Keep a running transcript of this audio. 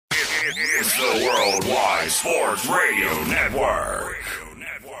It's the Worldwide Sports Radio Network.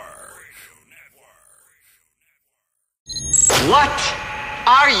 What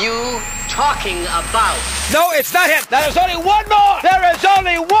are you talking about? No, it's not him. There is only one more. There is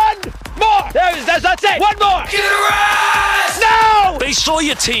only one more. That's it. One more. Get a rest! No! They saw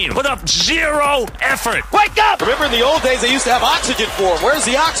your team put up zero effort. Wake up! Remember in the old days they used to have oxygen for them. Where's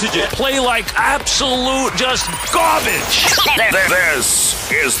the oxygen? Play like absolute just garbage.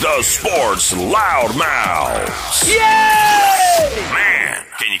 This is the Sports Loudmouths. Yay! Man,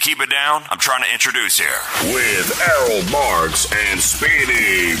 can you keep it down? I'm trying to introduce here. With Errol Marks and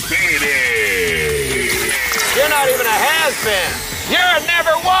Speedy Petey. You're not even a has-been. You're a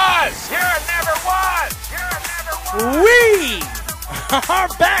never was. You're a never was. You're a never was. We are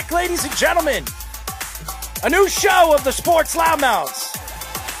back, ladies and gentlemen. A new show of the Sports Loudmouths.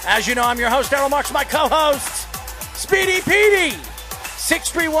 As you know, I'm your host, Errol Marks, my co-host, Speedy Petey.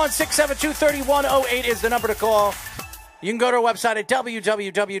 631-672-3108 is the number to call. You can go to our website at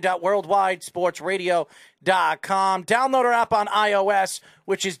www.worldwidesportsradio.com. Download our app on iOS,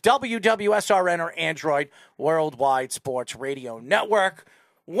 which is WWSRN or Android, Worldwide Sports Radio Network.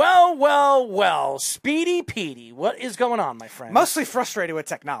 Well, Speedy Petey, what is going on, my friend? Mostly frustrated with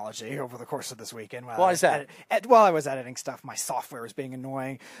technology over the course of this weekend. Why is that? While I was editing stuff, my software was being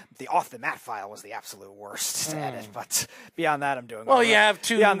annoying. The off-the-mat file was the absolute worst to edit, but beyond that, I'm doing all right. You have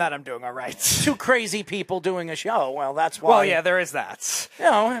two... Beyond that, I'm doing all right. Two crazy people doing a show. Well, that's why... Well, yeah, there is that. You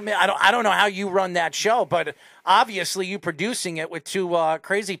know, I mean, I don't know how you run that show, but obviously you producing it with two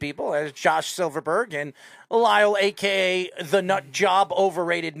crazy people, as Josh Silverberg and Lyle, a.k.a. the nut job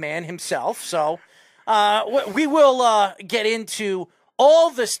overrated man himself. So we will get into all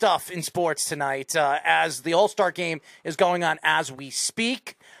the stuff in sports tonight as the All-Star game is going on as we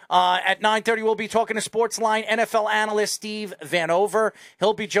speak. At 9:30, we'll be talking to Sportsline NFL analyst Steve Vanover.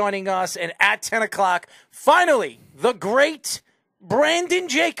 He'll be joining us. And at 10 o'clock, finally, the great Brandon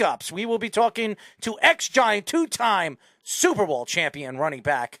Jacobs. We will be talking to ex-Giant, two-time Super Bowl champion running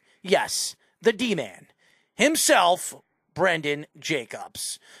back. Yes, the D-Man himself, Brandon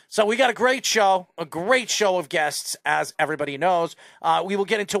Jacobs. So we got a great show of guests, as everybody knows. We will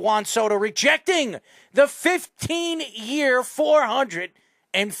get into Juan Soto rejecting the 15-year,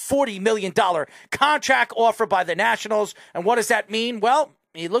 $440 million contract offer by the Nationals. And what does that mean? Well,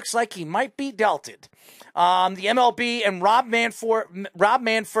 he looks like he might be dealted. The MLB and Rob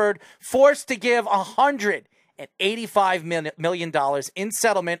Manfred forced to give $185 million in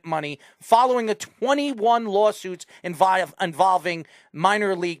settlement money following the 21 lawsuits involving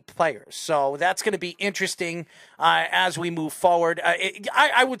minor league players. So that's going to be interesting as we move forward.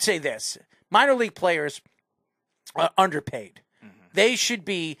 I would say this. Minor league players are underpaid. Mm-hmm. They should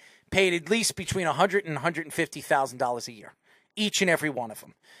be paid at least between $100,000 and $150,000 a year, each and every one of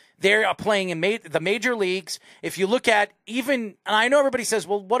them. They are playing in the major leagues. If you look at even, and I know everybody says,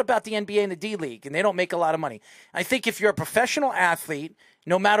 well, what about the NBA and the D League? And they don't make a lot of money. I think if you're a professional athlete,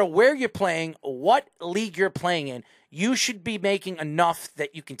 no matter where you're playing, what league you're playing in, you should be making enough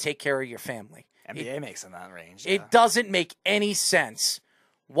that you can take care of your family. NBA makes in that range. It doesn't make any sense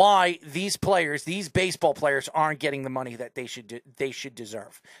why these players, these baseball players, aren't getting the money that they should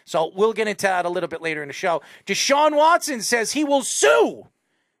deserve. So we'll get into that a little bit later in the show. Deshaun Watson says he will sue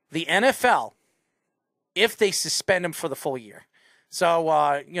the NFL if they suspend him for the full year. So,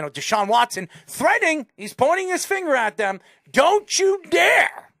 Deshaun Watson threatening, he's pointing his finger at them, don't you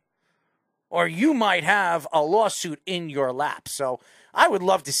dare, or you might have a lawsuit in your lap. So I would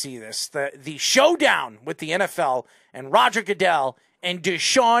love to see this, the showdown with the NFL and Roger Goodell and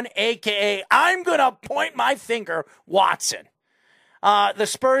Deshaun, a.k.a. I'm going to point my finger, Watson. The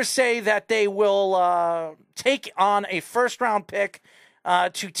Spurs say that they will take on a first-round pick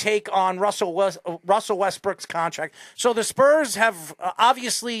to take on Russell Westbrook's contract. So the Spurs have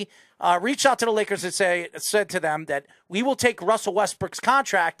obviously reached out to the Lakers and said to them that we will take Russell Westbrook's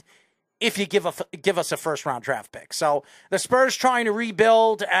contract if you give us a first-round draft pick. So the Spurs trying to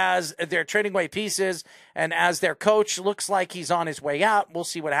rebuild as they're trading away pieces, and as their coach looks like he's on his way out. We'll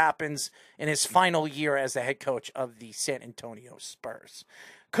see what happens in his final year as the head coach of the San Antonio Spurs.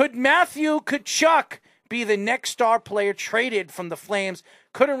 Could Matthew Tkachuk be the next star player traded from the Flames?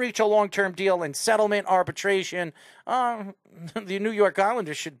 Couldn't reach a long-term deal in settlement arbitration. The New York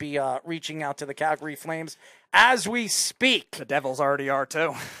Islanders should be reaching out to the Calgary Flames as we speak. The Devils already are,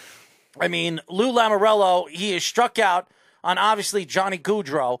 too. I mean, Lou Lamoriello, he is struck out on, obviously, Johnny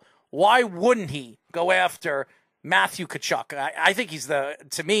Gaudreau. Why wouldn't he go after Matthew Tkachuk. I think he's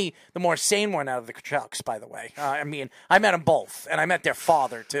to me, the more sane one out of the Tkachuks, by the way. I mean, I met them both, and I met their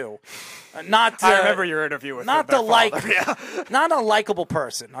father, too. I remember your interview with not their the father. Yeah. Not a likable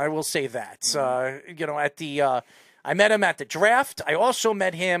person, I will say that. I met him at the draft. I also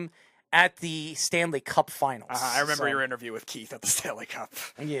met him at the Stanley Cup Finals. I remember your interview with Keith at the Stanley Cup.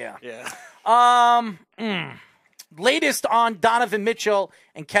 Yeah. Yeah. Latest on Donovan Mitchell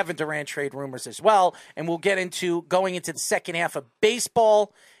and Kevin Durant trade rumors as well. And we'll get into going into the second half of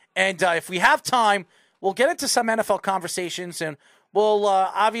baseball. And if we have time, we'll get into some NFL conversations. And we'll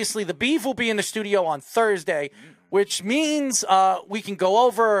obviously, the Beef will be in the studio on Thursday, which means we can go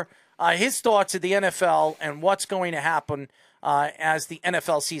over his thoughts of the NFL and what's going to happen as the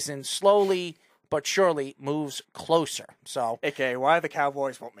NFL season slowly but surely moves closer. So, AKA why the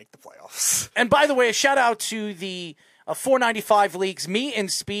Cowboys won't make the playoffs. And by the way, a shout out to the 495 leagues. Me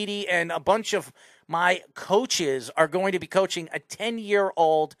and Speedy and a bunch of my coaches are going to be coaching a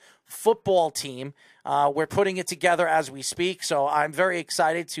 10-year-old football team. We're putting it together as we speak, so I'm very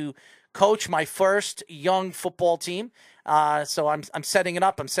excited to coach my first young football team. So I'm setting it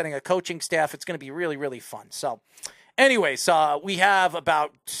up. I'm setting a coaching staff. It's going to be really, really fun. So anyways, we have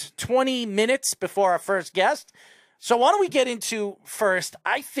about 20 minutes before our first guest. So why don't we get into first?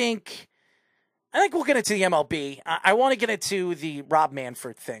 I think we'll get into the MLB. I want to get into the Rob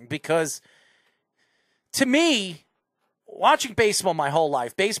Manfred thing because, to me, watching baseball my whole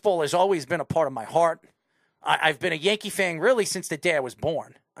life, baseball has always been a part of my heart. I've been a Yankee fan really since the day I was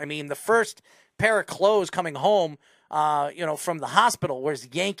born. I mean, the first pair of clothes coming home, from the hospital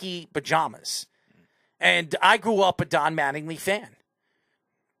was Yankee pajamas. And I grew up a Don Mattingly fan.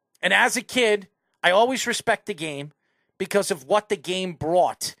 And as a kid, I always respect the game because of what the game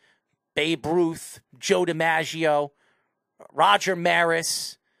brought. Babe Ruth, Joe DiMaggio, Roger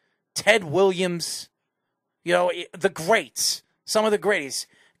Maris, Ted Williams, the greats, some of the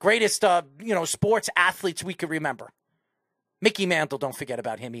greatest sports athletes we could remember. Mickey Mantle, don't forget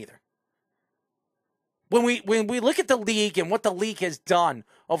about him either. When we look at the league and what the league has done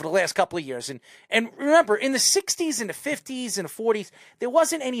over the last couple of years, and remember, in the 60s and the 50s and the 40s, there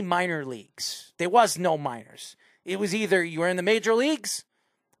wasn't any minor leagues. There was no minors. It was either you were in the major leagues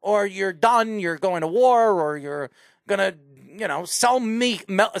or you're done, you're going to war, or you're going to, sell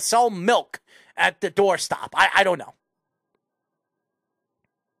milk at the doorstop. I don't know.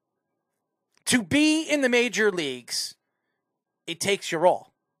 To be in the major leagues, it takes your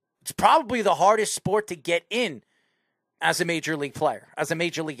all. It's probably the hardest sport to get in as a major league player, as a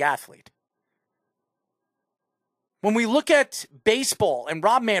major league athlete. When we look at baseball and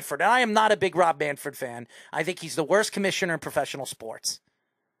Rob Manfred, and I am not a big Rob Manfred fan. I think he's the worst commissioner in professional sports.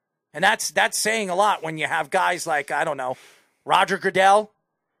 And that's saying a lot when you have guys like, I don't know, Roger Goodell,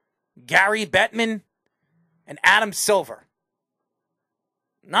 Gary Bettman, and Adam Silver.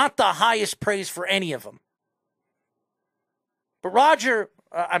 Not the highest praise for any of them. But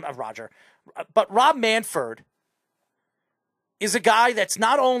Rob Manfred is a guy that's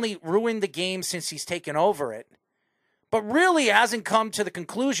not only ruined the game since he's taken over it, but really hasn't come to the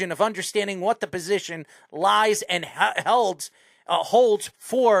conclusion of understanding what the position lies and holds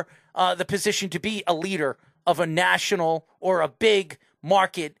for the position to be a leader of a national or a big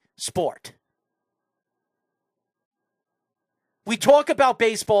market sport. We talk about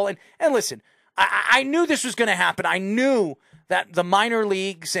baseball, and listen, I knew this was going to happen. I knew that the minor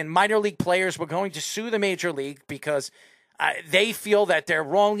leagues and minor league players were going to sue the major league because they feel that they're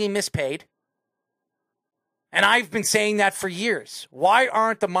wrongly mispaid. And I've been saying that for years. Why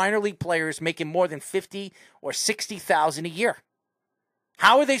aren't the minor league players making more than $50,000 or $60,000 a year?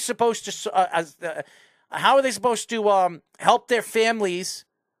 How are they supposed to? How are they supposed to help their families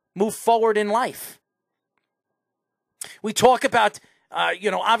move forward in life? We talk about.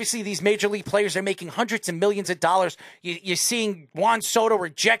 Obviously these major league players are making hundreds of millions of dollars. You're seeing Juan Soto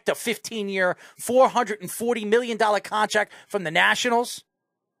reject a 15-year, $440 million contract from the Nationals.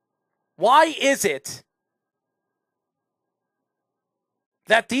 Why is it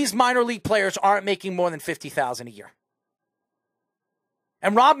that these minor league players aren't making more than $50,000 a year?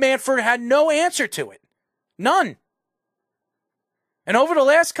 And Rob Manfred had no answer to it. None. And over the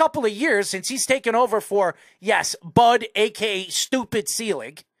last couple of years, since he's taken over for, yes, Bud, a.k.a. Stupid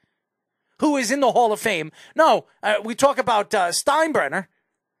Selig, who is in the Hall of Fame. No, we talk about Steinbrenner.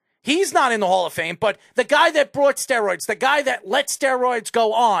 He's not in the Hall of Fame, but the guy that brought steroids, the guy that let steroids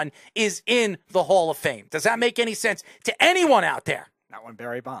go on, is in the Hall of Fame. Does that make any sense to anyone out there? Not when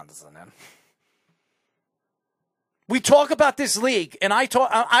Barry Bonds is in it. We talk about this league, and I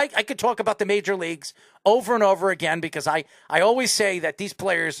could talk about the major leagues over and over again because I always say that these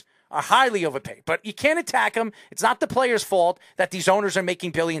players are highly overpaid. But you can't attack them. It's not the players' fault that these owners are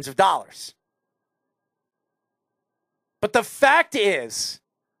making billions of dollars. But the fact is,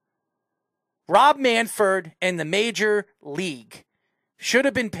 Rob Manfred and the Major League should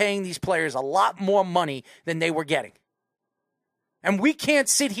have been paying these players a lot more money than they were getting. And we can't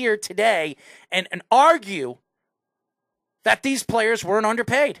sit here today and argue that these players weren't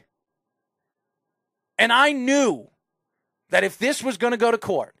underpaid. And I knew that if this was going to go to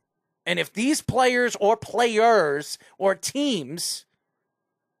court, and if these players or teams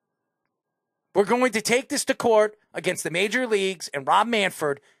were going to take this to court against the major leagues and Rob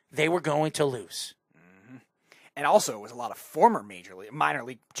Manfred, they were going to lose. And also, it was a lot of former minor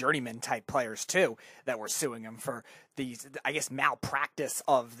league journeyman type players too that were suing him for these, I guess, malpractice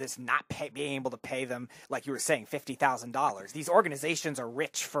of this not being able to pay them, like you were saying, $50,000. These organizations are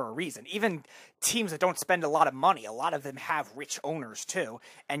rich for a reason. Even teams that don't spend a lot of money, a lot of them have rich owners too,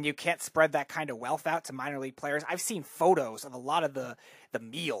 and you can't spread that kind of wealth out to minor league players. I've seen photos of a lot of the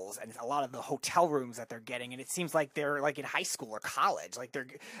meals and a lot of the hotel rooms that they're getting, and it seems like they're like in high school or college. Like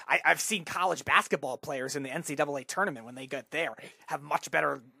I've seen college basketball players in the NCAA tournament when they get there have much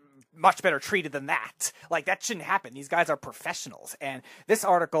better treated than that. Like, that shouldn't happen. These guys are professionals. And this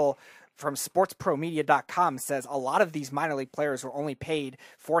article from sportspromedia.com says a lot of these minor league players were only paid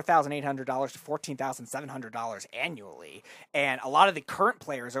 $4,800 to $14,700 annually. And a lot of the current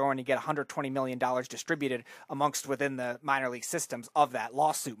players are going to get $120 million distributed within the minor league systems of that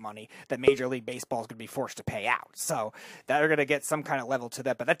lawsuit money that Major League Baseball is going to be forced to pay out. So they're going to get some kind of level to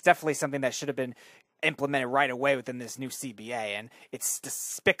that. But that's definitely something that should have been implemented right away within this new CBA. And it's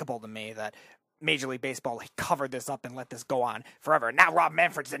despicable to me that Major League Baseball covered this up and let this go on forever. Now Rob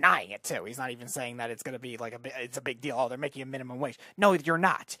Manfred's denying it too. He's not even saying that it's going to be like it's a big deal. Oh, they're making a minimum wage. No, you're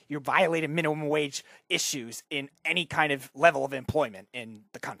not. You're violating minimum wage issues in any kind of level of employment in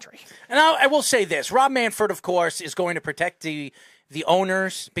the country. And I will say this. Rob Manfred, of course, is going to protect the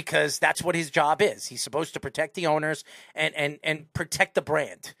owners because that's what his job is. He's supposed to protect the owners and protect the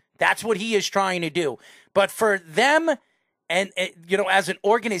brand. That's what he is trying to do. But for them, and, as an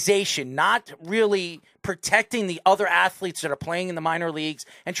organization, not really protecting the other athletes that are playing in the minor leagues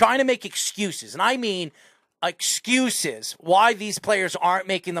and trying to make excuses. And I mean excuses why these players aren't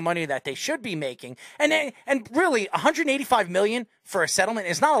making the money that they should be making. And really, $185 million for a settlement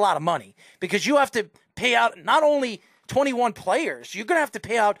is not a lot of money because you have to pay out not only 21 players, you're going to have to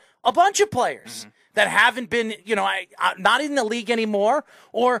pay out a bunch of players that haven't been, not in the league anymore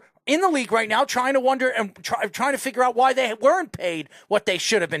or in the league right now trying to wonder and trying to figure out why they weren't paid what they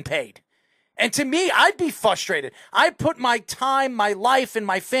should have been paid. And to me, I'd be frustrated. I put my time, my life, and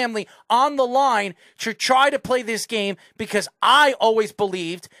my family on the line to try to play this game because I always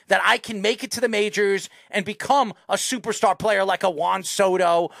believed that I can make it to the majors and become a superstar player like a Juan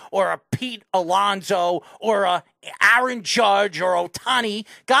Soto or a Pete Alonso or a Aaron Judge or Ohtani.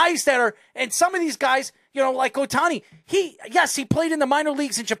 Guys that are, and some of these guys, like Ohtani, he played in the minor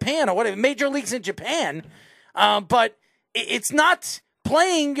leagues in Japan or whatever, major leagues in Japan, but it's not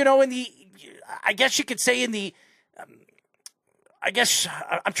playing, in the, I guess you could say in the,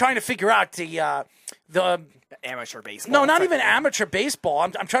 I'm trying to figure out the amateur baseball. No, not even amateur baseball.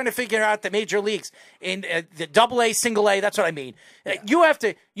 I'm trying to figure out the major leagues in the AA, single A. That's what I mean. Yeah. You have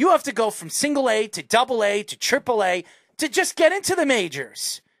to go from single A to double A to triple A to just get into the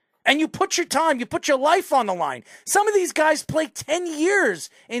majors. And you put your time, you put your life on the line. Some of these guys play 10 years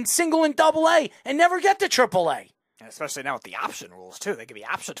in single and double A and never get to triple A. And especially now with the option rules, too. They can be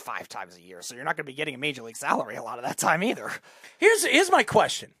optioned 5 times a year, so you're not going to be getting a major league salary a lot of that time either. Here's my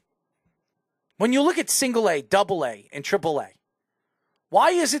question. When you look at single A, double A, and triple A,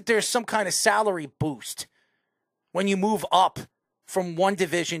 why isn't there some kind of salary boost when you move up from one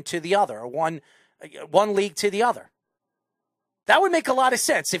division to the other or one league to the other? That would make a lot of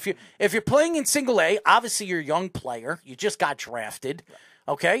sense. If you're playing in single A, obviously you're a young player. You just got drafted.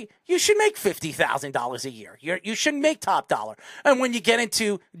 Okay? You should make $50,000 a year. You shouldn't make top dollar. And when you get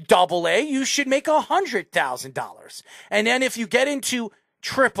into double A, you should make $100,000. And then if you get into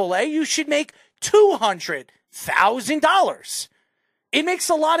triple A, you should make $200,000. It makes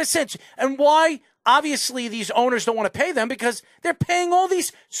a lot of sense. And why? Obviously, these owners don't want to pay them because they're paying all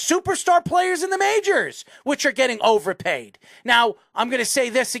these superstar players in the majors, which are getting overpaid. Now, I'm going to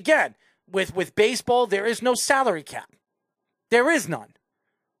say this again. With baseball, there is no salary cap. There is none.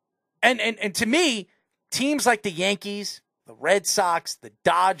 And to me, teams like the Yankees, the Red Sox, the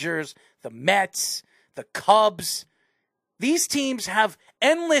Dodgers, the Mets, the Cubs, these teams have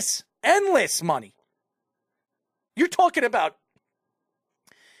endless money. You're talking about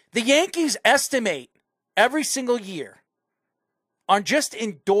the Yankees estimate every single year on just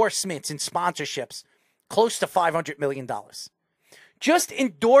endorsements and sponsorships close to $500 million. Just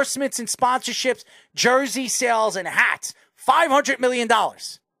endorsements and sponsorships, jersey sales and hats, $500 million.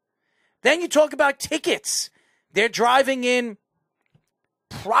 Then you talk about tickets. They're driving in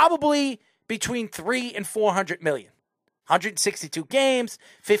probably between 300 and 400 million. 162 games,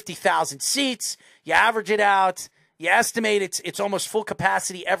 50,000 seats. You average it out. You estimate it's almost full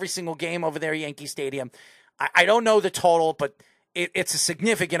capacity every single game over there at Yankee Stadium. I don't know the total, but it's a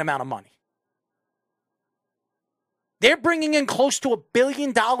significant amount of money. They're bringing in close to $1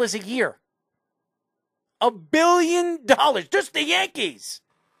 billion a year. $1 billion. Just the Yankees.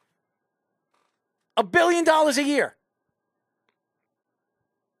 $1 billion a year.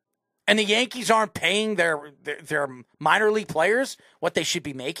 And the Yankees aren't paying their minor league players what they should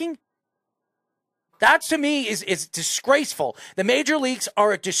be making? That, to me, is disgraceful. The major leagues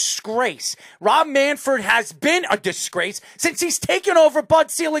are a disgrace. Rob Manfred has been a disgrace since he's taken over Bud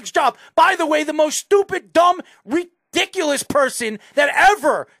Selig's job. By the way, the most stupid, dumb, ridiculous person that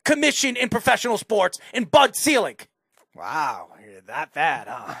ever commissioned in professional sports in Bud Selig. Wow, you're that bad,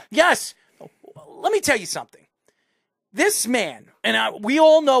 huh? Yes. Let me tell you something. This man, and we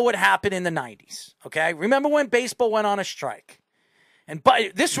all know what happened in the 90s, okay? Remember when baseball went on a strike? And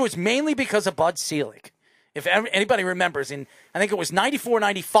this was mainly because of Bud Selig. If anybody remembers, I think it was 94,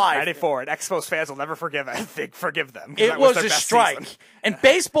 95. 94, and Expos fans will never forgive them. It was a strike. And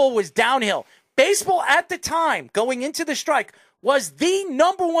baseball was downhill. Baseball at the time, going into the strike, was the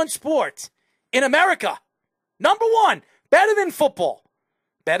number one sport in America. Number one. Better than football.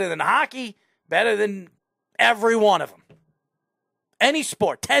 Better than hockey. Better than every one of them. Any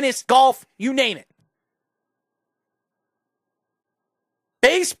sport. Tennis, golf, you name it.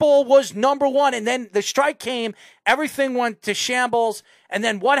 Baseball was number one, and then the strike came. Everything went to shambles. And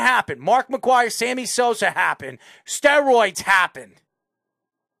then what happened? Mark McGwire, Sammy Sosa happened. Steroids happened.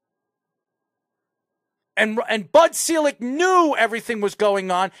 And Bud Selig knew everything was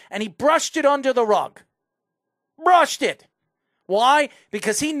going on, and he brushed it under the rug. Brushed it. Why?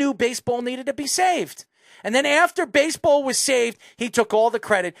 Because he knew baseball needed to be saved. And then after baseball was saved, he took all the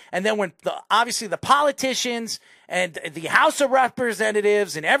credit. And then when obviously the politicians and the House of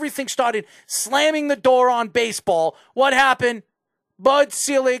Representatives and everything started slamming the door on baseball, what happened? Bud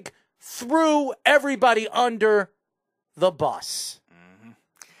Selig threw everybody under the bus. Mm-hmm.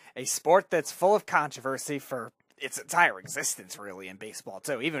 A sport that's full of controversy for its entire existence, really, in baseball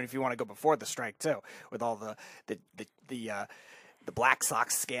too. Even if you want to go before the strike too, with all the Black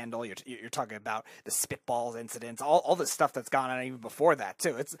Sox scandal, you're talking about the spitballs incidents, all the stuff that's gone on even before that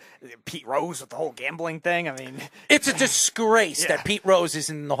too. It's Pete Rose with the whole gambling thing. I mean, it's a disgrace that Pete Rose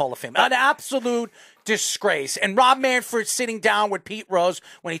is in the Hall of Fame. An absolute disgrace. And Rob Manfred sitting down with Pete Rose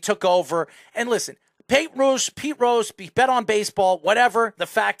when he took over. And listen, Pete Rose, bet on baseball, whatever the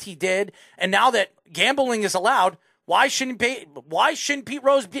fact he did. And now that gambling is allowed, why shouldn't Pete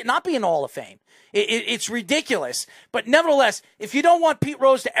Rose not be in the Hall of Fame? It's ridiculous. But nevertheless, if you don't want Pete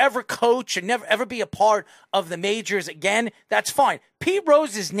Rose to ever coach and never ever be a part of the majors again, that's fine. Pete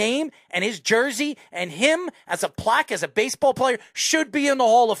Rose's name and his jersey and him as a plaque as a baseball player should be in the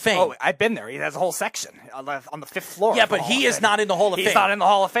Hall of Fame. Oh, I've been there. He has a whole section on the fifth floor. Yeah, but he is not in the Hall of Fame. He's not in the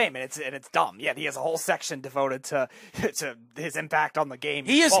Hall of Fame, and it's dumb. Yeah, he has a whole section devoted to his impact on the game.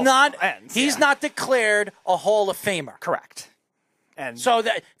 He is not. He's not declared a Hall of Famer. Correct. And so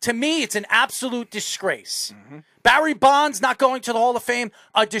that, to me, it's an absolute disgrace. Mm-hmm. Barry Bonds not going to the Hall of Fame,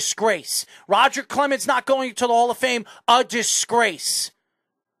 a disgrace. Roger Clemens not going to the Hall of Fame, a disgrace.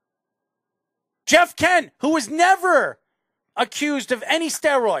 Jeff Kent, who was never accused of any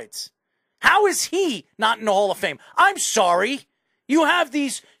steroids, how is he not in the Hall of Fame? I'm sorry. You have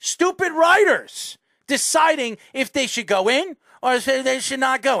these stupid writers deciding if they should go in or if they should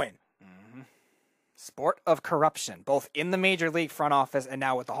not go in. Sport of corruption, both in the Major League front office and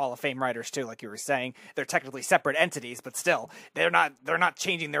now with the Hall of Fame writers too. Like you were saying, they're technically separate entities, but still, they're not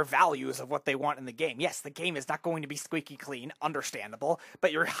changing their values of what they want in the game. Yes, the game is not going to be squeaky clean, understandable,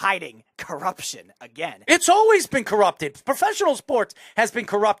 but you're hiding corruption again. It's always been corrupted. Professional sports has been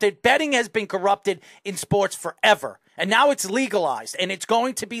corrupted. Betting has been corrupted in sports forever. And now it's legalized, and it's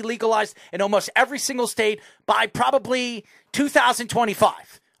going to be legalized in almost every single state by probably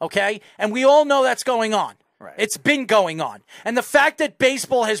 2025. Okay? And we all know that's going on. Right. It's been going on. And the fact that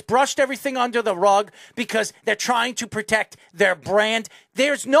baseball has brushed everything under the rug because they're trying to protect their brand,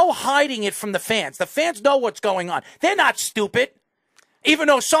 there's no hiding it from the fans. The fans know what's going on. They're not stupid. Even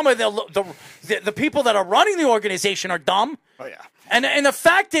though some of the people that are running the organization are dumb. Oh, yeah. And the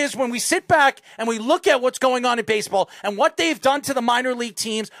fact is, when we sit back and we look at what's going on in baseball and what they've done to the minor league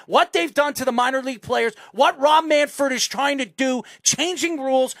teams, what they've done to the minor league players, what Rob Manfred is trying to do, changing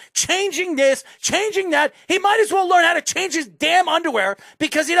rules, changing this, changing that, he might as well learn how to change his damn underwear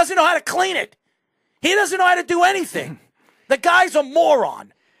because he doesn't know how to clean it. He doesn't know how to do anything. The guy's a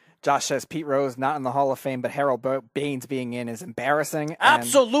moron. Josh says Pete Rose not in the Hall of Fame, but Harold Baines being in is embarrassing.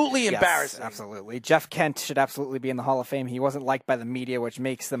 Absolutely Yes, embarrassing. absolutely. Jeff Kent should absolutely be in the Hall of Fame. He wasn't liked by the media, which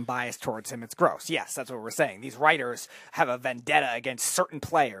makes them biased towards him. It's gross. Yes, that's what we're saying. These writers have a vendetta against certain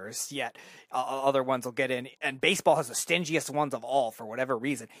players, yet other ones will get in. And baseball has the stingiest ones of all for whatever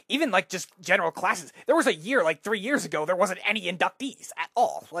reason. Even like just general classes. There was a year, like 3 years ago, there wasn't any inductees at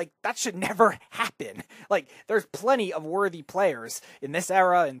all. Like that should never happen. Like there's plenty of worthy players in this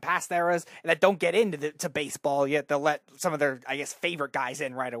era and past eras that don't get into to baseball, yet they'll let some of their, I guess, favorite guys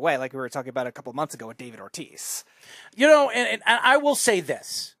in right away, like we were talking about a couple months ago with David Ortiz. You know, and I will say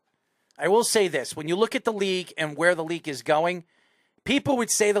this. When you look at the league and where the league is going, people would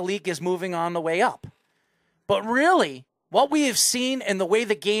say the league is moving on the way up. But really, what we have seen and the way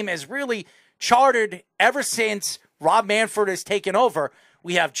the game has really chartered ever since Rob Manfred has taken over,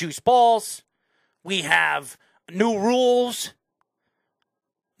 we have juice balls, we have new rules.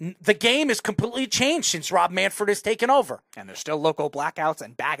 The game has completely changed since Rob Manfred has taken over. And there's still local blackouts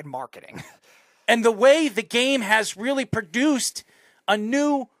and bad marketing. And the way the game has really produced a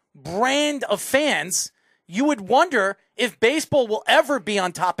new brand of fans, you would wonder if baseball will ever be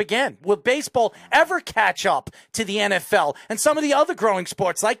on top again. Will baseball ever catch up to the NFL and some of the other growing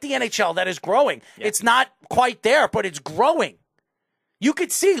sports like the NHL that is growing? Yeah. It's not quite there, but it's growing. You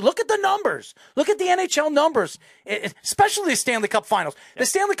could see, look at the numbers. Look at the NHL numbers, especially the Stanley Cup Finals. Yeah. The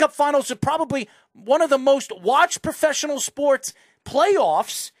Stanley Cup Finals are probably one of the most watched professional sports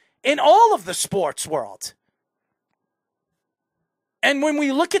playoffs in all of the sports world. And when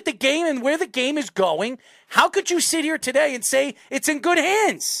we look at the game and where the game is going, how could you sit here today and say it's in good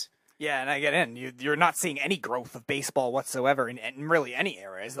hands? Yeah, and I get in. You're not seeing any growth of baseball whatsoever in really any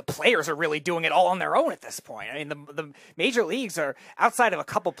areas. The players are really doing it all on their own at this point. I mean, the major leagues are, outside of a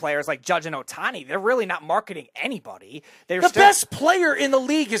couple players like Judge and Ohtani, they're really not marketing anybody. The best player in the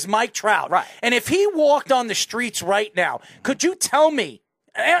league is Mike Trout. Right. And if he walked on the streets right now, could you tell me,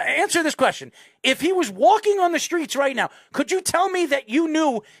 answer this question, if he was walking on the streets right now, could you tell me that you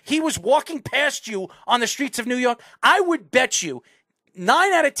knew he was walking past you on the streets of New York? I would bet you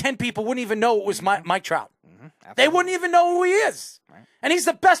 9 out of 10 people wouldn't even know it was Mike Trout. Mm-hmm, they wouldn't even know who he is. Right. And he's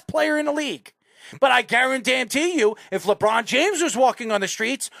the best player in the league. But I guarantee you, if LeBron James was walking on the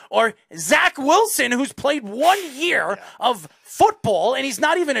streets, or Zach Wilson, who's played 1 year of football, and he's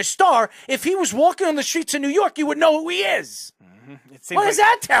not even a star, if he was walking on the streets of New York, you would know who he is. Mm-hmm. What does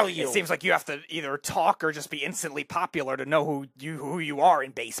that tell you? It seems like you have to either talk or just be instantly popular to know who you are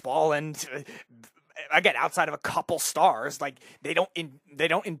in baseball. And again, outside of a couple stars, like they don't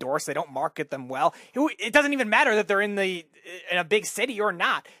endorse, they don't market them well. It doesn't even matter that they're in a big city or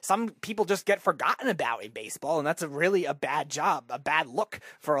not. Some people just get forgotten about in baseball, and that's a bad job, a bad look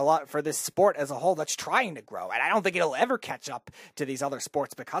for this sport as a whole that's trying to grow. And I don't think it'll ever catch up to these other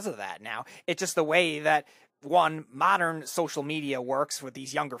sports because of that. Now, it's just the way that modern social media works with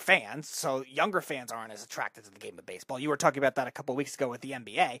these younger fans, so younger fans aren't as attracted to the game of baseball. You were talking about that a couple of weeks ago with the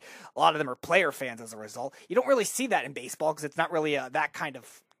NBA. A lot of them are player fans as a result. You don't really see that in baseball because it's not really that kind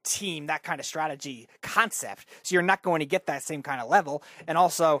of team, that kind of strategy concept, so you're not going to get that same kind of level. And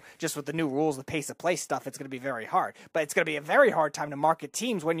also, just with the new rules, the pace of play stuff, it's going to be very hard. But it's going to be a very hard time to market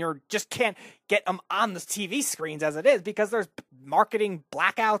teams when you just can't get them on the TV screens as it is, because there's marketing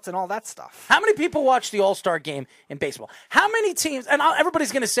blackouts and all that stuff. How many people watch the All-Star game in baseball? How many teams, and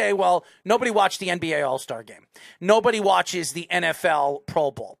everybody's going to say, well, nobody watched the NBA All-Star game. Nobody watches the NFL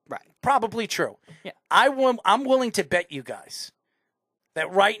Pro Bowl. Right. Probably true. Yeah. I'm willing to bet you guys that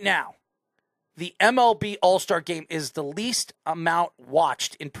right now, the MLB All-Star Game is the least amount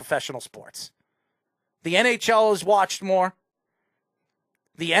watched in professional sports. The NHL is watched more.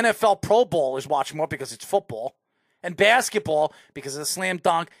 The NFL Pro Bowl is watched more because it's football. And basketball because of the slam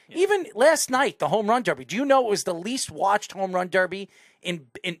dunk. Yeah. Even last night, the home run derby. Do you know it was the least watched home run derby in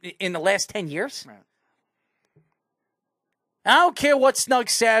the last 10 years? Right. I don't care what Snug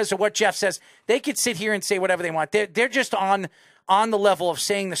says or what Jeff says. They could sit here and say whatever they want. They're just on the level of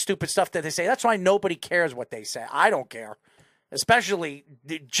saying the stupid stuff that they say. That's why nobody cares what they say. I don't care. Especially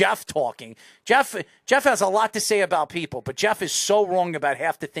Jeff talking. Jeff has a lot to say about people, but Jeff is so wrong about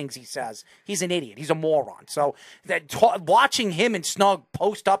half the things he says. He's an idiot. He's a moron. So watching him and Snug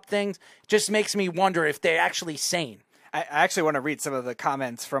post up things just makes me wonder if they're actually sane. I actually want to read some of the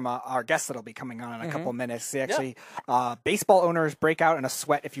comments from our guest that'll be coming on in a couple minutes. They actually, baseball owners break out in a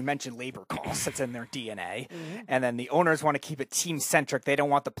sweat if you mention labor costs. It's in their DNA. And then the owners want to keep it team-centric. They don't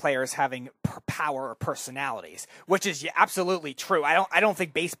want the players having power or personalities, which is absolutely true. I don't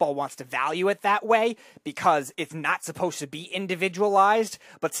think baseball wants to value it that way because it's not supposed to be individualized,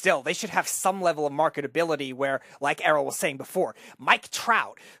 but still, they should have some level of marketability where, like Errol was saying before, Mike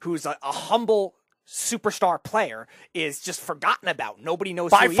Trout, who's a humble superstar player, is just forgotten about. Nobody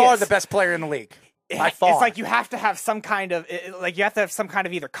knows who he is. By far the best player in the league. By far. It's like you have to have some kind of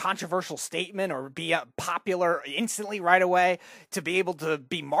either controversial statement or be popular instantly right away to be able to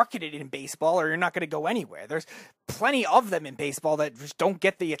be marketed in baseball, or you're not going to go anywhere. There's plenty of them in baseball that just don't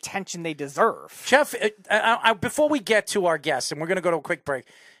get the attention they deserve. Jeff, before we get to our guests, and we're going to go to a quick break,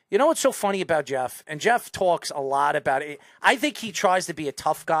 you know what's so funny about Jeff? And Jeff talks a lot about it. I think he tries to be a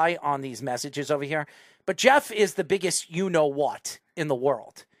tough guy on these messages over here. But Jeff is the biggest you-know-what in the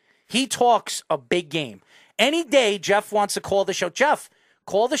world. He talks a big game. Any day Jeff wants to call the show. Jeff,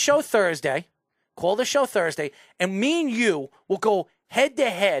 call the show Thursday. Call the show Thursday. And me and you will go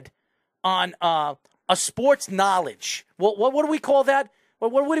head-to-head on a sports knowledge. What do we call that?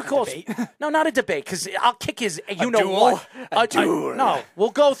 What do we call it? No, not a debate, because I'll kick his you-know-what. A duel? No,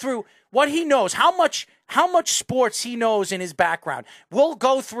 we'll go through what he knows, how much sports he knows in his background. We'll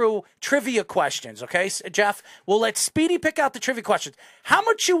go through trivia questions, okay, Jeff? We'll let Speedy pick out the trivia questions. How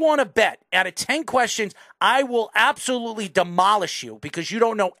much you want to bet? Out of 10 questions, I will absolutely demolish you because you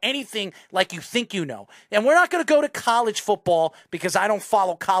don't know anything like you think you know. And we're not going to go to college football because I don't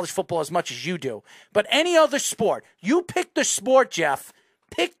follow college football as much as you do. But any other sport, you pick the sport, Jeff.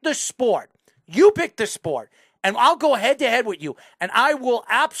 Pick the sport. You pick the sport. And I'll go head-to-head with you, and I will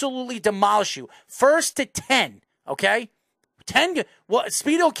absolutely demolish you. 1st to 10, okay? 10. Well,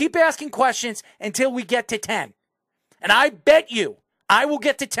 Speedo, keep asking questions until we get to 10. And I bet you I will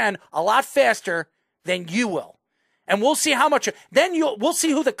get to 10 a lot faster than you will. And we'll see how much. Then we'll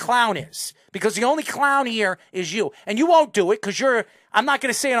see who the clown is, because the only clown here is you. And you won't do it because I'm not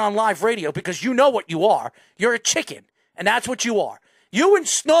going to say it on live radio because you know what you are. You're a chicken, and that's what you are. You and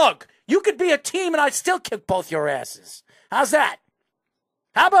Snug, you could be a team and I'd still kick both your asses. How's that?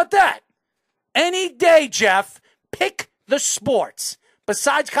 How about that? Any day, Jeff, pick the sports.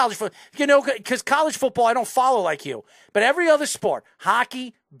 Besides college football, because college football I don't follow like you. But every other sport,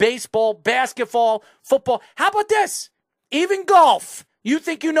 hockey, baseball, basketball, football. How about this? Even golf. You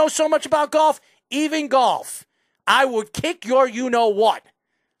think you know so much about golf? Even golf. I would kick your you-know-what.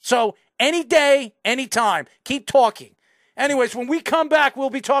 So any day, any time, keep talking. Anyways, when we come back, we'll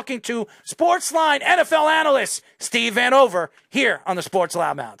be talking to Sportsline NFL analyst Steve Vanover here on the Sports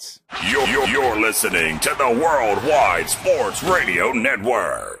Loudmouths. You're listening to the Worldwide Sports Radio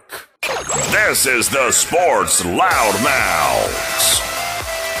Network. This is the Sports Loudmouths.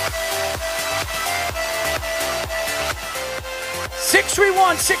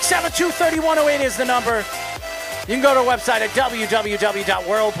 631-672-3108 is the number. You can go to our website at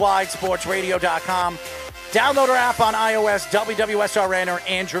www.worldwidesportsradio.com. Download our app on iOS, WWSRN, or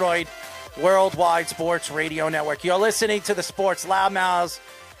Android, Worldwide Sports Radio Network. You're listening to the Sports Loudmouths.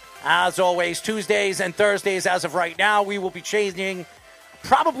 As always, Tuesdays and Thursdays as of right now. We will be changing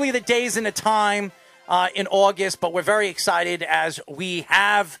probably the days and the time in August, but we're very excited as we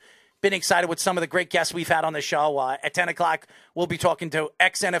have been excited with some of the great guests we've had on the show. At 10 o'clock, we'll be talking to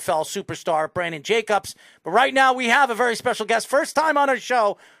ex-NFL superstar Brandon Jacobs. But right now, we have a very special guest. First time on our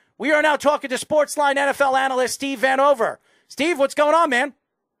show. We are now talking to Sportsline NFL analyst Steve Vanover. Steve, what's going on, man?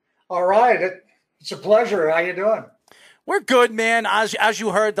 All right. It's a pleasure. How you doing? We're good, man. As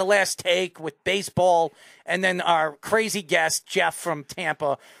you heard, the last take with baseball, and then our crazy guest, Jeff from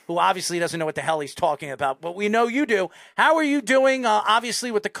Tampa, who obviously doesn't know what the hell he's talking about, but we know you do. How are you doing,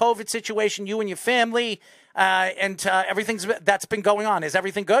 obviously, with the COVID situation, you and your family, and everything that's been going on? Is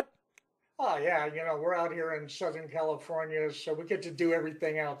everything good? Oh, yeah. We're out here in Southern California, so we get to do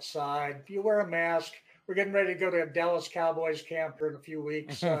everything outside. You wear a mask. We're getting ready to go to a Dallas Cowboys camp here in a few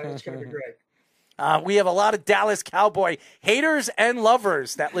weeks. It's going to be great. We have a lot of Dallas Cowboy haters and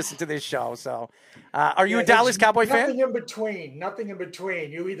lovers that listen to this show. So are you a Dallas Cowboy fan? Nothing in between. Nothing in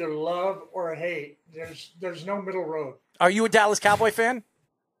between. You either love or hate. There's no middle road. Are you a Dallas Cowboy fan?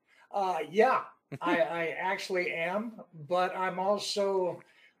 Yeah, I actually am. But I'm also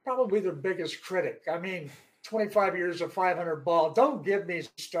probably the biggest critic. 25 years of 500 ball. Don't get me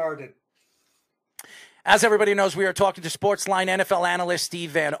started. As everybody knows, we are talking to Sportsline NFL analyst Steve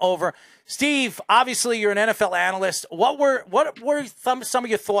Vanover. Steve, obviously you're an NFL analyst. What were some of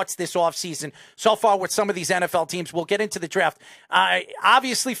your thoughts this offseason so far with some of these NFL teams? We'll get into the draft.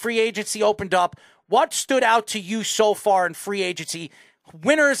 Obviously, free agency opened up. What stood out to you so far in free agency,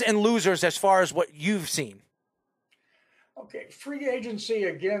 winners and losers as far as what you've seen? Okay, free agency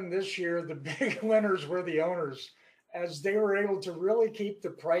again this year, the big winners were the owners, as they were able to really keep the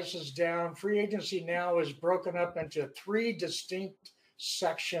prices down. Free agency now is broken up into 3 distinct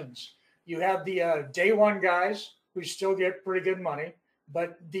sections. You have the day one guys who still get pretty good money,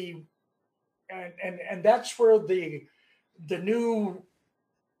 but and that's where the new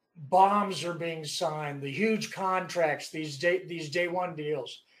bombs are being signed, the huge contracts, these day one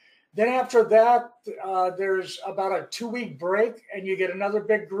deals. Then after that, there's about a 2-week break, and you get another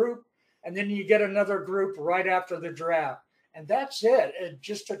big group, and then you get another group right after the draft, and that's it.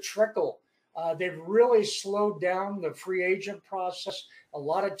 Just a trickle. They've really slowed down the free agent process. A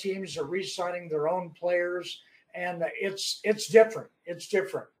lot of teams are re-signing their own players, and it's different. It's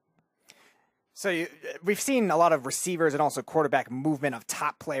different. So we've seen a lot of receivers and also quarterback movement of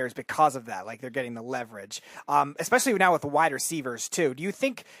top players because of that. Like, they're getting the leverage, especially now with the wide receivers too. Do you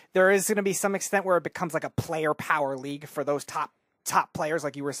think there is going to be some extent where it becomes like a player power league for those top players,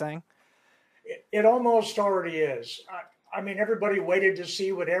 like you were saying? It almost already is. I mean, everybody waited to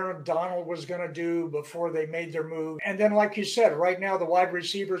see what Aaron Donald was going to do before they made their move. And then, like you said, right now the wide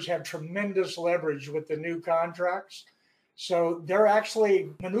receivers have tremendous leverage with the new contracts. So they're actually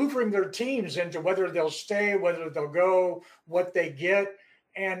maneuvering their teams into whether they'll stay, whether they'll go, what they get.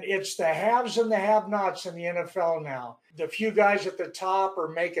 And it's the haves and the have-nots in the NFL now. The few guys at the top are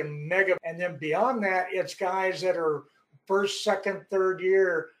making mega. And then beyond that, it's guys that are first, second, third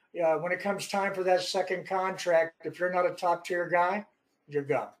year. When it comes time for that second contract, if you're not a top-tier guy, you're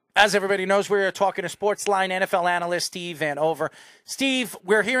gone. As everybody knows, we're talking to Sportsline NFL analyst Steve Vanover. Steve,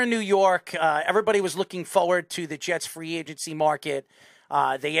 we're here in New York. Everybody was looking forward to the Jets free agency market.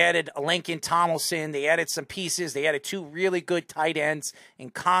 They added Lincoln Tomlinson. They added some pieces. They added 2 really good tight ends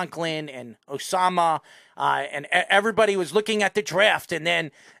in Conklin and Osama. And everybody was looking at the draft, and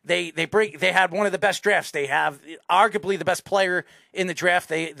then they had one of the best drafts. They have arguably the best player in the draft.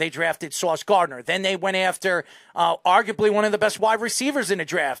 They drafted Sauce Gardner. Then they went after arguably one of the best wide receivers in the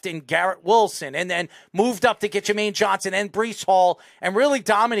draft in Garrett Wilson, and then moved up to get Jermaine Johnson and Breece Hall, and really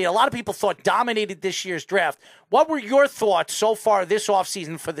dominated. A lot of people thought dominated this year's draft. What were your thoughts so far this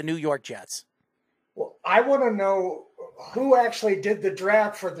offseason for the New York Jets? Well, I want to know who actually did the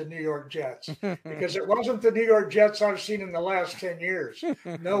draft for the New York Jets, because it wasn't the New York Jets I've seen in the last 10 years.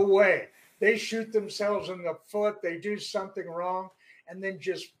 No way. They shoot themselves in the foot. They do something wrong, and then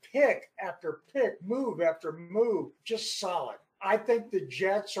just pick after pick, move after move, just solid. I think the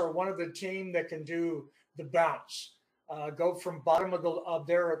Jets are one of the team that can do the bounce, go from bottom of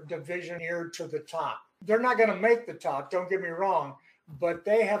their division here to the top. They're not going to make the top, don't get me wrong, but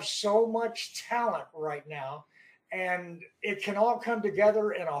they have so much talent right now, and it can all come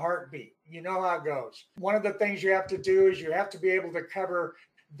together in a heartbeat. You know how it goes. One of the things you have to do is you have to be able to cover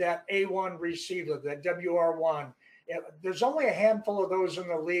that A1 receiver, that WR1. There's only a handful of those in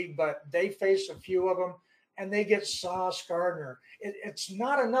the league, but they face a few of them, and they get Sauce Gardner. It's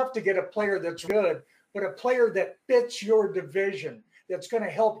not enough to get a player that's good, but a player that fits your division, that's going to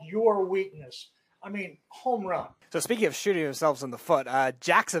help your weakness. I mean, home run. So speaking of shooting themselves in the foot,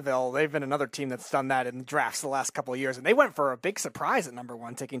 Jacksonville, they've been another team that's done that in the drafts the last couple of years, and they went for a big surprise at number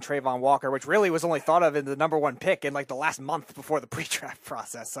 1, taking Trayvon Walker, which really was only thought of in the number 1 pick in like the last month before the pre-draft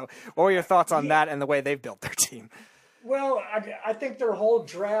process. So what were your thoughts on that and the way they've built their team? Well, I think their whole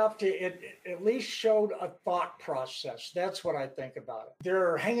draft, it at least showed a thought process. That's what I think about it.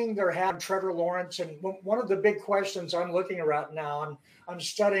 They're hanging their hat on Trevor Lawrence, and one of the big questions I'm looking at now, I'm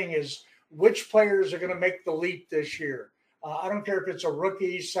studying is, which players are going to make the leap this year? I don't care if it's a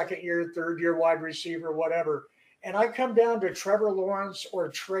rookie, second year, third year wide receiver, whatever. And I come down to Trevor Lawrence or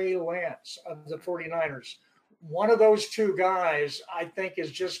Trey Lance of the 49ers. One of those 2 guys, I think,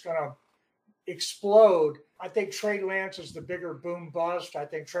 is just going to explode. I think Trey Lance is the bigger boom bust. I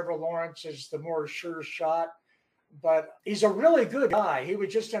think Trevor Lawrence is the more sure shot. But he's a really good guy. He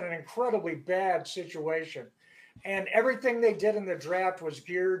was just in an incredibly bad situation. And everything they did in the draft was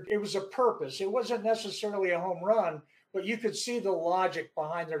geared. It was a purpose. It wasn't necessarily a home run, but you could see the logic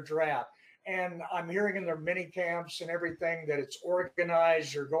behind their draft. And I'm hearing in their mini camps and everything that it's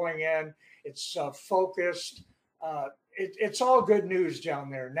organized. You're going in. It's focused. It's all good news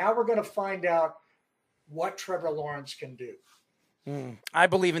down there. Now we're going to find out what Trevor Lawrence can do. I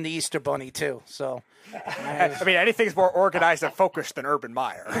believe in the Easter Bunny too. So, I mean, anything's more organized and focused than Urban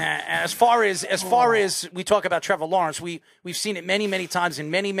Meyer. As far as we talk about Trevor Lawrence, we've seen it many times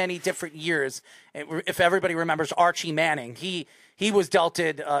in many different years. If everybody remembers Archie Manning, he was dealt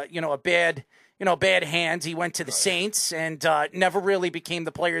a bad bad hands. He went to the Saints and never really became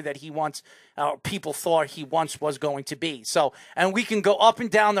the player that people thought he once was going to be. So, and we can go up and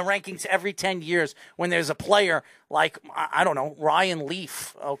down the rankings every 10 years when there's a player like, I don't know, Ryan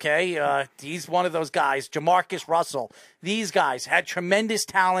Leaf, okay? He's one of those guys. Jamarcus Russell. These guys had tremendous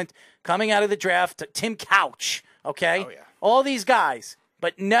talent coming out of the draft. Tim Couch, okay? Oh, yeah. All these guys,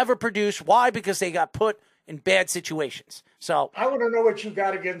 but never produced. Why? Because they got put in bad situations. So I want to know what you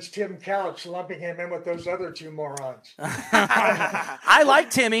got against Tim Couch, lumping him in with those other two morons. I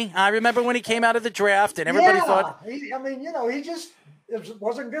like Timmy. I remember when he came out of the draft, and everybody thought. He just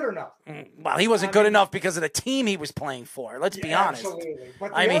wasn't good enough. Well, he wasn't good enough because of the team he was playing for. Let's be honest. Absolutely.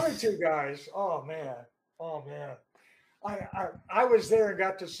 But the other two guys, oh man. I was there and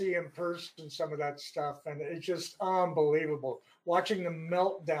got to see in person some of that stuff, and it's just unbelievable. Watching the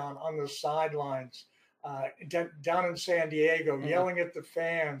meltdown on the sidelines. Down in San Diego, yelling at the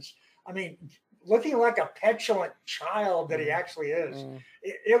fans. I mean, looking like a petulant child that he actually is.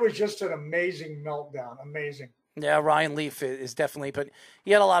 It was just an amazing meltdown. Amazing. Yeah, Ryan Leaf is definitely, but he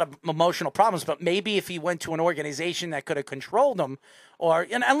had a lot of emotional problems. But maybe if he went to an organization that could have controlled him,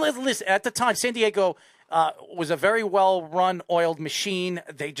 and listen, at the time, San Diego was a very well-run, oiled machine.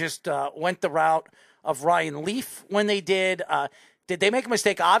 They just went the route of Ryan Leaf when they did. Did they make a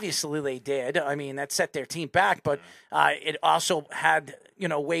mistake? Obviously they did. I mean, that set their team back, but it also had,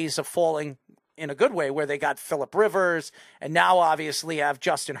 ways of falling in a good way where they got Phillip Rivers and now obviously have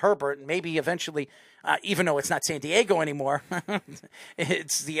Justin Herbert and maybe eventually, even though it's not San Diego anymore,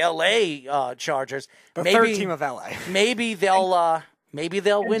 it's the LA Chargers. The third team of LA. Maybe they'll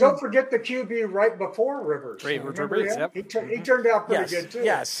win. Don't forget the QB right before Rivers. Rivers, yep. He turned out pretty good too.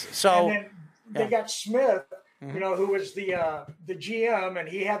 Yes. So and then they got Smith. Who was the GM, and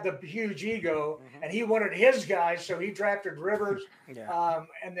he had the huge ego, and he wanted his guys, so he drafted Rivers.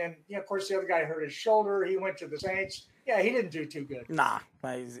 And then, of course, the other guy hurt his shoulder. He went to the Saints. Yeah, he didn't do too good. Nah,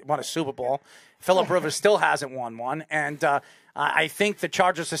 he won a Super Bowl. Phillip Rivers still hasn't won one, and I think the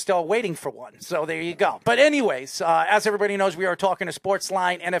Chargers are still waiting for one. So there you go. But anyways, as everybody knows, we are talking to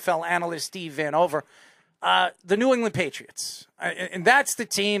Sportsline NFL analyst Steve Vanover. The New England Patriots. And that's the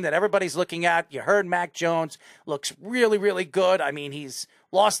team that everybody's looking at. You heard Mac Jones looks really, really good. I mean, he's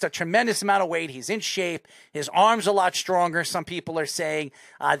lost a tremendous amount of weight. He's in shape. His arm's a lot stronger, some people are saying.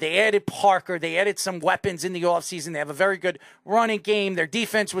 They added Parker. They added some weapons in the offseason. They have a very good running game. Their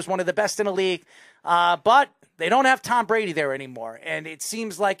defense was one of the best in the league. But they don't have Tom Brady there anymore. And it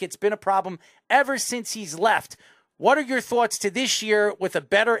seems like it's been a problem ever since he's left. What are your thoughts to this year with a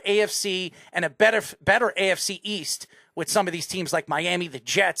better AFC and a better AFC East with some of these teams like Miami, the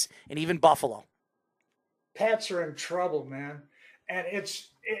Jets, and even Buffalo? Pats are in trouble, man. And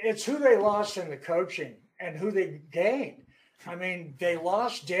it's who they lost in the coaching and who they gained. I mean, they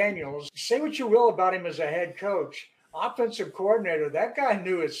lost Daniels. Say what you will about him as a head coach. Offensive coordinator, that guy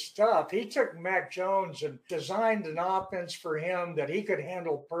knew his stuff. He took Mac Jones and designed an offense for him that he could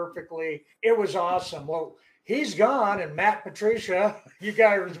handle perfectly. It was awesome. Well, he's gone, and Matt Patricia, you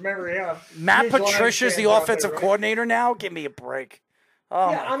guys remember him. Matt Patricia's the offensive coordinator now? Give me a break.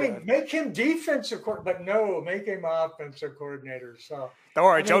 Oh, yeah, make him defensive coordinator, but no, make him offensive coordinator. So don't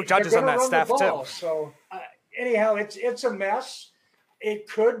worry, Joe Judge is on that staff too. So anyhow, it's a mess. It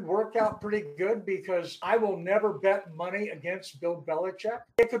could work out pretty good because I will never bet money against Bill Belichick.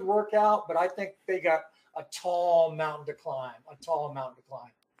 It could work out, but I think they got a tall mountain to climb.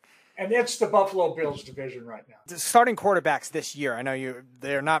 And it's the Buffalo Bills division right now. The starting quarterbacks this year, I know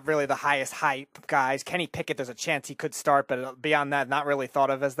they're not really the highest hype guys. Kenny Pickett, there's a chance he could start, but beyond that, not really thought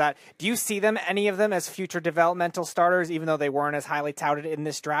of as that. Do you see any of them as future developmental starters, even though they weren't as highly touted in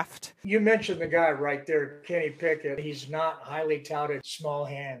this draft? You mentioned the guy right there, Kenny Pickett. He's not highly touted. Small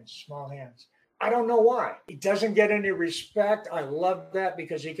hands. I don't know why. He doesn't get any respect. I love that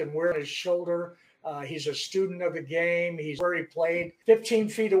because he can wear his shoulder. He's a student of the game. He's where he played 15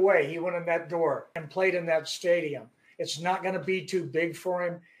 feet away. He went in that door and played in that stadium. It's not going to be too big for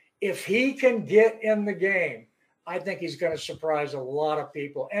him. If he can get in the game, I think he's going to surprise a lot of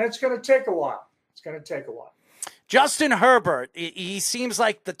people. And it's going to take a while. Justin Herbert, he seems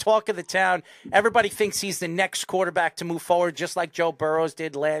like the talk of the town. Everybody thinks he's the next quarterback to move forward, just like Joe Burrows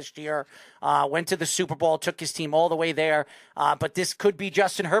did last year. Went to the Super Bowl, took his team all the way there. But this could be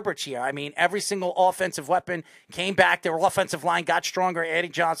Justin Herbert's year. I mean, every single offensive weapon came back. Their offensive line got stronger,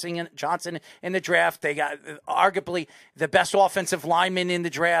 adding Johnson in the draft. They got arguably the best offensive lineman in the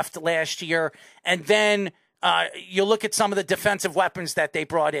draft last year. And then you look at some of the defensive weapons that they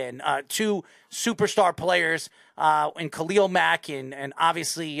brought in. Two superstar players in Khalil Mack and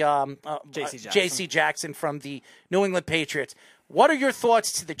obviously J.C. J.C. Jackson from the New England Patriots. What are your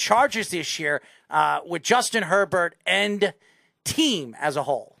thoughts to the Chargers this year with Justin Herbert and team as a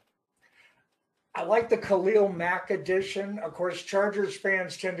whole? I like the Khalil Mack addition. Of course, Chargers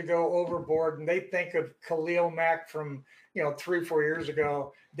fans tend to go overboard and they think of Khalil Mack from, 3-4 years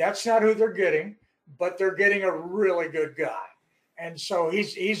ago. That's not who they're getting, but they're getting a really good guy. And so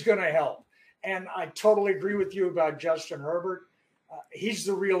he's going to help. And I totally agree with you about Justin Herbert. He's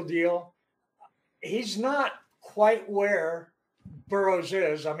the real deal. He's not quite where Burrows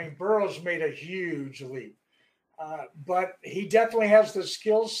is. I mean, Burrows made a huge leap. But he definitely has the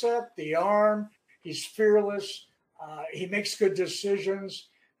skill set, the arm. He's fearless. He makes good decisions.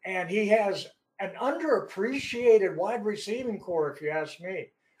 And he has an underappreciated wide receiving core, if you ask me.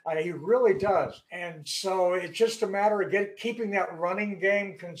 He really does. And so it's just a matter of keeping that running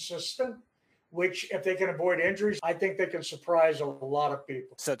game consistent, which if they can avoid injuries, I think they can surprise a lot of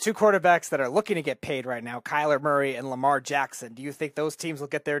people. So 2 quarterbacks that are looking to get paid right now, Kyler Murray and Lamar Jackson. Do you think those teams will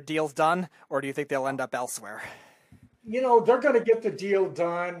get their deals done, or do you think they'll end up elsewhere? They're going to get the deal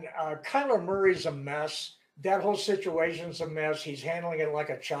done. Kyler Murray's a mess. That whole situation's a mess. He's handling it like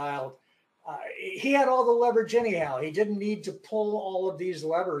a child. He had all the leverage anyhow. He didn't need to pull all of these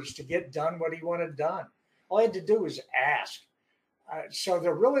levers to get done what he wanted done. All he had to do was ask. So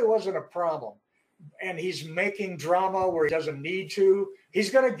there really wasn't a problem. And he's making drama where he doesn't need to. He's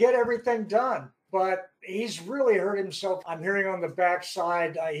going to get everything done, but he's really hurt himself. I'm hearing on the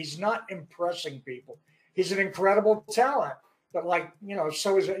backside, he's not impressing people. He's an incredible talent, but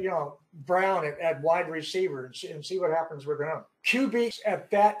so is Brown at wide receiver, and see what happens with them. QBs at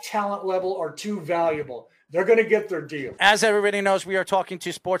that talent level are too valuable. They're going to get their deal. As everybody knows, we are talking to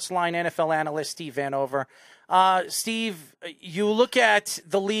Sportsline NFL analyst Steve Vanover. Steve, you look at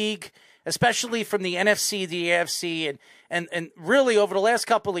the league, especially from the NFC, the AFC, and really over the last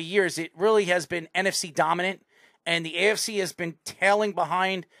couple of years, it really has been NFC dominant, and the AFC has been tailing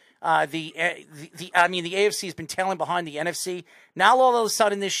behind. The AFC has been tailing behind the NFC. Now, all of a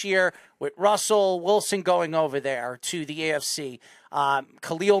sudden this year, with Russell Wilson going over there to the AFC,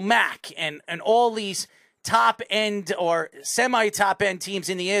 Khalil Mack, and all these top end or semi-top end teams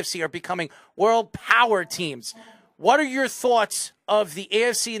in the AFC are becoming world power teams. What are your thoughts of the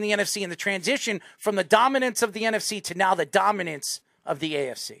AFC and the NFC and the transition from the dominance of the NFC to now the dominance of the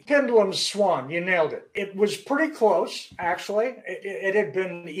AFC? Pendulum swung. You nailed it. It was pretty close, actually. It had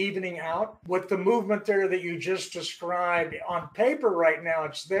been evening out. With the movement there that you just described, on paper right now,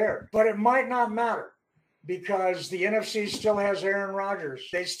 it's there. But it might not matter because the NFC still has Aaron Rodgers.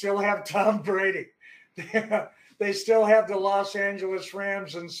 They still have Tom Brady. They still have the Los Angeles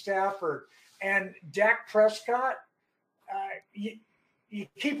Rams and Stafford. And Dak Prescott, you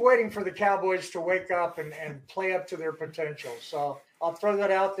keep waiting for the Cowboys to wake up and play up to their potential. So I'll throw that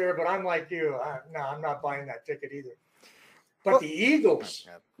out there, but I'm like you. I'm not buying that ticket either. But the Eagles,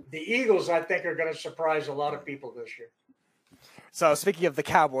 I think, are going to surprise a lot of people this year. So speaking of the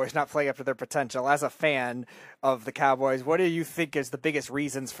Cowboys not playing up to their potential, as a fan of the Cowboys, what do you think is the biggest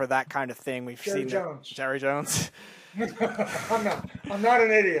reasons for that kind of thing? We've seen Jerry Jones. I'm not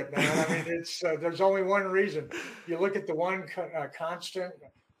an idiot, man. I mean, it's there's only one reason. You look at the one constant,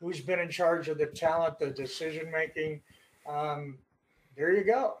 who's been in charge of the talent, the decision making. There you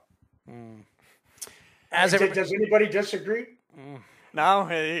go. Does anybody disagree? No,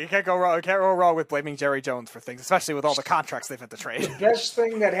 you can't go wrong. You can't go wrong with blaming Jerry Jones for things, especially with all the contracts they've had to trade. The best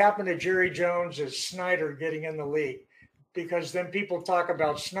thing that happened to Jerry Jones is Snyder getting in the league, because then people talk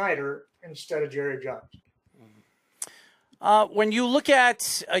about Snyder instead of Jerry Jones. When you look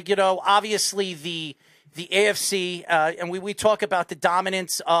at, obviously the AFC, and we talk about the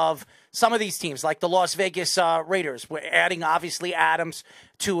dominance of some of these teams, like the Las Vegas Raiders. We're adding, obviously, Adams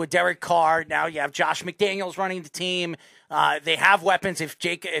to a Derek Carr. Now you have Josh McDaniels running the team. They have weapons. If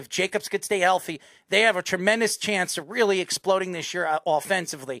Jacobs could stay healthy, they have a tremendous chance of really exploding this year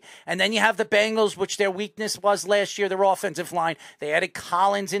offensively. And then you have the Bengals, which their weakness was last year, their offensive line. They added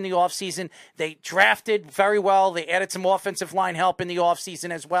Collins in the offseason. They drafted very well. They added some offensive line help in the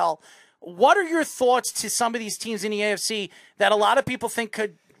offseason as well. What are your thoughts to some of these teams in the AFC that a lot of people think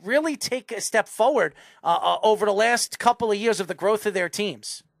could really take a step forward over the last couple of years of the growth of their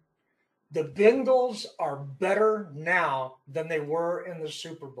teams? The Bengals are better now than they were in the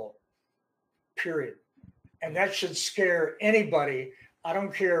Super Bowl, period. And that should scare anybody. I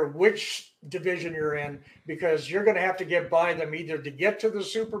don't care which division you're in, because you're going to have to get by them either to get to the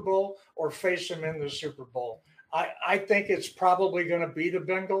Super Bowl or face them in the Super Bowl. I think it's probably going to be the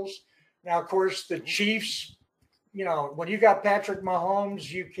Bengals. Now, of course, the Chiefs, when you got Patrick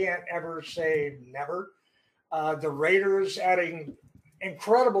Mahomes, you can't ever say never. The Raiders adding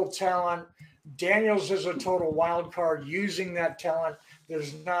incredible talent. Daniels is a total wild card using that talent.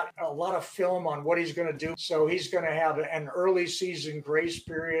 There's not a lot of film on what he's going to do. So he's going to have an early season grace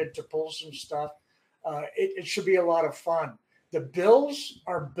period to pull some stuff. It should be a lot of fun. The Bills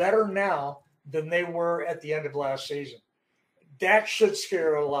are better now than they were at the end of last season. That should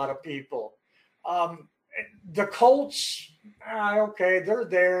scare a lot of people. The Colts, okay, they're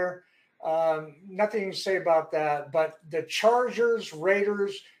there. Nothing to say about that. But the Chargers,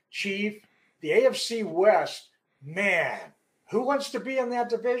 Raiders, Chiefs, the AFC West, man, who wants to be in that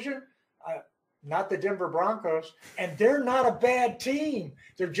division? Not the Denver Broncos. And they're not a bad team.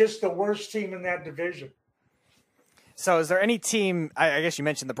 They're just the worst team in that division. So is there any team, I guess you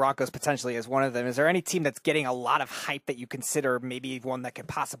mentioned the Broncos potentially as one of them, is there any team that's getting a lot of hype that you consider maybe one that could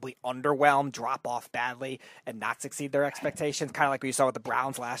possibly underwhelm, drop off badly, and not succeed their expectations, kind of like what you saw with the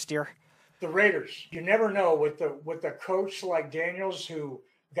Browns last year? The Raiders. You never know with a coach like Daniels who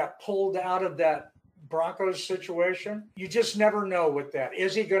got pulled out of that Broncos situation. You just never know with that.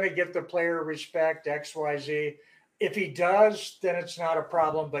 Is he going to get the player respect, X, Y, Z? If he does, then it's not a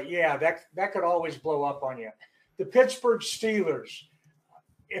problem. But yeah, that could always blow up on you. The Pittsburgh Steelers,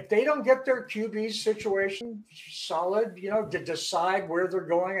 if they don't get their QB situation solid, to decide where they're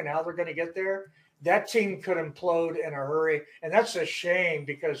going and how they're going to get there, that team could implode in a hurry. And that's a shame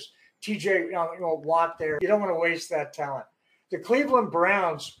because TJ Watt there, you don't want to waste that talent. The Cleveland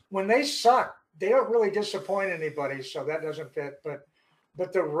Browns, when they suck, they don't really disappoint anybody, so that doesn't fit.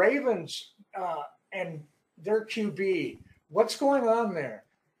 But the Ravens and their QB, what's going on there?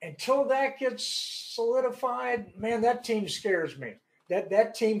 Until that gets solidified, man, that team scares me.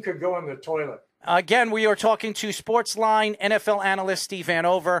 That team could go in the toilet. Again, we are talking to Sportsline NFL analyst Steve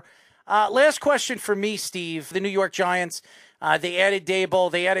Hanover. Last question for me, Steve. The New York Giants, they added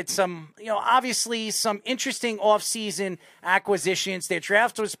Dable. They added some, obviously some interesting offseason acquisitions. Their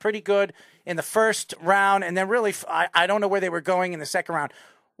draft was pretty good in the first round, and then really, I don't know where they were going in the second round.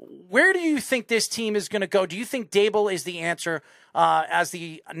 Where do you think this team is going to go? Do you think Dable is the answer as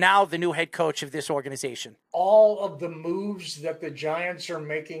the new head coach of this organization? All of the moves that the Giants are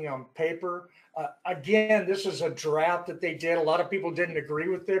making on paper, again, this is a draft that they did. A lot of people didn't agree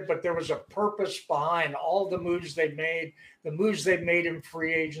with it, but there was a purpose behind all the moves they made, the moves they made in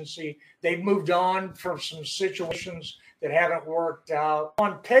free agency. They moved on from some situations that haven't worked out.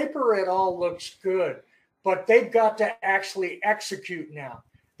 On paper, it all looks good, but they've got to actually execute now.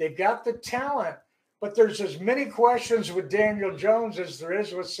 They've got the talent, but there's as many questions with Daniel Jones as there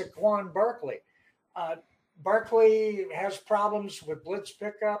is with Saquon Barkley. Barkley has problems with blitz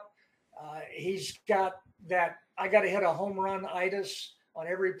pickup. He's got that I got to hit a home run itis on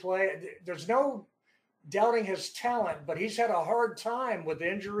every play. There's no doubting his talent, but he's had a hard time with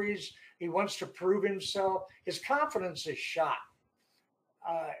injuries. He wants to prove himself. His confidence is shot.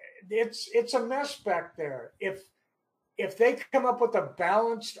 It's a mess back there. If they come up with a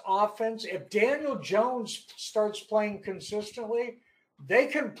balanced offense, if Daniel Jones starts playing consistently, they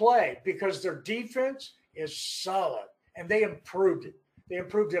can play because their defense is solid, and they improved it. They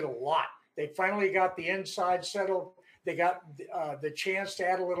improved it a lot. They finally got the inside settled. They got the chance to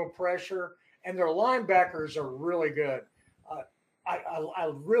add a little pressure, and their linebackers are really good.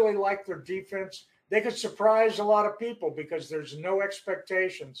 I really like their defense. They could surprise a lot of people because there's no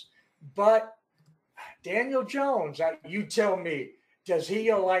expectations. But Daniel Jones, you tell me, does he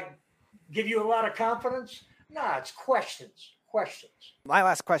give you a lot of confidence? Nah, it's questions. My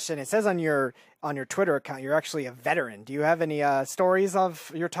last question, it says on your Twitter account, you're actually a veteran. Do you have any stories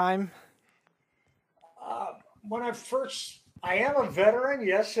of your time? I am a veteran,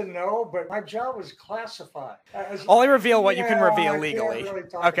 yes and no, but my job was classified. Only reveal what you can reveal legally. Really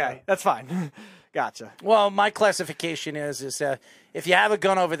okay, that's fine. Gotcha. Well, my classification is if you have a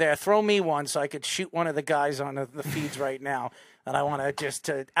gun over there, throw me one so I could shoot one of the guys on the feeds right now that I want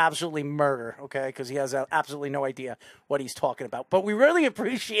to absolutely murder, okay? Because he has absolutely no idea what he's talking about. But we really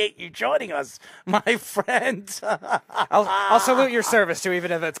appreciate you joining us, my friend. I'll salute your service too,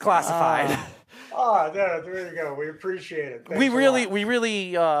 even if it's classified. There you go. We appreciate it. We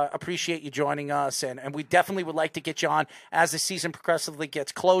really appreciate you joining us, and we definitely would like to get you on as the season progressively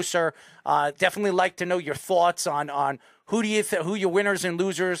gets closer. Definitely like to know your thoughts on who your winners and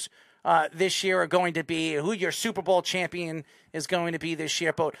losers this year are going to be, who your Super Bowl champion is going to be this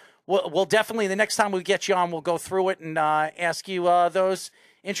year. But we'll definitely, the next time we get you on, we'll go through it and ask you those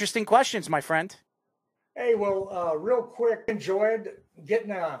interesting questions, my friend. Hey, well, real quick, enjoyed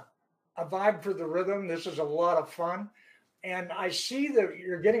getting a vibe for the rhythm. This is a lot of fun. And I see that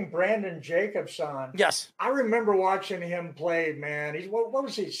you're getting Brandon Jacobs on. Yes. I remember watching him play, man. What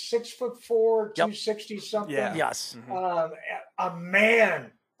was he, 6'4", 260 something? Yeah. Yes. A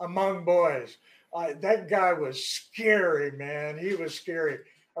man among boys. That guy was scary, man. He was scary.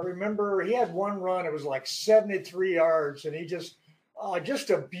 I remember he had one run. It was like 73 yards, and he just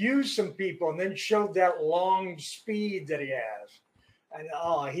abused some people, and then showed that long speed that he has. And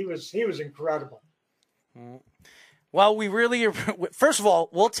he was incredible. Well, we really are. First of all,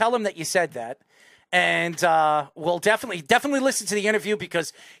 we'll tell him that you said that. And we'll definitely listen to the interview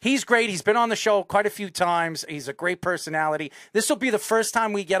because he's great. He's been on the show quite a few times. He's a great personality. This will be the first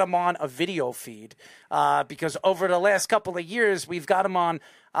time we get him on a video feed because over the last couple of years, we've got him on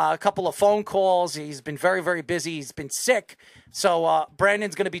a couple of phone calls. He's been very, very busy. He's been sick. So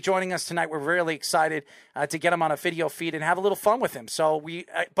Brandon's going to be joining us tonight. We're really excited to get him on a video feed and have a little fun with him. So we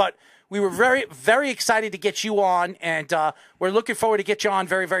were very, very excited to get you on, and we're looking forward to get you on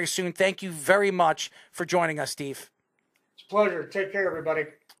very, very soon. Thank you very much for joining us, Steve. It's a pleasure. Take care, everybody.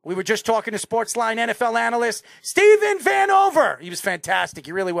 We were just talking to Sportsline NFL analyst Steven Vanover. He was fantastic.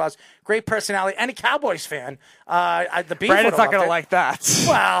 He really was. Great personality and a Cowboys fan. Brandon's not going to like that.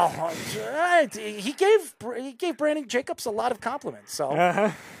 Well, he gave Brandon Jacobs a lot of compliments. So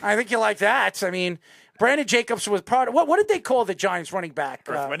I think you like that. I mean, Brandon Jacobs was proud of, what did they call the Giants running back?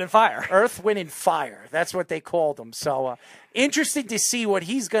 Earth, Wind, and Fire. Earth, Wind, and Fire. That's what they called him. So interesting to see what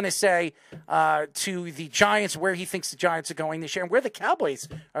he's going to say to the Giants, where he thinks the Giants are going this year, and where the Cowboys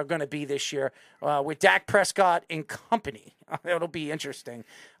are going to be this year with Dak Prescott and company. It'll be interesting.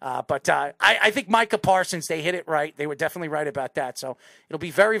 But I think Micah Parsons, they hit it right. They were definitely right about that. So it'll be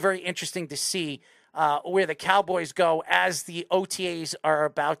very, very interesting to see where the Cowboys go as the OTAs are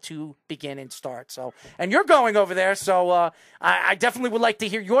about to begin and start. So, and you're going over there, so I definitely would like to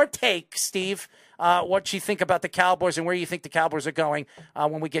hear your take, Steve, what you think about the Cowboys and where you think the Cowboys are going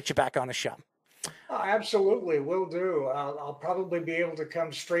when we get you back on the show. Absolutely, will do. I'll probably be able to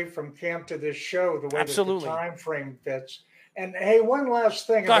come straight from camp to this show the way that the time frame fits. And hey, one last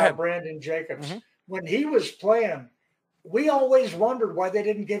thing about Brandon Jacobs. Mm-hmm. When he was playing, we always wondered why they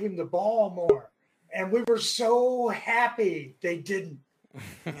didn't give him the ball more. And we were so happy they didn't.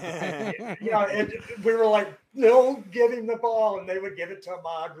 We were like, they'll give him the ball, and they would give it to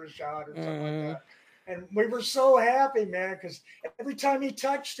Ahmad Rashad or something like that. And we were so happy, man, because every time he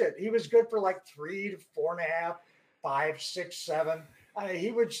touched it, he was good for like 3 to 4.5, 5, 6, 7.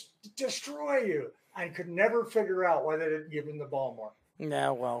 He would destroy you. I could never figure out why they didn't give him the ball more.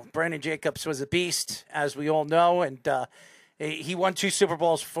 No, well, Brandon Jacobs was a beast, as we all know, and he won 2 Super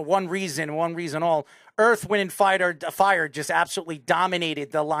Bowls for one reason all. Earth, Wind, and Fire just absolutely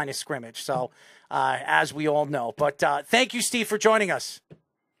dominated the line of scrimmage. So, as we all know. But thank you, Steve, for joining us.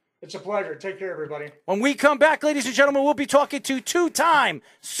 It's a pleasure. Take care, everybody. When we come back, ladies and gentlemen, we'll be talking to 2-time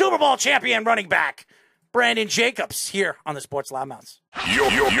Super Bowl champion running back Brandon Jacobs here on the Sports Loudmouths.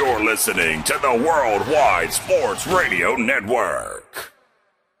 You're listening to the Worldwide Sports Radio Network.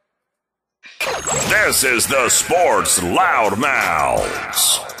 This is the Sports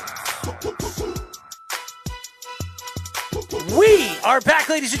Loudmouths. We are back,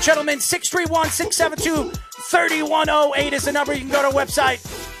 ladies and gentlemen. 631-672-3108 is the number. You can go to our website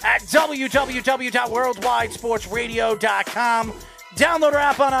at www.worldwidesportsradio.com. Download our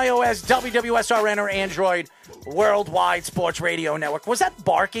app on iOS, WWSRN, or Android, Worldwide Sports Radio Network. Was that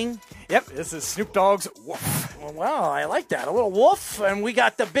barking? Yep, this is Snoop Dogg's woof. Well, I like that. A little woof. And we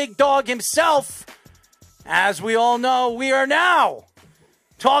got the big dog himself. As we all know, we are now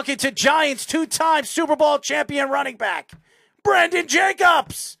talking to Giants 2-time Super Bowl champion running back, Brandon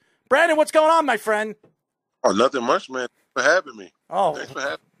Jacobs. Brandon, what's going on, my friend? Oh, nothing much, man. Thanks for having me. Oh, thanks for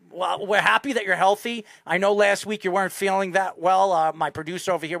having me. Well, we're happy that you're healthy. I know last week you weren't feeling that well. My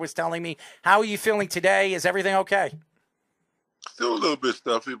producer over here was telling me. How are you feeling today? Is everything okay? Still a little bit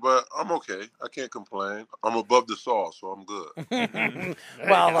stuffy, but I'm okay. I can't complain. I'm above the sauce, so I'm good.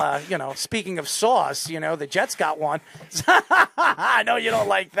 Well, speaking of sauce, the Jets got one. I know you don't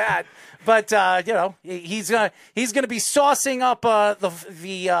like that, but he's gonna be saucing up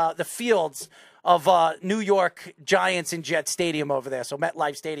the fields of New York Giants and Jets Stadium over there. So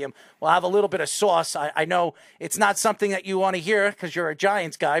MetLife Stadium will have a little bit of sauce. I know it's not something that you want to hear because you're a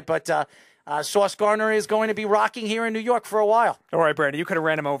Giants guy, but Sauce Gardner is going to be rocking here in New York for a while. All right, Brandon, you could have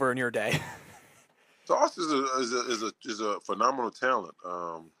ran him over in your day. Sauce is a phenomenal talent.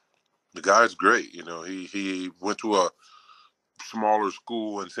 The guy's great. He went to a smaller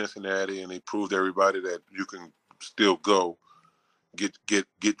school in Cincinnati, and he proved to everybody that you can still go. Get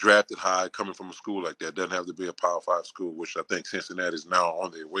drafted high coming from a school like that. Doesn't have to be a Power 5 school, which I think Cincinnati is now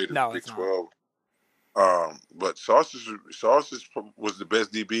on their way to the Big 12. But Sauce was the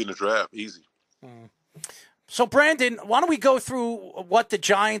best DB in the draft, easy. So, Brandon, why don't we go through what the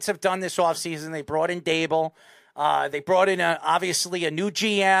Giants have done this offseason? They brought in Dable. They brought in, obviously, a new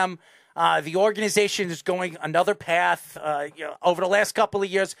GM. The organization is going another path. Over the last couple of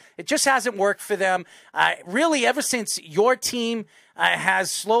years, it just hasn't worked for them. Really, ever since your team has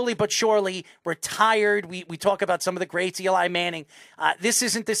slowly but surely retired, we talk about some of the greats, Eli Manning. This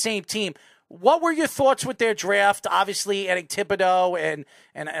isn't the same team. What were your thoughts with their draft? Obviously, adding Thibodeau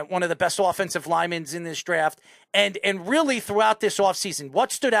and one of the best offensive linemen in this draft. And really, throughout this offseason,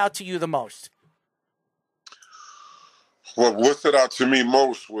 what stood out to you the most? Well, what stood out to me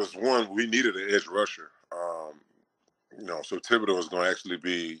most was, one, we needed an edge rusher. So Thibodeau is going to actually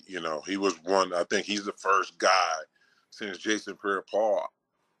be, he was one. I think he's the first guy since Jason Pierre-Paul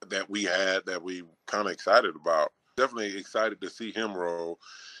that we had that we kind of excited about. Definitely excited to see him roll.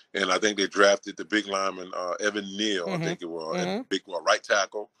 And I think they drafted the big lineman, Evan Neal, I think it was, and big right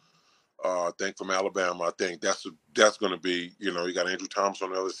tackle. I think from Alabama. I think that's going to be, you got Andrew Thomas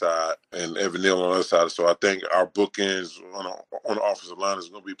on the other side and Evan Neal on the other side. So I think our bookends on the offensive line is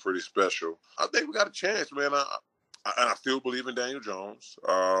going to be pretty special. I think we got a chance, man. I still believe in Daniel Jones.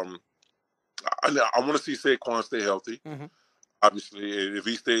 I want to see Saquon stay healthy. Mm-hmm. Obviously, if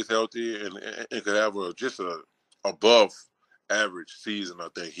he stays healthy and could have just a above average season, I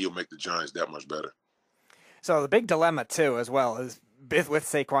think he'll make the Giants that much better. So the big dilemma too, as well, is with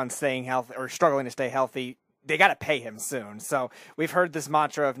Saquon staying healthy or struggling to stay healthy, they got to pay him soon. So we've heard this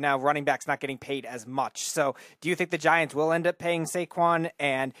mantra of now running backs not getting paid as much. So do you think the Giants will end up paying Saquon,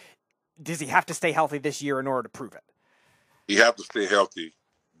 and does he have to stay healthy this year in order to prove it? He have to stay healthy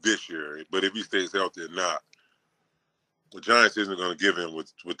this year, but if he stays healthy or not, the Giants isn't going to give him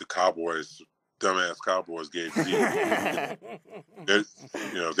with the Cowboys. Dumbass Cowboys gave Zeke.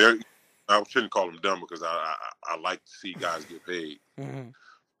 I shouldn't call them dumb because I like to see guys get paid. Mm-hmm.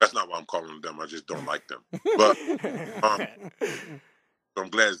 That's not why I'm calling them dumb. I just don't like them. But I'm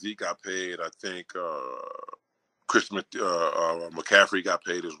glad Zeke got paid. I think McCaffrey got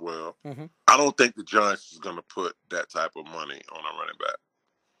paid as well. Mm-hmm. I don't think the Giants is going to put that type of money on a running back.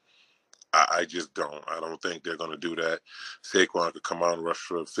 I just don't. I don't think they're going to do that. Saquon could come out and rush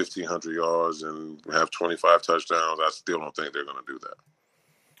for 1,500 yards and have 25 touchdowns. I still don't think they're going to do that.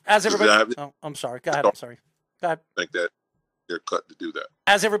 As everybody, I'm sorry. Go ahead. I'm sorry. Go ahead. I think that they're cut to do that.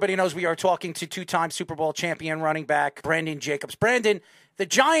 As everybody knows, we are talking to two-time Super Bowl champion running back Brandon Jacobs. Brandon, the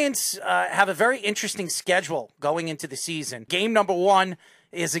Giants have a very interesting schedule going into the season. Game number 1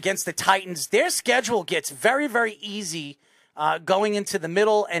 is against the Titans. Their schedule gets very, very easy going into the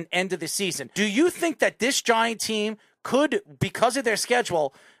middle and end of the season. Do you think that this Giant team could, because of their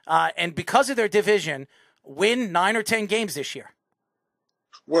schedule and because of their division, win 9 or 10 games this year?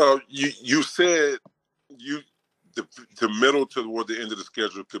 Well, you said the middle toward the end of the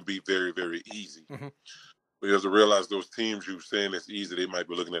schedule could be very, very easy. Mm-hmm. But you have to realize those teams you're saying it's easy, they might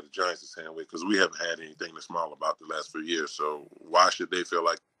be looking at the Giants the same way because we haven't had anything to smile about the last few years. So why should they feel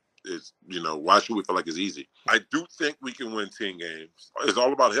like why should we feel like it's easy? I do think we can win 10 games. It's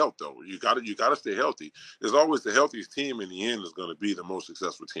all about health, though. You got to stay healthy. There's always the healthiest team in the end is going to be the most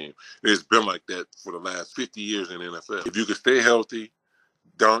successful team. It's been like that for the last 50 years in the NFL. If you can stay healthy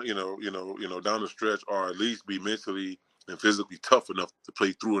down, down the stretch, or at least be mentally and physically tough enough to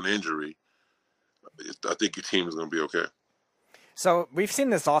play through an injury, I think your team is going to be okay. So we've seen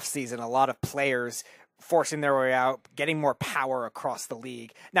this offseason a lot of players forcing their way out, getting more power across the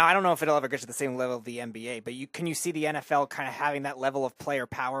league. Now, I don't know if it'll ever get to the same level of the NBA, but can you see the NFL kind of having that level of player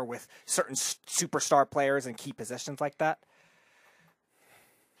power with certain superstar players in key positions like that?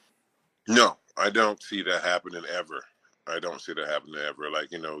 No, I don't see that happening ever. I don't see that happening ever.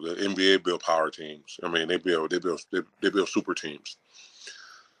 Like, the NBA build power teams. I mean, they build super teams.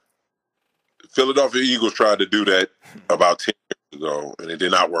 Philadelphia Eagles tried to do that about 10 years ago, and it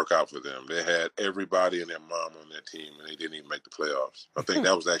did not work out for them. They had everybody and their mom on their team, and they didn't even make the playoffs. I think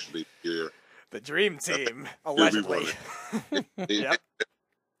that was actually the dream team, allegedly. Yep.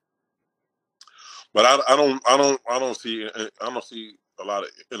 But I don't see a lot of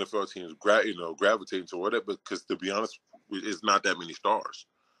NFL teams gravitating toward it, because to be honest, it's not that many stars.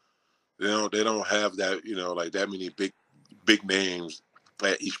 They don't have that like that many big names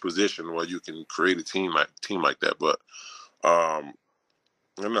at each position where you can create a team like that. But I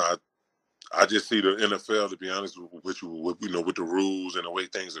just see the NFL, to be honest with you, with the rules and the way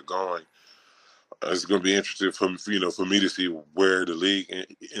things are going. It's going to be interesting for me to see where the league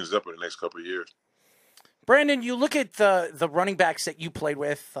ends up in the next couple of years. Brandon, you look at the running backs that you played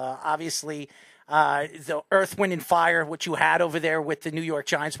with, obviously the Earth, Wind, and Fire, which you had over there with the New York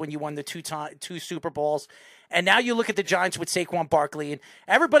Giants when you won the two Super Bowls. And now you look at the Giants with Saquon Barkley, and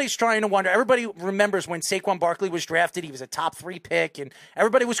everybody's trying to wonder. Everybody remembers when Saquon Barkley was drafted, he was a top 3 pick, and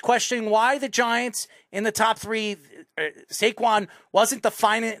everybody was questioning why the Giants in the top 3, Saquon wasn't the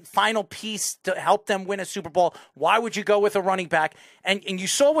final piece to help them win a Super Bowl. Why would you go with a running back? And you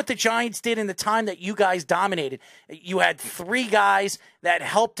saw what the Giants did in the time that you guys dominated. You had 3 guys that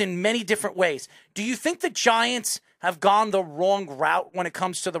helped in many different ways. Do you think the Giants have gone the wrong route when it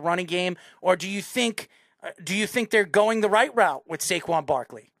comes to the running game, or do you think they're going the right route with Saquon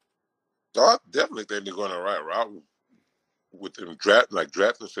Barkley? I definitely think they're going the right route with them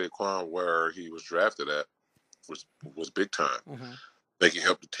drafting Saquon where he was drafted at was big time. Mm-hmm. They can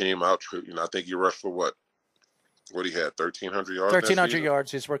help the team out. I think he rushed for what he had 1,300 yards. 1,300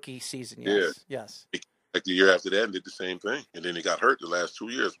 yards his rookie season. Yes. Yeah. Yes. Like the year after that, and did the same thing, and then he got hurt the last 2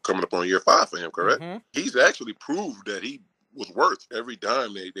 years, coming up on year 5 for him. Correct? Mm-hmm. He's actually proved that he was worth every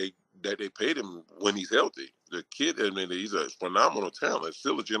dime they paid him when he's healthy. The kid, he's a phenomenal talent,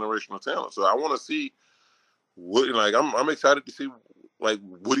 still a generational talent. So I want to see I'm excited to see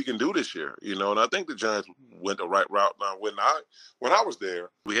what he can do this year, and I think the Giants went the right route. Now, when I was there,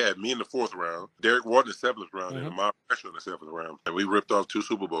 we had me in the 4th round, Derek Ward in the 7th round, and Amari Pressure in the 7th round, and we ripped off 2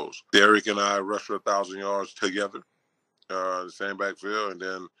 Super Bowls. Derek and I rushed for 1,000 yards together, the same backfield, and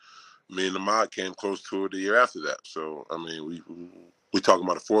then me and Ahmad came close to it the year after that. So we talking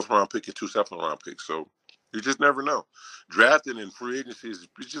about a 4th round pick and 2 7th round picks. So you just never know. Drafting in free agency is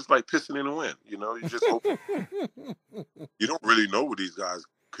just like pissing in the wind. You just hope. You don't really know what these guys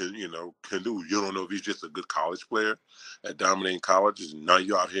can do. You don't know if he's just a good college player at dominating colleges. Now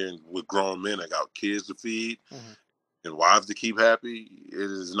you're out here with grown men that got kids to feed and wives to keep happy.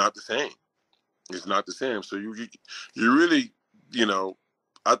 It is not the same. It's not the same. So you really,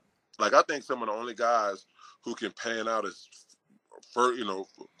 I think some of the only guys who can pan out as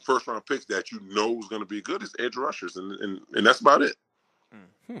first round picks that is going to be good is edge rushers, and that's about it.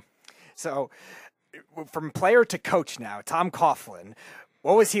 So, from player to coach now, Tom Coughlin,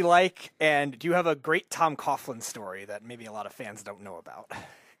 what was he like? And do you have a great Tom Coughlin story that maybe a lot of fans don't know about?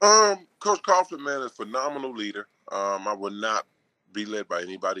 Coach Coughlin, man, is a phenomenal leader. I would not be led by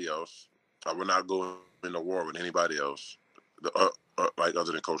anybody else. I would not go in a war with anybody else.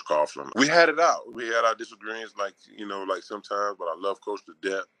 Other than Coach Coughlin. We had it out. We had our disagreements, sometimes, but I love Coach to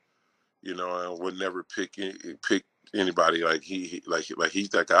death, and would never pick anybody he's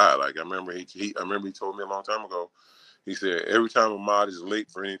that guy. I remember he told me a long time ago, he said, every time Ahmad is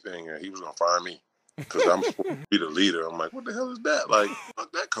late for anything, he was going to fire me because I'm supposed to be the leader. I'm like, what the hell is that? Where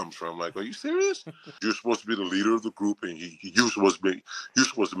that comes from? Are you serious? You're supposed to be the leader of the group, and you're supposed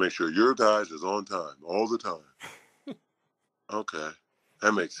to make sure your guys is on time all the time. Okay,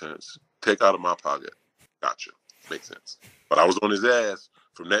 that makes sense. Take out of my pocket. Gotcha. Makes sense. But I was on his ass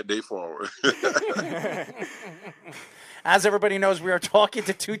from that day forward. As everybody knows, we are talking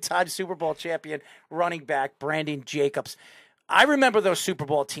to 2-time Super Bowl champion running back Brandon Jacobs. I remember those Super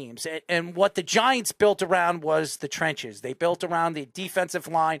Bowl teams, and what the Giants built around was the trenches. They built around the defensive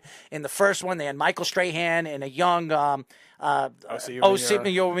line. In the first one, they had Michael Strahan and a young Osi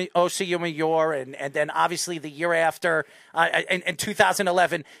Umenyiora, and then obviously the year after, in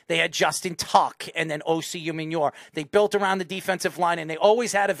 2011, they had Justin Tuck and then Osi Umenyiora. They built around the defensive line, and they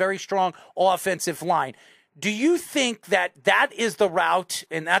always had a very strong offensive line. Do you think that is the route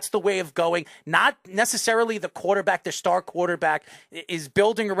and that's the way of going? Not necessarily the quarterback, the star quarterback is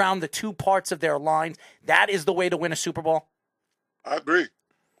building around the 2 parts of their lines. That is the way to win a Super Bowl? I agree.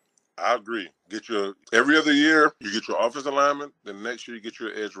 Every other year, you get your offensive lineman. Then next year, you get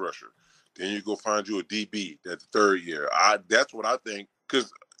your edge rusher. Then you go find you a DB that the 3rd year. That's what I think. Because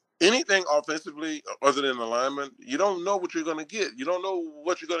anything offensively other than the lineman, you don't know what you're going to get. You don't know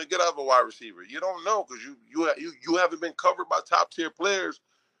what you're going to get out of a wide receiver. You don't know because you haven't been covered by top-tier players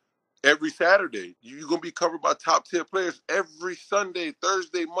every Saturday. You're going to be covered by top-tier players every Sunday,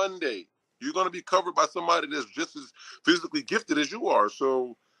 Thursday, Monday. You're going to be covered by somebody that's just as physically gifted as you are.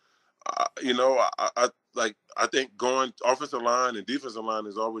 So, I think going offensive line and defensive line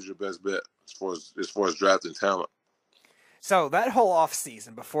is always your best bet as far as drafting talent. So that whole off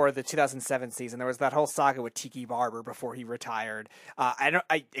season before the 2007 season, there was that whole saga with Tiki Barber before he retired. I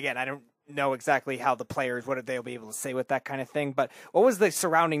don't know exactly how the players, what they'll be able to say with that kind of thing, but what was the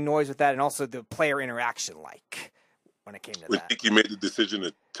surrounding noise with that and also the player interaction like when it came to that? When Tiki made the decision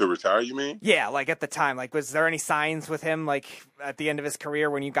to retire, you mean? Yeah, at the time. Was there any signs with him, at the end of his career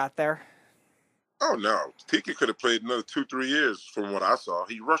when you got there? Oh, no. Tiki could have played another 2-3 years from what I saw.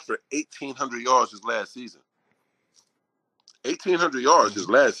 He rushed for 1,800 yards his last season. 1,800 yards his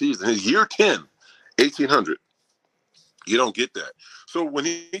last season. His year 10, 1,800. You don't get that. So when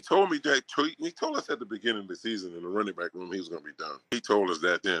he told me that, he told us at the beginning of the season in the running back room he was going to be done. He told us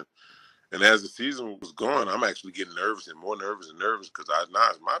that then. And as the season was going, I'm actually getting nervous and more nervous and nervous because now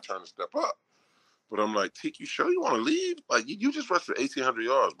it's my turn to step up. But I'm like, Teak, you sure you want to leave? Like, you just rushed for 1,800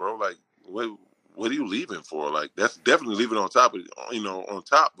 yards, bro. Like, what are you leaving for? Like, that's definitely leaving on top, on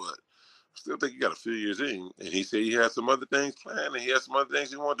top. But I still think you got a few years in. And he said he had some other things planned and he had some other things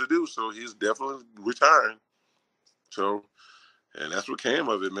he wanted to do. So he's definitely retiring. So, and that's what came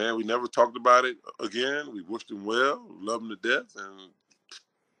of it, man. We never talked about it again. We wished him well, loved him to death, and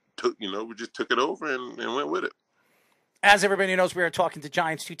we just took it over and went with it. As everybody knows, we are talking to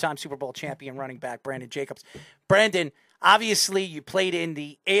Giants two-time Super Bowl champion running back Brandon Jacobs. Brandon, obviously you played in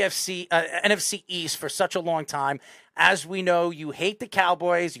the NFC East for such a long time. As we know, you hate the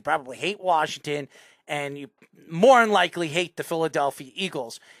Cowboys, you probably hate Washington, and you more than likely hate the Philadelphia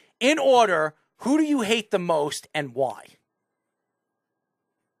Eagles. In order, who do you hate the most and why?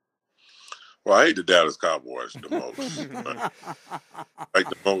 Well, I hate the Dallas Cowboys the most. Like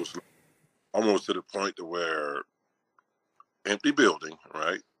the most, almost to the point to where empty building,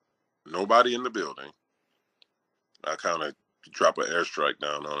 right? Nobody in the building. I kind of drop an airstrike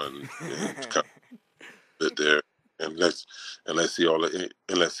down on it and kind of sit there and let's see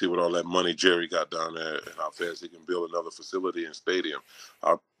what all that money Jerry got down there and how fast he can build another facility and stadium.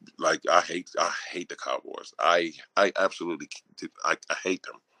 I hate the Cowboys. I absolutely I hate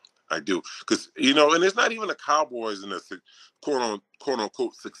them. I do, because and it's not even the Cowboys and the quote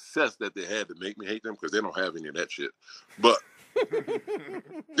unquote success that they had to make me hate them, because they don't have any of that shit. But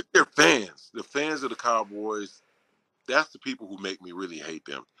they're fans. The fans of the Cowboys, that's the people who make me really hate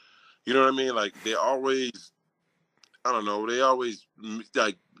them. You know what I mean? Like they always, I don't know, they always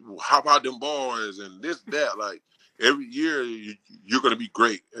like, how about them boys and this, that, like. Every year you're going to be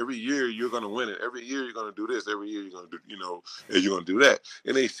great. Every year you're going to win it. Every year you're going to do this. Every year you're going to do, and you're going to do that.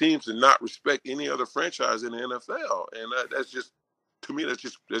 And they seem to not respect any other franchise in the NFL. And that's just, to me, that's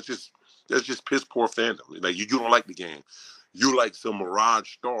just piss poor fandom. Like you don't like the game. You like some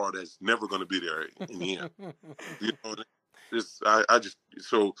mirage star that's never going to be there in the end.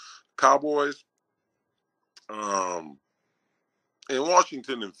 So Cowboys, and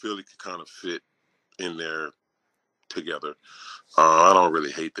Washington and Philly could kind of fit in there together. I don't really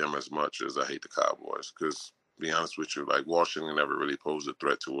hate them as much as I hate the Cowboys, because, to be honest with you, like Washington never really posed a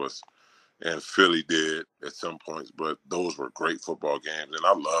threat to us, and Philly did at some points, but those were great football games, and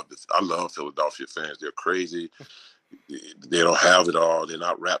I love Philadelphia fans. They're crazy. They don't have it all. They're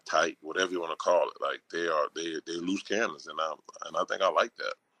not wrapped tight, whatever you want to call it. Like they loose cannons, and I think I like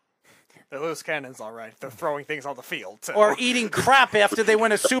that. They're loose cannons, all right. They're throwing things on the field too. Or eating crap after they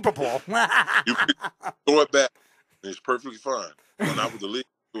win a Super Bowl. You can throw it back. It's perfectly fine. When I was the league,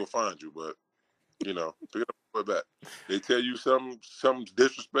 we'll find you, but pick it up, throw it back. They tell you something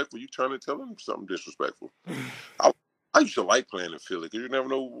disrespectful, you turn and tell them something disrespectful. I used to like playing in Philly, because you never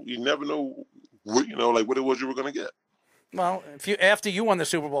know what, like what it was you were gonna get. Well, after you won the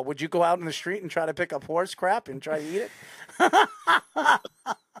Super Bowl, would you go out in the street and try to pick up horse crap and try to eat it?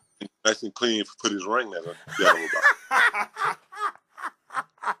 Nice and clean, put his ring there.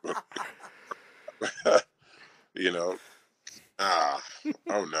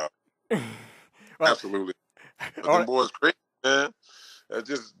 Oh no. Well, absolutely. But them boys crazy, man.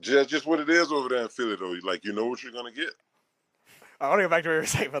 That's just what it is over there in Philly, though. Like, you know what you're gonna get. I want to go back to what you were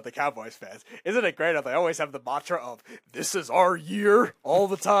saying about the Cowboys fans. Isn't it great how they always have the mantra of "This is our year" all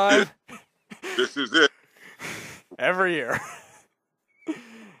the time? This is it. Every year.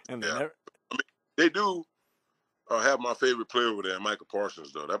 And yeah. They do have my favorite player over there, Michael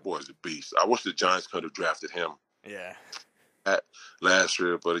Parsons, though. That boy's a beast. I wish the Giants could have drafted him. Yeah. Last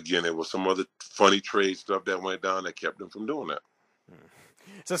year, but again, there was some other funny trade stuff that went down that kept them from doing that.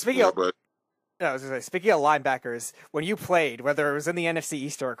 So speaking of linebackers, when you played, whether it was in the NFC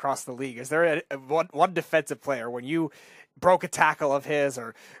East or across the league, is there one defensive player when you broke a tackle of his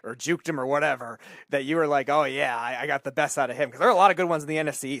or juked him or whatever that you were like, oh yeah, I got the best out of him? Because there are a lot of good ones in the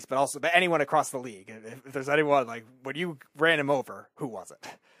NFC East, but anyone across the league. If there's anyone, like when you ran him over, who was it?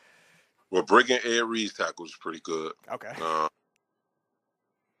 Well, breaking Ed Reed's tackle is pretty good. Okay.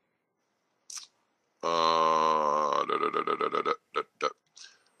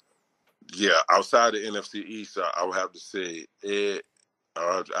 Yeah, outside the NFC East, I would have to say Ed.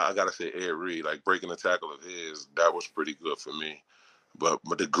 I gotta say Ed Reed. Like breaking a tackle of his, that was pretty good for me. But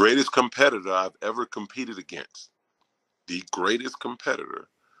the greatest competitor I've ever competed against,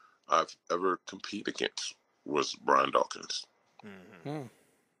 was Brian Dawkins. Mm-hmm.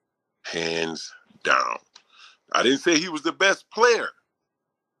 Hands down. I didn't say he was the best player.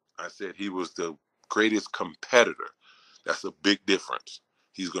 I said he was the greatest competitor. That's a big difference.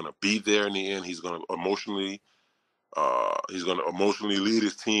 He's going to be there in the end. He's going to emotionally lead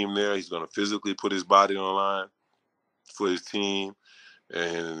his team there. He's going to physically put his body on the line for his team,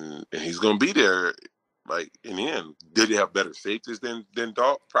 and he's going to be there. Like, in the end, did they have better safeties than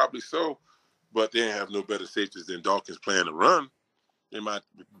Dalk? Probably so, but they didn't have no better safeties than Dawkins playing the run. They might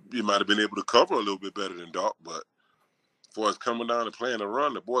have been able to cover a little bit better than Dalk, but as far as coming down and playing the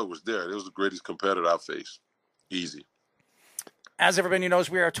run, the boy was there. It was the greatest competitor I faced. Easy. As everybody knows,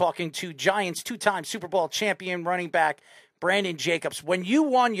 we are talking to Giants two-time Super Bowl champion running back Brandon Jacobs. When you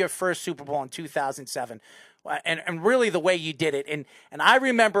won your first Super Bowl in 2007, and really the way you did it, and I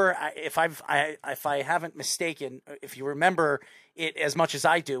remember, if I haven't mistaken, if you remember it as much as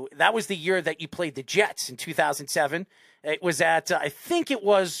I do, that was the year that you played the Jets in 2007. It was at I think it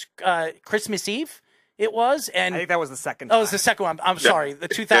was Christmas Eve. It was, and I think that was the second. Oh, it was the second one. I'm sorry, the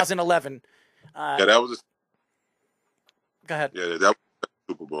 2011. Yeah, that was. Go ahead. Yeah, that was the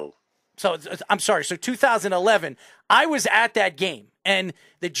Super Bowl. So I'm sorry. So 2011, I was at that game, and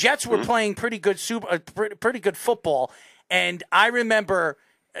the Jets were playing pretty good football, and I remember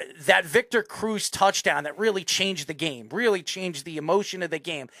that Victor Cruz touchdown that really changed the game, really changed the emotion of the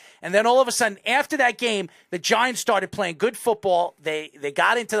game. And then all of a sudden, after that game, the Giants started playing good football. They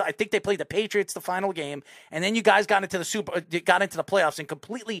got into, I think they played the Patriots the final game, and then you guys got into the playoffs and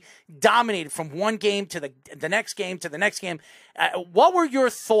completely dominated from one game to the next game to the next game. What were your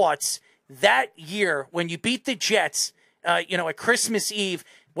thoughts that year when you beat the Jets? At Christmas Eve,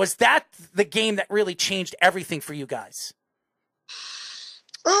 was that the game that really changed everything for you guys?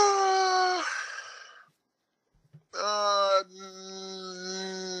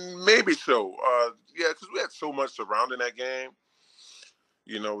 Maybe so. Yeah, because we had so much surrounding that game.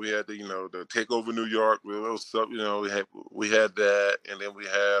 We had the take over New York. We had that, and then we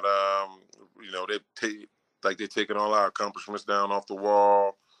had they're taking all our accomplishments down off the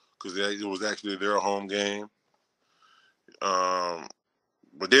wall because it was actually their home game. But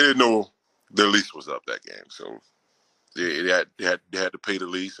they didn't know their lease was up that game, so. They had to pay the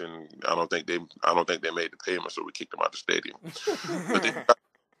lease, and I don't think they made the payment, so we kicked them out of the stadium.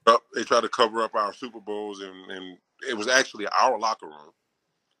 But they tried to cover up our Super Bowls, and it was actually our locker room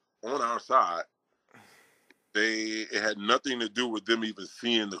on our side. It had nothing to do with them even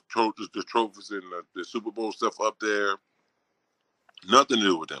seeing the trophies and the Super Bowl stuff up there. Nothing to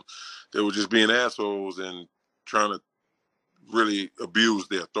do with them. They were just being assholes and trying to really abuse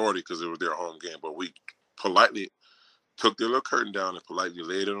their authority because it was their home game. But we politely took their little curtain down and politely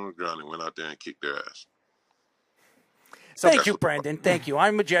laid it on the ground and went out there and kicked their ass. Thank you, Brandon. Thank you.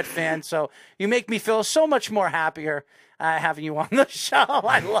 I'm a Jet fan, so you make me feel so much more happier having you on the show.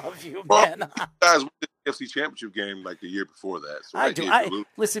 I love you, man. You guys won the NFC Championship game like the year before that. So I do.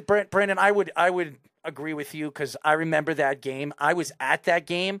 Listen, Brandon, I would agree with you because I remember that game. I was at that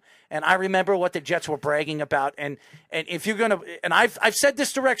game, and I remember what the Jets were bragging about. And if you're gonna, and I've said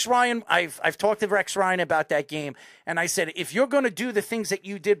this to Rex Ryan. I've talked to Rex Ryan about that game, and I said if you're gonna do the things that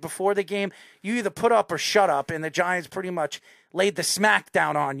you did before the game, you either put up or shut up. And the Giants pretty much laid the smack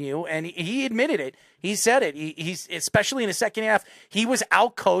down on you, and he admitted it. He said it. He's especially in the second half, he was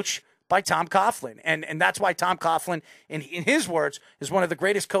outcoached by Tom Coughlin. And that's why Tom Coughlin, in his words, is one of the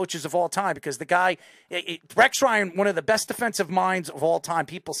greatest coaches of all time because the guy, Rex Ryan, one of the best defensive minds of all time.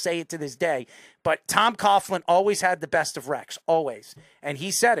 People say it to this day. But Tom Coughlin always had the best of Rex, always. And he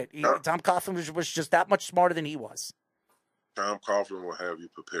said it. Tom Coughlin was just that much smarter than he was. Tom Coughlin will have you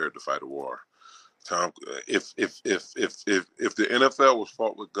prepared to fight a war. Tom, if the NFL was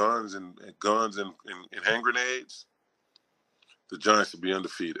fought with guns and hand grenades, the Giants would be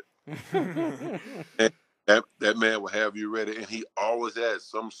undefeated. And that man will have you ready, and he always had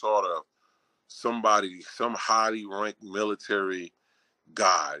some highly ranked military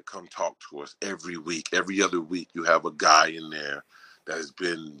guy come talk to us every week. Every other week, you have a guy in there that has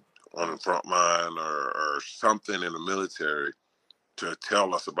been on the front line or something in the military to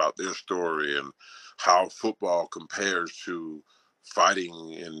tell us about their story and how football compares to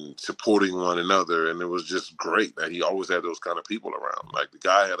fighting and supporting one another. And it was just great that he always had those kind of people around. Like the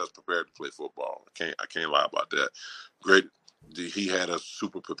guy had us prepared to play football. I can't lie about that. Great. He had us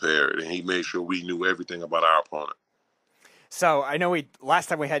super prepared, and he made sure we knew everything about our opponent. So I know last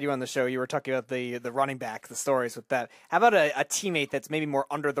time we had you on the show, you were talking about the running back, the stories with that. How about a teammate that's maybe more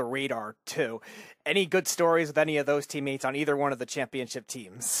under the radar too? Any good stories with any of those teammates on either one of the championship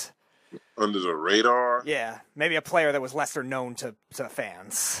teams? Under the radar? Yeah, maybe a player that was lesser known to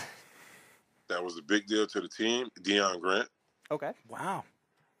fans. That was a big deal to the team. Deion Grant. Okay. Wow.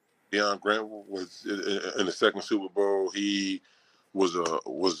 Deion Grant was in the second Super Bowl. He was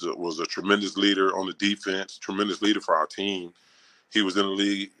a tremendous leader on the defense, tremendous leader for our team. He was in the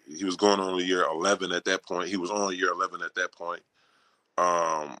league. He was going on year 11 at that point. He was on year 11 at that point.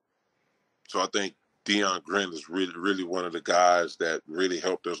 So I think Deion Grant is really one of the guys that really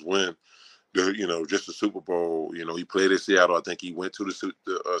helped us win. Just the Super Bowl. He played at Seattle. I think he went to the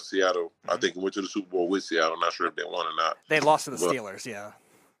Seattle. I think he went to the Super Bowl with Seattle. I'm not sure if they won or not. They lost to the Steelers. Yeah.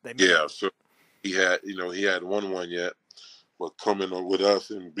 So he hadn't won one yet. But coming on with us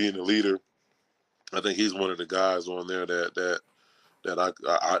and being a leader, I think he's one of the guys on there that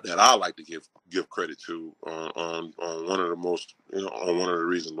I like to give credit to on one of the most on one of the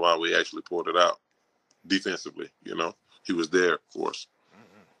reasons why we actually pulled it out defensively. He was there for us.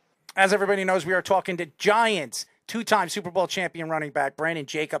 As everybody knows, we are talking to Giants two-time Super Bowl champion running back Brandon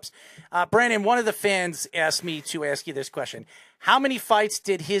Jacobs. Brandon, one of the fans asked me to ask you this question. How many fights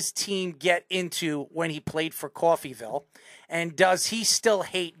did his team get into when he played for Coffeyville? And does he still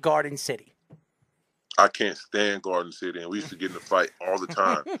hate Garden City? I can't stand Garden City, and we used to get in a fight all the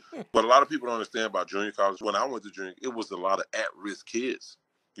time. But a lot of people don't understand about junior college. When I went to junior, it was a lot of at-risk kids.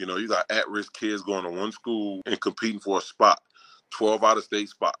 You got at-risk kids going to one school and competing for a spot, 12 out-of-state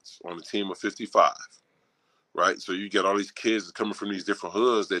spots on a team of 55, right? So you get all these kids coming from these different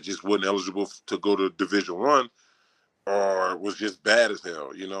hoods that just wasn't eligible to go to Division I or was just bad as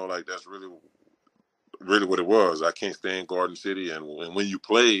hell. That's really what it was. I can't stand Garden City, and when you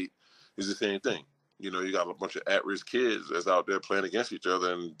played, it's the same thing. You got a bunch of at-risk kids that's out there playing against each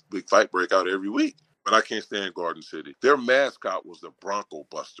other, and big fight break out every week. But I can't stand Garden City. Their mascot was the Bronco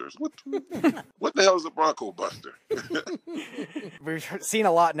Busters. What the hell is a Bronco Buster? We've seen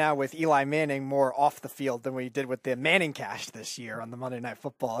a lot now with Eli Manning more off the field than we did with the Manning Cast this year on the Monday Night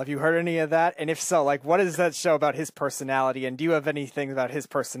Football. Have you heard any of that? And if so, what does that show about his personality? And do you have anything about his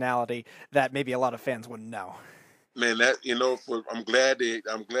personality that maybe a lot of fans wouldn't know? Man, I'm glad they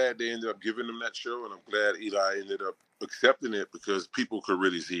ended up giving him that show, and I'm glad Eli ended up accepting it because people could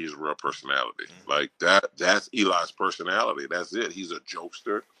really see his real personality. Like that's Eli's personality. That's it. He's a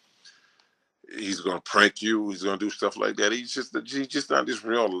jokester. He's gonna prank you. He's gonna do stuff like that. He's just not this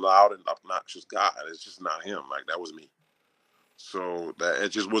real loud and obnoxious guy. It's just not him. Like that was me. So it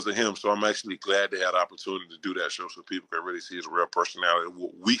just wasn't him. So I'm actually glad they had the opportunity to do that show so people could really see his real personality.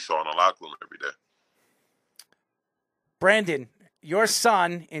 What we saw in the locker room every day. Brandon, your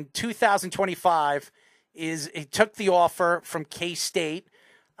son in 2025 he took the offer from K-State.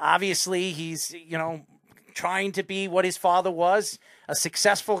 Obviously, he's, trying to be what his father was, a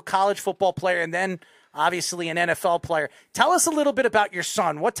successful college football player, and then obviously an NFL player. Tell us a little bit about your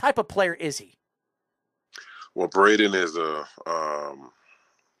son. What type of player is he? Well, Braden is a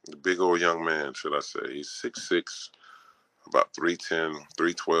big old young man, should I say. He's 6'6", about 310,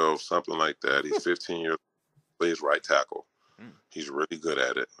 312, something like that. He's 15 years old, plays right tackle. He's really good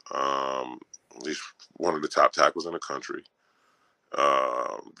at it. He's one of the top tackles in the country.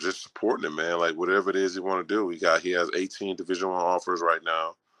 Just supporting him, man. Like whatever it is he want to do. He has 18 Division I offers right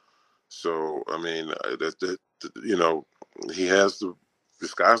now. So I mean, he has the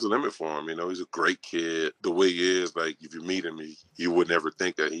sky's the limit for him. He's a great kid. The way he is, like if you meet him, you would never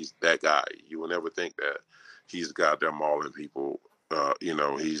think that he's that guy. You would never think that he's got them mauling people.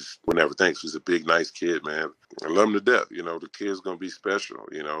 Would never think he's a big, nice kid, man. I love him to death. The kid's gonna be special.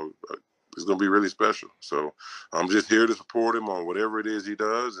 It's going to be really special. So I'm just here to support him on whatever it is he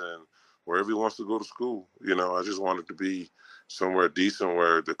does and wherever he wants to go to school. I just want it to be somewhere decent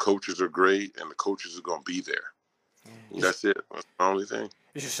where the coaches are great and the coaches are going to be there. That's it. That's the only thing.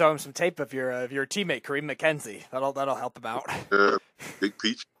 You should show him some tape of your teammate, Kareem McKenzie. That'll help him out. Big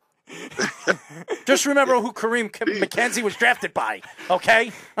peach. Just remember who Kareem McKenzie was drafted by,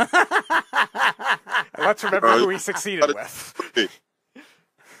 okay? Let's remember who he succeeded with.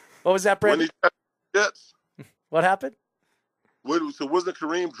 What was that, Brandon? When he drafted the Jets. What happened? So wasn't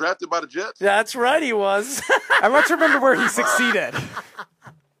Kareem drafted by the Jets? That's right, he was. And let's remember where he succeeded.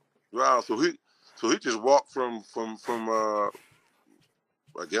 Wow. So he just walked from I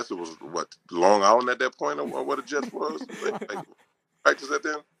guess it was Long Island at that point, or what the Jets was. Practice at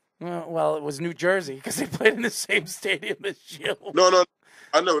then. Well, it was New Jersey because they played in the same stadium as you. No.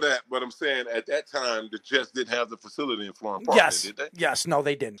 I know that, but I'm saying at that time, the Jets didn't have the facility in Florham Park, did they? Yes, no,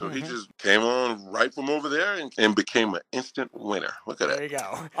 they didn't. So he just came on right from over there and became an instant winner. Look at that. There you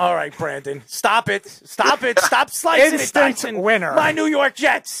go. All right, Brandon. Stop it. Stop slicing it, Dyson. Winner. My New York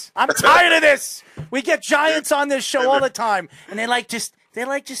Jets. I'm tired of this. We get Giants on this show all the time, and they like just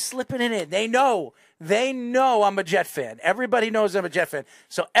slipping it in. They know They know I'm a Jet fan. Everybody knows I'm a Jet fan.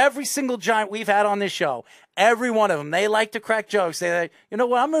 So every single Giant we've had on this show, every one of them, they like to crack jokes. They like, you know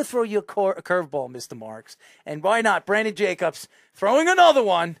what? I'm going to throw you a curveball, Mr. Marks. And why not? Brandon Jacobs throwing another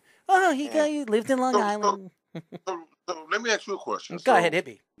one. Oh, he lived in Long Island. So let me ask you a question. Go ahead, hit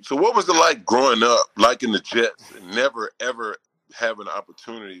me. So what was it like growing up, liking the Jets, and never, ever having an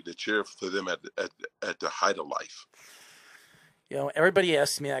opportunity to cheer for them at the height of life? You know, everybody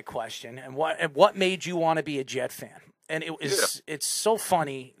asks me that question, and what made you want to be a Jet fan? And it's so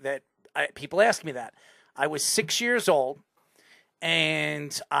funny that people ask me that. I was 6 years old,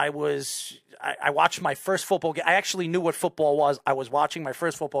 and I watched my first football game. I actually knew what football was. I was watching my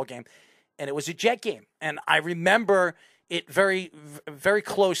first football game, and it was a Jet game, and I remember it very, very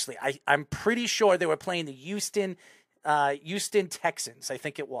closely. I'm pretty sure they were playing the Houston Texans, I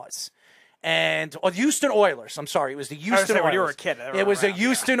think it was. Or Houston Oilers. I'm sorry. It was the Houston Oilers. When you were a kid. It was the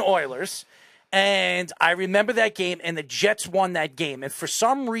Houston Oilers. And I remember that game, and the Jets won that game. And for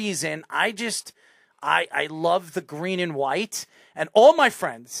some reason, I love the green and white. And all my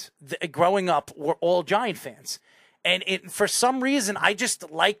friends growing up were all Giant fans. And for some reason, I just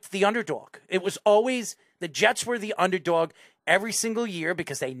liked the underdog. It was always the Jets were the underdog every single year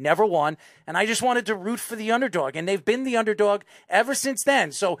because they never won, and I just wanted to root for the underdog, and they've been the underdog ever since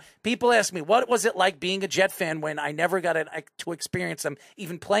then. So people ask me, what was it like being a Jet fan when I never got to experience them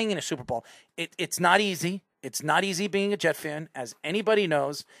even playing in a Super Bowl? It's not easy. It's not easy being a Jet fan, as anybody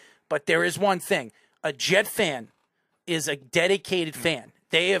knows, but there is one thing. A Jet fan is a dedicated fan.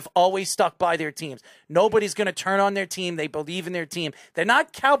 They have always stuck by their teams. Nobody's going to turn on their team. They believe in their team. They're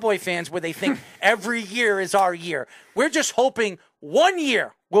not Cowboy fans where they think every year is our year. We're just hoping one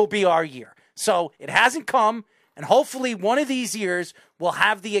year will be our year. So it hasn't come, and hopefully one of these years we'll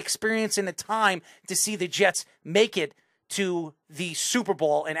have the experience and the time to see the Jets make it to the Super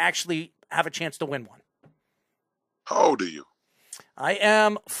Bowl and actually have a chance to win one. How old are you? I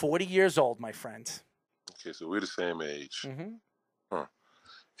am 40 years old, my friend. Okay, so we're the same age. Mm-hmm. Huh.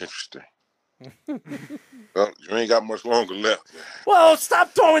 Interesting. Well, you ain't got much longer left. Well,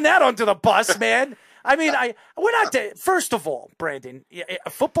 stop throwing that onto the bus, man. I mean, we're not. First of all, Brandon,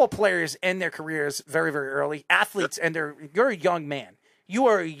 football players end their careers very, very early. Athletes you're a young man. You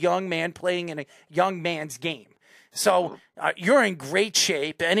are a young man playing in a young man's game. So you're in great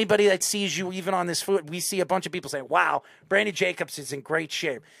shape. Anybody that sees you, even on this foot, we see a bunch of people saying, "Wow, Brandon Jacobs is in great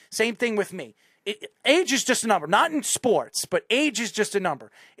shape." Same thing with me. Age is just a number, not in sports, but age is just a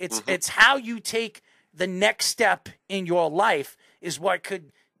number. It's how you take the next step in your life is what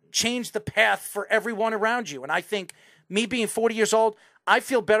could change the path for everyone around you. And I think me being 40 years old, I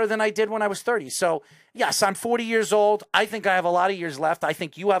feel better than I did when I was 30. So, yes, I'm 40 years old. I think I have a lot of years left. I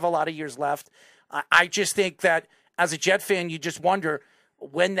think you have a lot of years left. I just think that as a Jet fan, you just wonder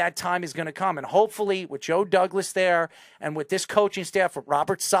when that time is going to come. And hopefully with Joe Douglas there and with this coaching staff, with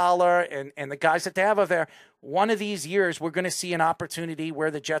Robert Saleh and the guys that they have over there, one of these years we're going to see an opportunity where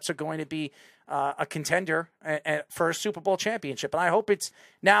the Jets are going to be a contender for a Super Bowl championship. And I hope it's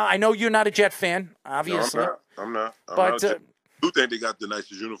now. I know you're not a Jet fan, obviously. No, I'm not. But I do think they got the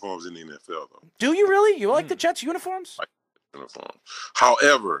nicest uniforms in the NFL, though. Do you really? You like the Jets uniforms? I like the uniform.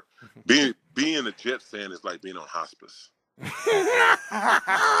 However, being a Jets fan is like being on hospice.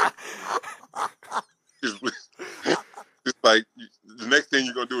 It's like the next thing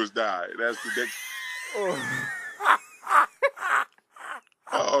you're gonna do is die. That's the next.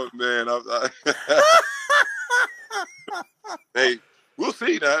 Oh man, hey, we'll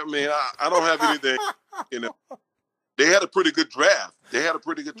see. Now, I mean, I don't have anything. You know, they had a pretty good draft. They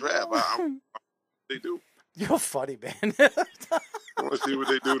do. You're funny, man. I want to see what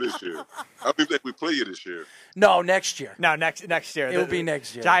they do this year. I don't think we play you this year. No, next year. No, next year. It'll be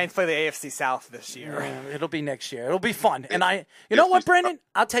next year. Giants play the AFC South this year. Yeah, it'll be next year. It'll be fun. And you know what, Brandon?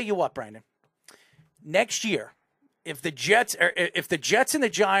 I'll tell you what, Brandon. Next year, if the Jets and the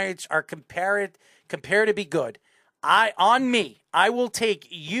Giants are compared to be good, I will take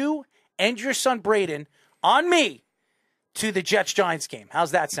you and your son Braden on me to the Jets-Giants game.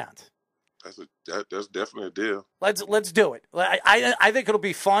 How's that sound? That's definitely a deal. Let's do it. I think it'll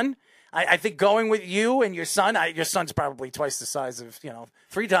be fun. I think going with you and your son. Your son's probably twice the size of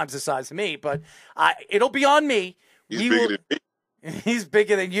 3 times the size of me, but it'll be on me. He's bigger than me. He's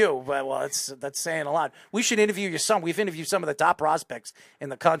bigger than you, but that's saying a lot. We should interview your son. We've interviewed some of the top prospects in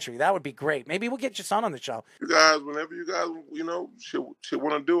the country. That would be great. Maybe we'll get your son on the show. You guys, whenever you guys, should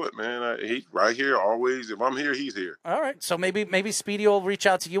want to do it, man. He's right here always. If I'm here, he's here. All right. So maybe Speedy will reach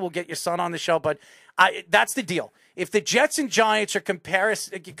out to you. We'll get your son on the show. But that's the deal. If the Jets and Giants are compared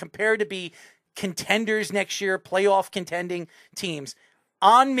to be contenders next year, playoff contending teams,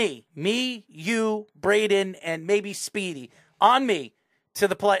 on me, you, Braden, and maybe Speedy, on me to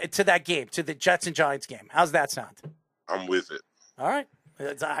that game, to the Jets and Giants game. How's that sound? I'm with it. All right.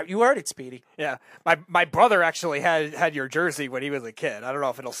 You heard it, Speedy. Yeah, my brother actually had your jersey when he was a kid. I don't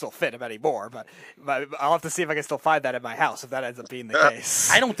know if it'll still fit him anymore, but I'll have to see if I can still find that in my house if that ends up being the case.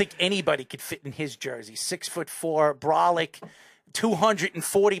 I don't think anybody could fit in his jersey. 6'4", brolic,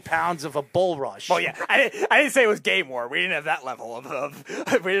 240 pounds of a bull rush. Well, yeah, I didn't say it was game war. We didn't have that level of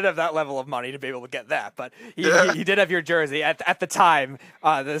we didn't have that level of money to be able to get that. But he did have your jersey at the time.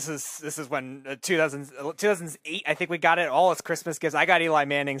 This is when 2008. I think we got it all as Christmas gifts. I got Eli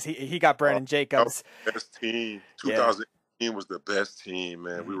Manning's. He got Brandon Jacobs. Best team. 2018 was the best team,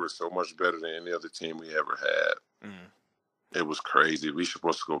 man. We were so much better than any other team we ever had. It was crazy. We were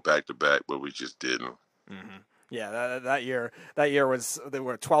supposed to go back to back, but we just didn't. Yeah, that year was they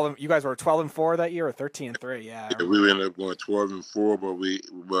were 12. You guys were 12-4 that year, or 13-3. Yeah, we ended up going 12-4, but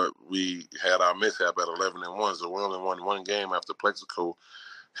we had our mishap at 11-1. So we only won one game after Plexico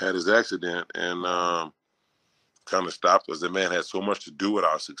had his accident and kind of stopped us. The man had so much to do with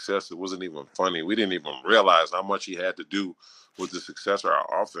our success. It wasn't even funny. We didn't even realize how much he had to do with the success of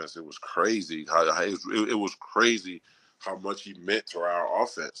our offense. It was crazy. It was crazy how much he meant to our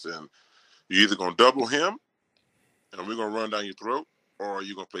offense. And you're either gonna double him, and we're going to run down your throat, or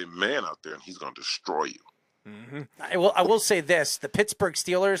you're going to play man out there, and he's going to destroy you. I will say this. The Pittsburgh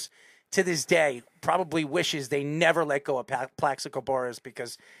Steelers, to this day, probably wishes they never let go of Plaxico Burress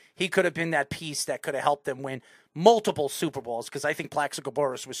because he could have been that piece that could have helped them win multiple Super Bowls because I think Plaxico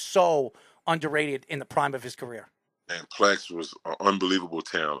Burress was so underrated in the prime of his career. And Plex was an unbelievable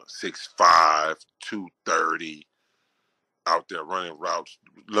talent. 6'5", 230, out there running routes.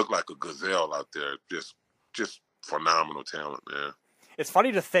 Looked like a gazelle out there. Just phenomenal talent, man. It's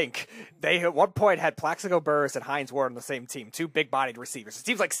funny to think they at one point had Plaxico Burress and Hines Ward on the same team, two big-bodied receivers. It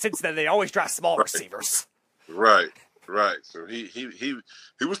seems like since then they always draft small receivers. Right. So he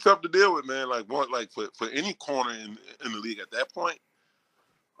was tough to deal with, man. For any corner in the league at that point,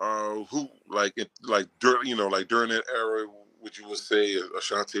 during that era, what you would say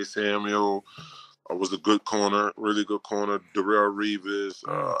Ashanti Samuel was a good corner, really good corner. Darrell Reeves,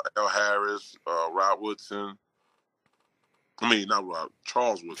 Al Harris, Rod Woodson. Not Rob.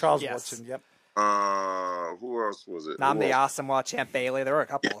 Charles Woodson. Charles Woodson, yep. Who else was it? Namdi Asamoah, Champ Bailey. There were a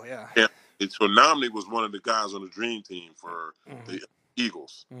couple, yeah. So Namdi was one of the guys on the dream team for the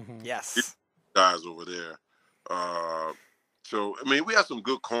Eagles. Yes. Guys over there. We had some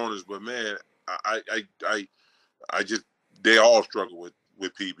good corners, but man, they all struggle with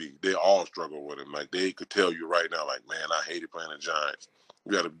PB. They all struggle with him. Like they could tell you right now, like, man, I hated playing the Giants.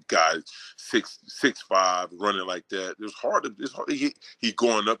 We got a guy 6'5" running like that. It's hard. He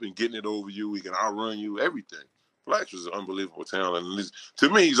going up and getting it over you. He can outrun you. Everything. Flax was an unbelievable talent. And to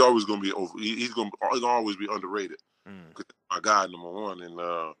me, he's always going to be over. He's going to always be underrated. Because my guy number one. And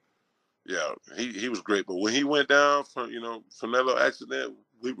he was great. But when he went down from that little accident,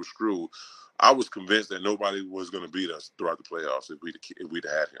 we were screwed. I was convinced that nobody was going to beat us throughout the playoffs if we'd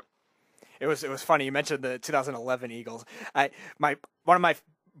had him. It was funny. You mentioned the 2011 Eagles. One of my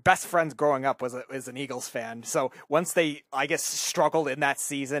best friends growing up was an Eagles fan. So once they, I guess, struggled in that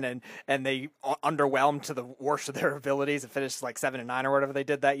season and they underwhelmed to the worst of their abilities and finished like 7-9 or whatever they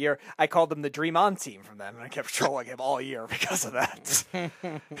did that year, I called them the Dream On team from them, and I kept trolling him all year because of that.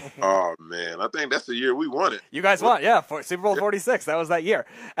 Oh man, I think that's the year we won it. You guys won, yeah, for Super Bowl 46. That was that year,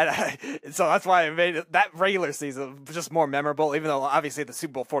 and so that's why I made that regular season just more memorable. Even though obviously the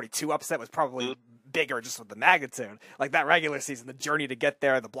Super Bowl 42 upset was probably bigger just with the magnitude. Like that regular season, the journey to get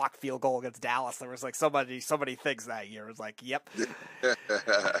there, the blocked field goal against Dallas, there was like so many things that year. It was like, yep.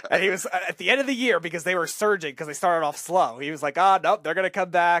 And he was at the end of the year, because they were surging because they started off slow. He was like, oh, nope, they're going to come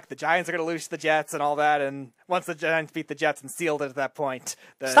back. The Giants are going to lose to the Jets and all that. And once the Giants beat the Jets and sealed it at that point.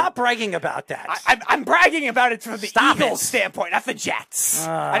 Stop bragging about that. I'm bragging about it from the Eagles standpoint, not the Jets.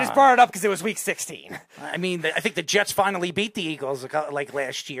 I just brought it up because it was week 16. I think the Jets finally beat the Eagles like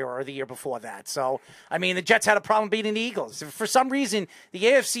last year or the year before that. So, the Jets had a problem beating the Eagles. For some reason, the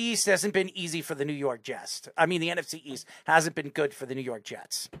AFC East hasn't been easy for the New York Jets. The NFC East hasn't been good for the New York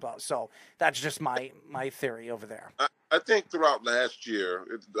Jets. So that's just my theory over there. I think throughout last year,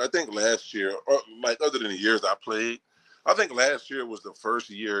 like other than the years I played, I think last year was the first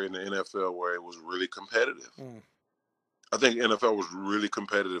year in the NFL where it was really competitive. I think the NFL was really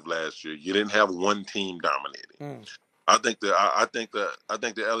competitive last year. You didn't have one team dominating. I think the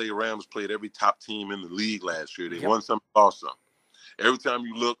LA Rams played every top team in the league last year. They won some, lost some. Every time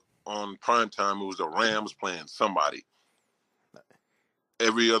you look on primetime, it was the Rams playing somebody.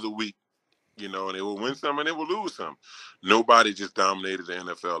 Every other week, You know, and they will win some and they will lose some. Nobody just dominated the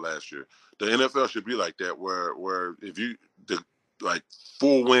NFL last year. The NFL should be like that, where if you like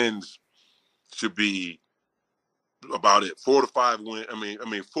 4 wins should be about it. 4 to 5 win. I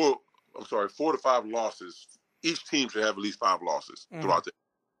mean 4. I'm sorry, 4 to 5 losses. Each team should have at least 5 losses throughout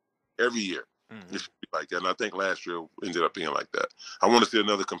every year. It should be like that. And I think last year ended up being like that. I want to see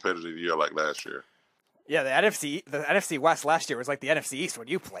another competitive year like last year. Yeah, the NFC West last year was like the NFC East when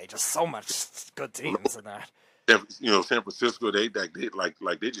you played. Just so much good teams in that. You know, San Francisco, they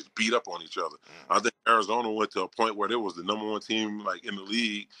just beat up on each other. I think Arizona went to a point where they was the number 1 team like in the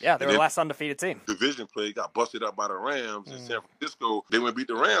league. Yeah, they were the last undefeated team. Division play got busted up by the Rams in San Francisco. They went beat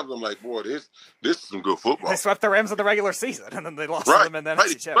the Rams. I'm like, boy, this is some good football. They swept the Rams in the regular season, and then they lost to them in the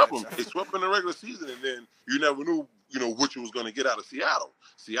NFC Championship. They swept in the regular season, and then you never knew, you know, which was going to get out of Seattle.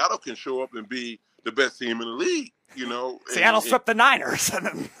 Seattle can show up and be the best team in the league. You know, Seattle swept the Niners, and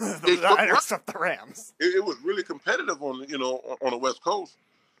then the Niners swept the Rams. It was really competitive on the West Coast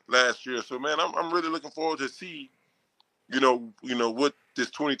last year. So man, I'm really looking forward to see, you know what this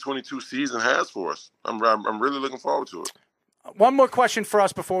 2022 season has for us. I'm really looking forward to it. One more question for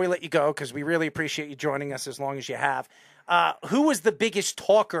us before we let you go, because we really appreciate you joining us as long as you have. Who was the biggest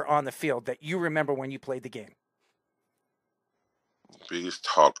talker on the field that you remember when you played the game? Biggest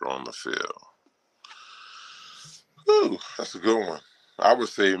talker on the field. Ooh, that's a good one. I would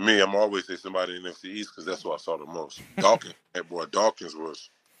say me. I'm always say somebody in the NFC East because that's what I saw the most. Dawkins, that boy Dawkins was.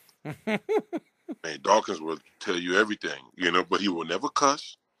 Man, Dawkins will tell you everything, you know, but he will never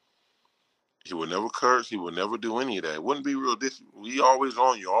cuss. He will never curse. He will never do any of that. It wouldn't be real. We always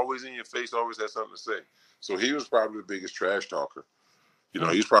on you, always in your face, always had something to say. So he was probably the biggest trash talker. You know,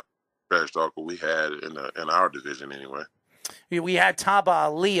 he's probably the trash talker we had in our division anyway. We had Taba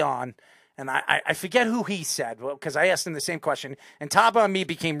Ali on. And I forget who he said, because I asked him the same question. And Taba and me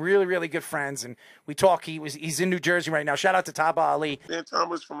became really, really good friends. And we talk. He's in New Jersey right now. Shout out to Taba Ali. Dan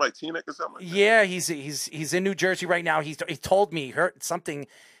Thomas from like Teaneck or something like that. Yeah, he's in New Jersey right now. He told me he hurt something.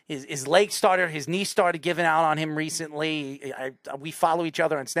 His leg started, his knee started giving out on him recently. We follow each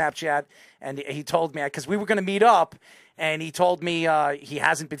other on Snapchat, and he told me, because we were going to meet up, and he told me he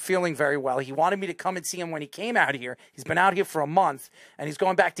hasn't been feeling very well. He wanted me to come and see him when he came out here. He's been out here for a month, and he's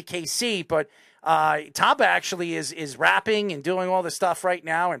going back to KC, but Taba actually is rapping and doing all the stuff right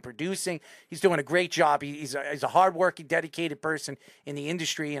now and producing. He's doing a great job. He's a hardworking, dedicated person in the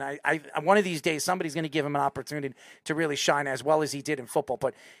industry, and I one of these days somebody's going to give him an opportunity to really shine as well as he did in football.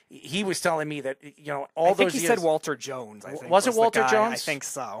 But he was telling me that, you know, I think he said Walter Jones. I think was it Walter Jones? I think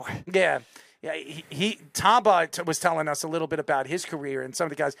so. Yeah. Yeah, Taba was telling us a little bit about his career and some of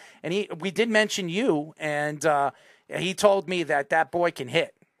the guys, and we did mention you, and he told me that boy can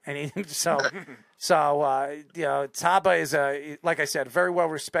hit. And you know, Taba is like I said, very well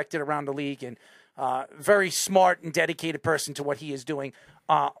respected around the league, and very smart and dedicated person to what he is doing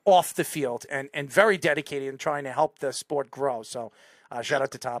off the field, and very dedicated in trying to help the sport grow. So shout out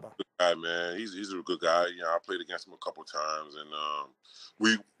to Taba. Good guy, man. He's a good guy. You know, I played against him a couple of times, and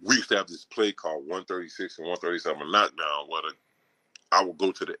we used to have this play called 136 and 137 knockdown, where I would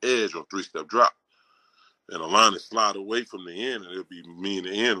go to the edge on 3-step drop. And the line would slide away from the end, and it'll be me and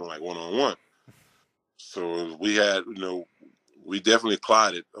the end like one-on-one. So we had, you know, we definitely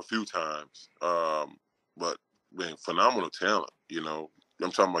collided a few times. But, man, phenomenal talent, you know.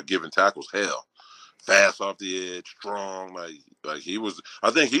 I'm talking about giving tackles hell. Fast off the edge, strong. Like he was –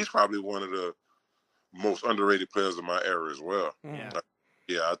 I think he's probably one of the most underrated players of my era as well.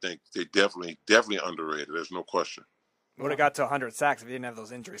 Yeah, I think they definitely underrated. There's no question. Would have got to 100 sacks if he didn't have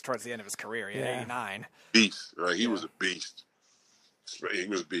those injuries towards the end of his career. He had 89. Beast, right? He was a beast. He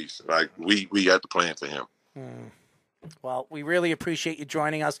was a beast. Like we had to plan for him. Well, we really appreciate you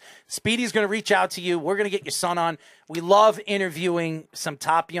joining us. Speedy's going to reach out to you. We're going to get your son on. We love interviewing some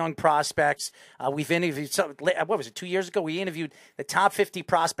top young prospects. We've interviewed, what was it, 2 years ago? We interviewed the top 50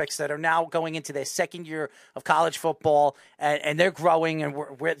 prospects that are now going into their second year of college football, and they're growing, and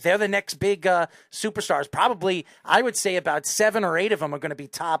they're the next big superstars. Probably, I would say about 7 or 8 of them are going to be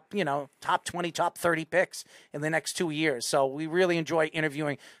top 20, top 30 picks in the next 2 years. So we really enjoy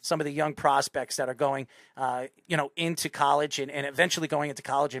interviewing some of the young prospects that are going, into college and eventually going into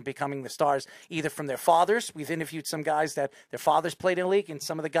college and becoming the stars, either from their fathers. We've interviewed some guys that their fathers played in the league, and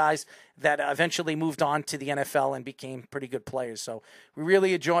some of the guys that eventually moved on to the NFL and became pretty good players. So we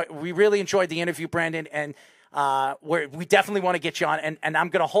really enjoyed the interview, Brandon, and we definitely want to get you on. And I'm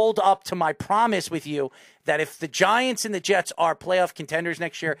going to hold up to my promise with you that if the Giants and the Jets are playoff contenders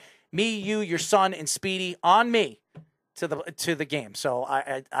next year, me, you, your son, and Speedy on me to the game. So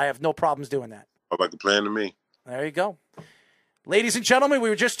I have no problems doing that. Sounds like a plan to me. There you go. Ladies and gentlemen, we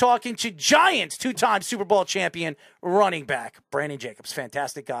were just talking to Giants two-time Super Bowl champion running back Brandon Jacobs.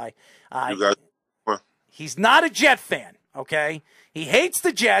 Fantastic guy. You guys, He's not a Jet fan, okay? He hates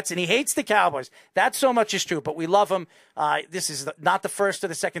the Jets and he hates the Cowboys. That so much is true, but we love him. This is not the first or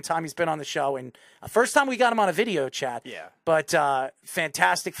the second time he's been on the show, and first time we got him on a video chat. Yeah. But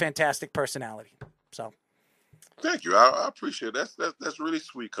fantastic, fantastic personality. So. thank you. I appreciate it. That's really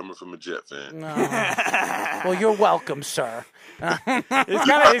sweet coming from a Jet fan. Well, you're welcome, sir. He's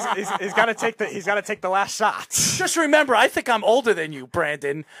got to take the last shots. Just remember, I think I'm older than you,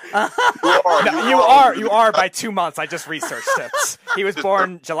 Brandon. You are by 2 months. I just researched it. He was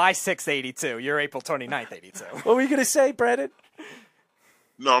born July 6th, 82. You're April 29th, 82. What were you going to say, Brandon?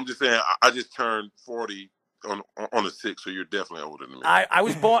 No, I'm just saying I just turned 40 on the 6th, so you're definitely older than me. I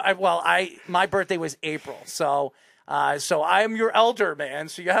was born. My birthday was April, so I am your elder, man.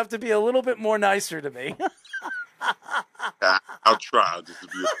 So you have to be a little bit more nicer to me. I'll try just to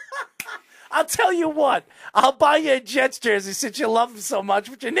be. I'll tell you what. I'll buy you a Jets jersey since you love him so much.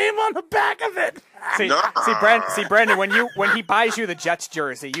 With your name on the back of it. See, Brandon. When he buys you the Jets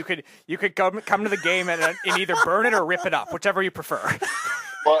jersey, you could come to the game and either burn it or rip it up, whichever you prefer.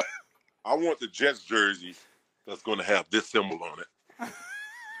 But I want the Jets jersey that's going to have this symbol on it.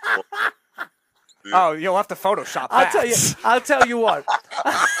 Oh, you'll have to Photoshop that. I'll tell you what.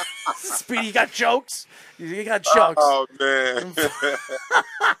 Speedy, you got jokes? You got jokes. Oh, man.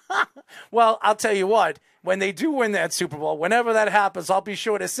 Well, I'll tell you what. When they do win that Super Bowl, whenever that happens, I'll be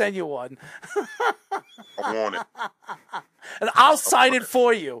sure to send you one. I want it. And I'll sign it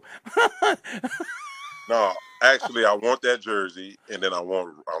for you. No, actually, I want that jersey, and then I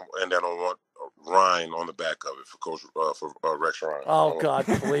want Ryan on the back of it for Coach for Rex Ryan. Oh God,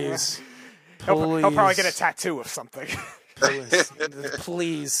 please. He'll probably get a tattoo of something.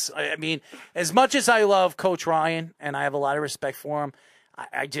 Please. I mean, as much as I love Coach Ryan and I have a lot of respect for him,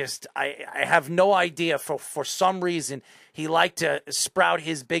 I have no idea for some reason he liked to sprout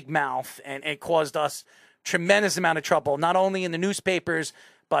his big mouth and it caused us tremendous amount of trouble, not only in the newspapers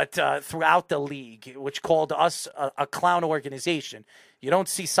but throughout the league, which called us a clown organization. You don't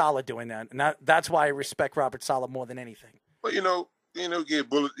see Saleh doing that, and that's why I respect Robert Saleh more than anything. But he gave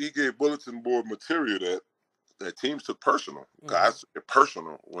bulletin board material that teams took personal. Guys took it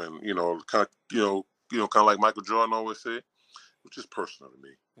personal when kind of like Michael Jordan always said, which is personal to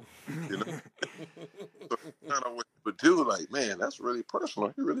me. So kind of what he would do, like, man, that's really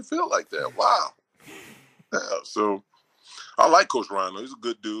personal. He really feel like that. Wow. Yeah. So I like Coach Ryan. He's a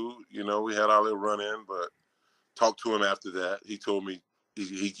good dude. We had our little run in, but talked to him after that. He told me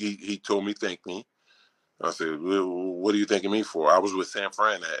he told me thank me. I said, well, what are you thanking me for? I was with San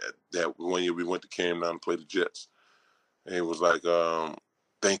Fran that 1 year we went to Cam down to play the Jets. And he was like,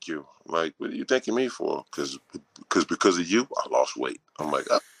 thank you. Like, what are you thanking me for? Because of you, I lost weight. I'm like,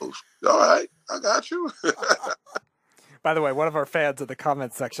 oh, all right, I got you. By the way, one of our fans in the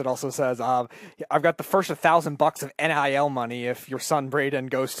comments section also says, I've got the first $1,000 of NIL money if your son Braden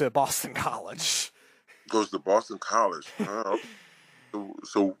goes to Boston College. Goes to Boston College.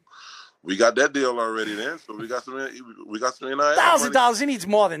 So we got that deal already then. So we got some NIL. $1,000. He needs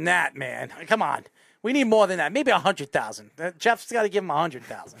more than that, man. Come on. We need more than that. Maybe 100,000. Jeff's got to give him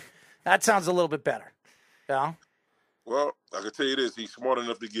 100,000. That sounds a little bit better. Yeah. Well, I can tell you this: he's smart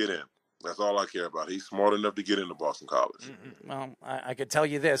enough to get in. That's all I care about. He's smart enough to get into Boston College. Well, I could tell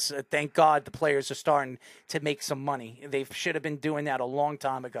you this. Thank God the players are starting to make some money. They should have been doing that a long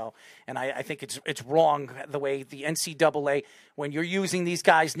time ago. And I think it's wrong the way the NCAA, when you're using these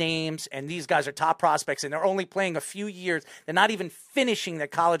guys' names and these guys are top prospects and they're only playing a few years, they're not even finishing their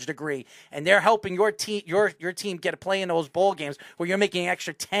college degree, and they're helping your team get a play in those bowl games where you're making an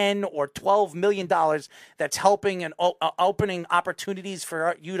extra $10 or $12 million that's helping and opening opportunities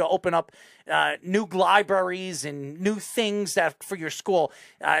for you to open up new libraries and new things that for your school.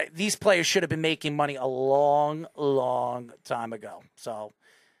 These players should have been making money a long, long time ago. So,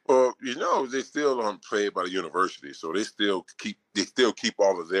 well, they still aren't paid by the university, so they still keep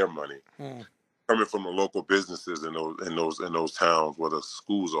all of their money coming from the local businesses in those towns where the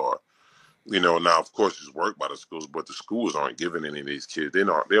schools are. Now of course it's worked by the schools, but the schools aren't giving any of these kids. They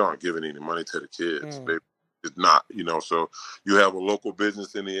aren't giving any money to the kids. It's not, so you have a local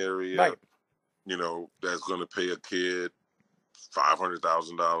business in the area, right, that's going to pay a kid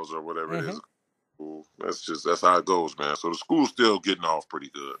 $500,000 or whatever it is. That's how it goes, man. So the school's still getting off pretty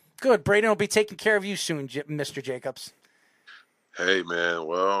good. Good. Braden will be taking care of you soon, Mr. Jacobs. Hey, man.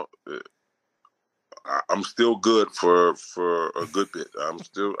 Well, I'm still good for a good bit. I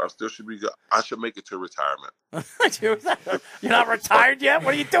still should be good. I should make it to retirement. You're not retired yet?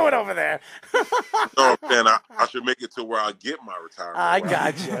 What are you doing over there? No, man, I should make it to where I get my retirement.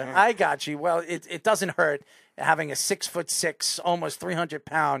 I got you. Well, it doesn't hurt having a 6'6", almost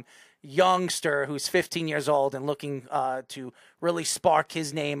 300-pound youngster who's 15 years old and looking to really spark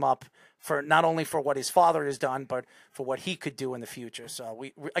his name up for not only for what his father has done, but for what he could do in the future. So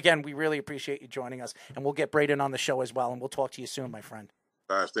we really appreciate you joining us, and we'll get Braden on the show as well, and we'll talk to you soon, my friend.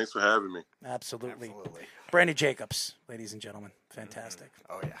 Guys, thanks for having me. Absolutely. Brandon Jacobs, ladies and gentlemen. Fantastic.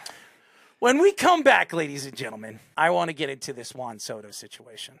 Oh, yeah. When we come back, ladies and gentlemen, I want to get into this Juan Soto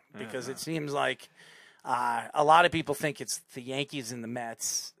situation because it seems like a lot of people think it's the Yankees and the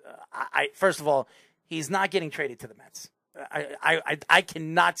Mets. First of all, he's not getting traded to the Mets. I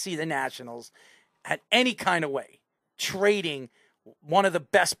cannot see the Nationals at any kind of way trading one of the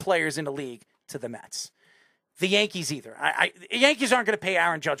best players in the league to the Mets. The Yankees either. The Yankees aren't going to pay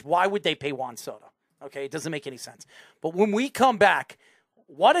Aaron Judge. Why would they pay Juan Soto? Okay, it doesn't make any sense. But when we come back,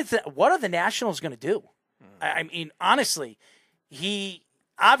 what are the Nationals going to do? I mean, honestly, he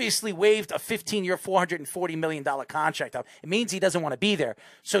obviously waived a 15-year, $440 million contract. It means he doesn't want to be there.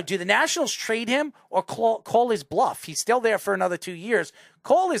 So do the Nationals trade him or call his bluff? He's still there for another 2 years.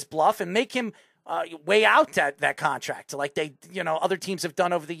 Call his bluff and make him weigh out that contract like other teams have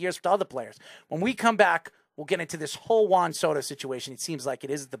done over the years with other players. When we come back, we'll get into this whole Juan Soto situation. It seems like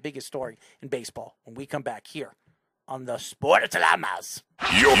it is the biggest story in baseball. When we come back here on the Sports Lamas.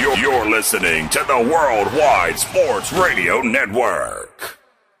 You're listening to the Worldwide Sports Radio Network.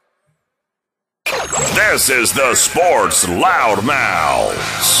 This is the Sports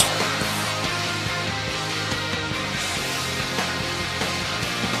Loudmouths.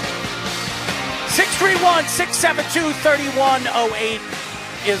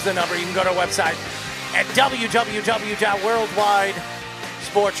 (631-672-3108) is the number. You can go to our website at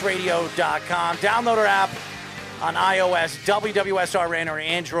www.worldwidesportsradio.com. Download our app on iOS, WWSRN, or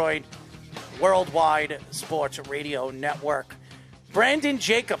Android. Worldwide Sports Radio Network. Brandon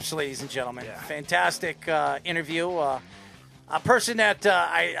Jacobs, ladies and gentlemen. Yeah. Fantastic interview. A person that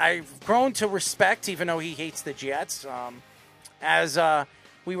I've grown to respect, even though he hates the Jets. As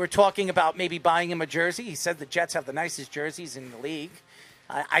we were talking about maybe buying him a jersey, he said the Jets have the nicest jerseys in the league.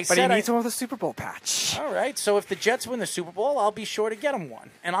 But he needs one with a Super Bowl patch. All right, so if the Jets win the Super Bowl, I'll be sure to get him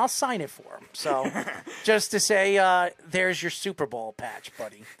one, and I'll sign it for him. So just to say, there's your Super Bowl patch,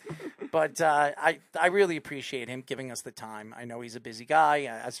 buddy. But I really appreciate him giving us the time. I know he's a busy guy.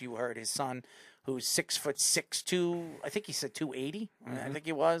 As you heard, his son, who's 6'6", I think he said 280. I think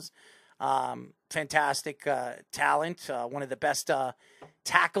he was. Fantastic talent. One of the best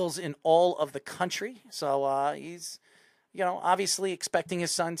tackles in all of the country. So he's, obviously expecting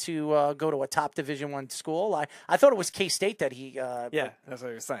his son to go to a top Division I school. I thought it was K-State that he... that's what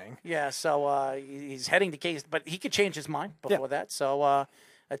he was saying. Yeah, so he's heading to K-State, but he could change his mind before that. So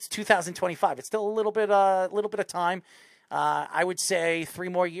it's 2025. It's still a little bit of time. I would say 3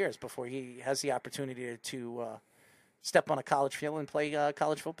 more years before he has the opportunity to step on a college field and play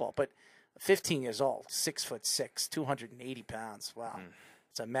college football. But 15 years old, 6'6", 280 pounds. Wow.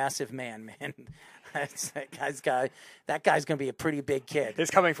 It's a massive man. That guy's going to be a pretty big kid. He's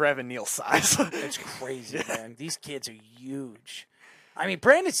coming for Evan Neal's size. It's crazy, man. These kids are huge. I mean,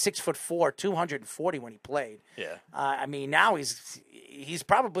 Brandon's 6'4", 240 when he played. Yeah. I mean, now he's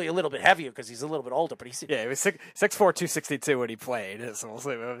probably a little bit heavier because he's a little bit older. But he was 6'4", 262 when he played. So we'll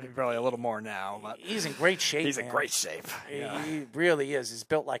see, probably a little more now. But he's in great shape. He's in great shape. He really is. He's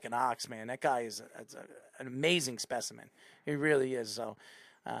built like an ox, man. That guy is an amazing specimen. He really is. So,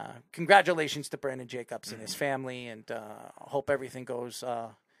 congratulations to Brandon Jacobs and his family, and hope everything goes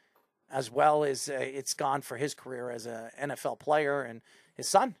as well as it's gone for his career as an NFL player. And his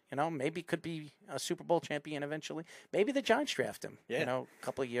son, maybe could be a Super Bowl champion eventually. Maybe the Giants draft him, a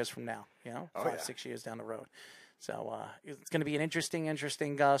couple of years from now, 5-6 years down the road. So it's going to be an interesting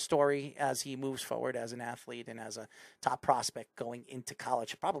story as he moves forward as an athlete and as a top prospect going into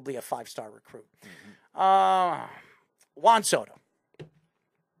college, probably a 5-star recruit. Juan Soto.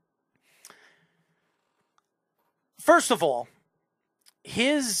 First of all,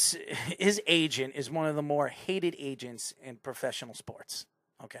 his agent is one of the more hated agents in professional sports.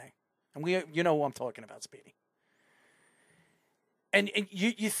 Okay, and you know who I'm talking about, Speedy. And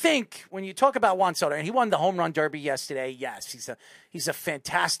you think when you talk about Juan Soto, and he won the home run derby yesterday. Yes, he's a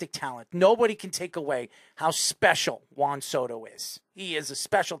fantastic talent. Nobody can take away how special Juan Soto is. He is a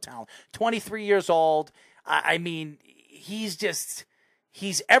special talent. 23 years old. I mean, he's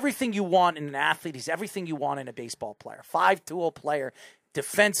everything you want in an athlete. He's everything you want in a baseball player. 5'2" player,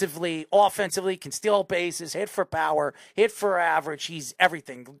 defensively, offensively, can steal bases, hit for power, hit for average. He's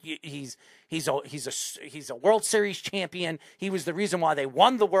everything. He's a World Series champion. He was the reason why they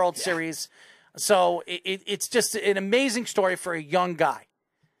won the World Series. So it's just an amazing story for a young guy.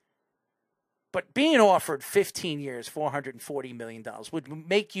 But being offered 15 years, $440 million would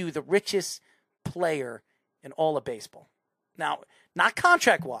make you the richest player in all of baseball. Now, not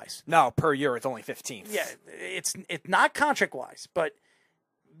contract-wise. No, per year it's only 15. Yeah, it's not contract-wise, but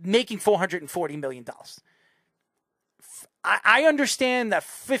making $440 million. I understand that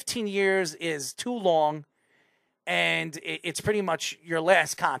 15 years is too long, and it's pretty much your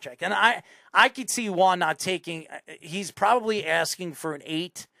last contract. And I could see Juan not taking – he's probably asking for an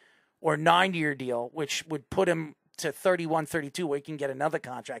 8 or 9-year deal, which would put him to 31, 32, where he can get another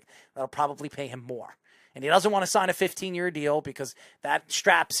contract that'll probably pay him more. And he doesn't want to sign a 15-year deal because that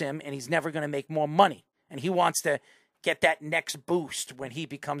straps him, and he's never going to make more money. And he wants to get that next boost when he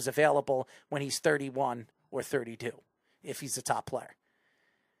becomes available when he's 31 or 32, if he's a top player.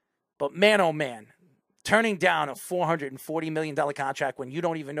 But man, oh man, turning down a $440 million contract when you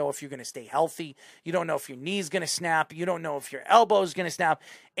don't even know if you're going to stay healthy, you don't know if your knee's going to snap, you don't know if your elbow's going to snap.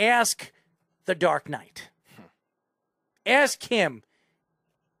 Ask the Dark Knight. Ask him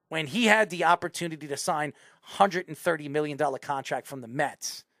when he had the opportunity to sign $130 million contract from the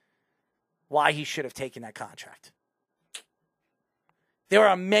Mets, why he should have taken that contract. There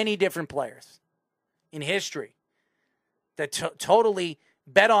are many different players in history that totally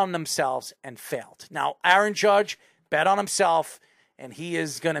bet on themselves and failed. Now, Aaron Judge bet on himself, and he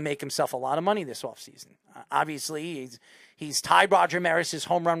is going to make himself a lot of money this offseason. Obviously, he's tied Roger Maris's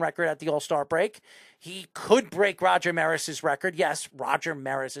home run record at the All-Star break. He could break Roger Maris's record. Yes, Roger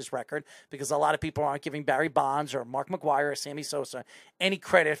Maris's record, because a lot of people aren't giving Barry Bonds or Mark McGwire or Sammy Sosa any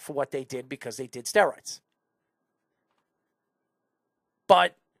credit for what they did because they did steroids.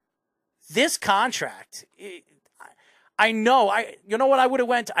 But this contract, I know, you know what I would have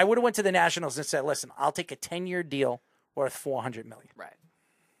went? I would have went to the Nationals and said, listen, I'll take a 10-year deal worth $400 million. Right.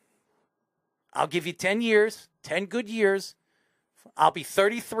 I'll give you 10 years, 10 good years. I'll be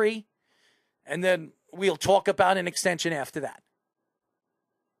 33, and then we'll talk about an extension after that.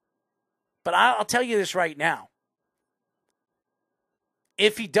 But I'll tell you this right now.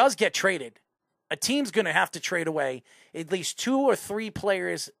 If he does get traded, a team's going to have to trade away at least 2 or 3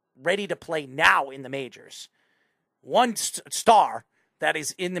 players ready to play now in the majors. One star that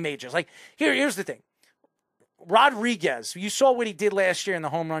is in the majors. Like, here's the thing. Rodriguez, you saw what he did last year in the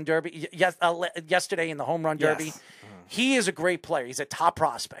home run derby, yesterday in the home run derby. Yes. He is a great player. He's a top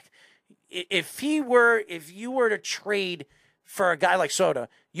prospect. If you were to trade for a guy like Soto,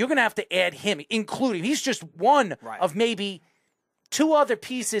 you're going to have to add him, including, he's just one of maybe 2 other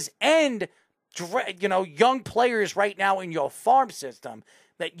pieces and, young players right now in your farm system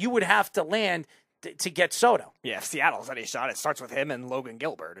that you would have to land to get Soto. Yeah, if Seattle's any shot, it starts with him and Logan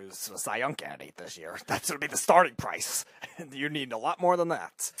Gilbert, who's a Cy Young candidate this year. That's going to be the starting price. You need a lot more than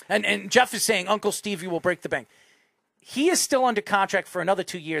that. And Jeff is saying Uncle Stevie will break the bank. He is still under contract for another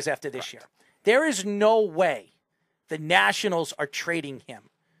 2 years after this year. There is no way the Nationals are trading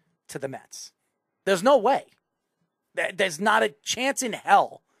him to the Mets. There's no way. There's not a chance in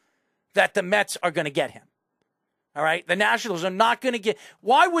hell that the Mets are going to get him. All right? The Nationals are not going to get...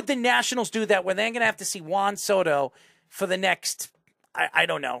 Why would the Nationals do that when they're going to have to see Juan Soto for the next, I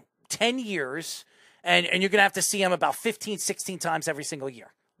don't know, 10 years, and you're going to have to see him about 15, 16 times every single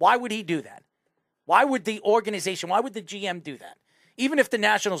year? Why would he do that? Why would the organization, why would the GM do that? Even if the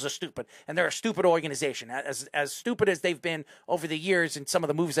Nationals are stupid, and they're a stupid organization, as stupid as they've been over the years in some of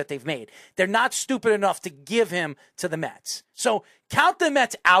the moves that they've made, they're not stupid enough to give him to the Mets. So count the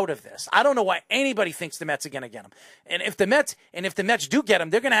Mets out of this. I don't know why anybody thinks the Mets are going to get him. And if the Mets do get him,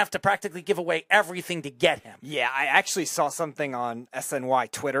 they're going to have to practically give away everything to get him. Yeah, I actually saw something on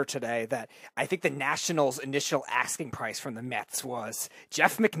SNY Twitter today that I think the Nationals' initial asking price from the Mets was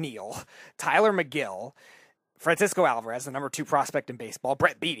Jeff McNeil, Tyler McGill, Francisco Alvarez, the number 2 prospect in baseball,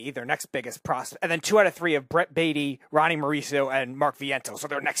 Brett Beatty, their next biggest prospect, and then 2 out of 3 of Brett Beatty, Ronnie Mauricio, and Mark Vientos, so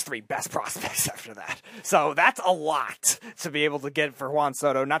their next 3 best prospects after that. So that's a lot to be able to get for Juan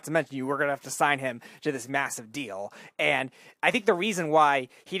Soto, not to mention you were going to have to sign him to this massive deal. And I think the reason why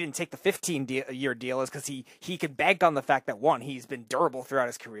he didn't take the 15-year deal is because he could bank on the fact that, 1, he's been durable throughout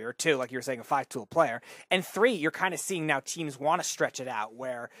his career, 2, like you were saying, a 5-tool player, and 3, you're kind of seeing now teams want to stretch it out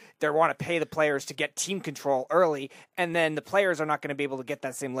where they want to pay the players to get team control early, and then the players are not going to be able to get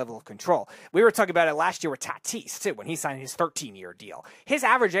that same level of control. We were talking about it last year with Tatis, too, when he signed his 13-year deal. His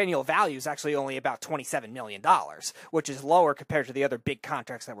average annual value is actually only about $27 million, which is lower compared to the other big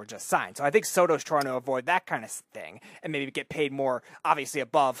contracts that were just signed. So I think Soto's trying to avoid that kind of thing and maybe get paid more, obviously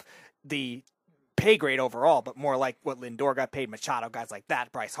above the pay grade overall, but more like what Lindor got paid, Machado, guys like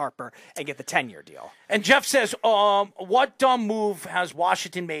that, Bryce Harper, and get the 10-year deal. And Jeff says, what dumb move has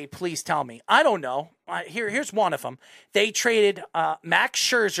Washington made? Please tell me. I don't know. Here's one of them. They traded Max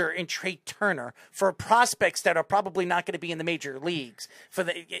Scherzer and Trey Turner for prospects that are probably not going to be in the major leagues.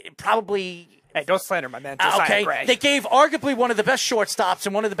 Hey, don't slander my man. Okay, Gray. They gave arguably one of the best shortstops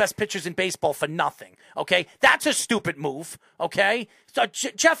and one of the best pitchers in baseball for nothing. Okay, that's a stupid move. Okay, so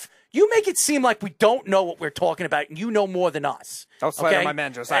Jeff, you make it seem like we don't know what we're talking about, and you know more than us. Don't slander my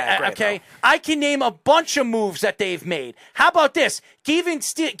man, Josiah Gray. Okay, though. I can name a bunch of moves that they've made. How about this? Giving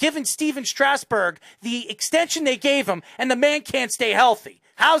Steven Strasburg the extension they gave him, and the man can't stay healthy.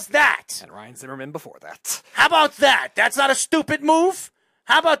 How's that? And Ryan Zimmerman before that. How about that? That's not a stupid move?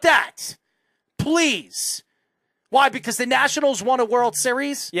 How about that? Please. Why? Because the Nationals won a World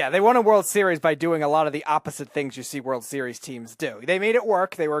Series? Yeah, they won a World Series by doing a lot of the opposite things you see World Series teams do. They made it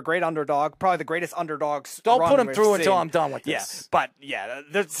work. They were a great underdog, probably the greatest underdogs. Don't put them through until I'm done with this. Yeah, but yeah,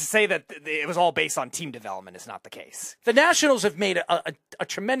 to say that it was all based on team development is not the case. The Nationals have made a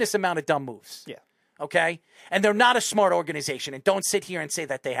tremendous amount of dumb moves. Yeah. Okay? And they're not a smart organization, and don't sit here and say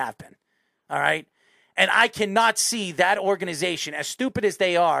that they have been. All right? And I cannot see that organization, as stupid as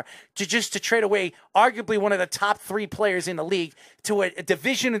they are, to trade away arguably one of the top 3 players in the league to a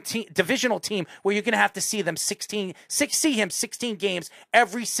divisional team where you're going to have to see them 16 games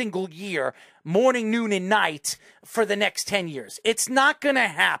every single year, morning, noon, and night for the next 10 years. It's not going to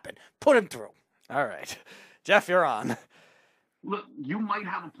happen. Put him through. All right. Jeff, you're on. Look, you might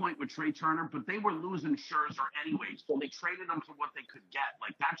have a point with Trey Turner, but they were losing Scherzer anyway, so they traded him for what they could get.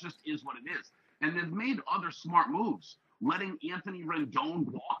 Like, that just is what it is. And they've made other smart moves. Letting Anthony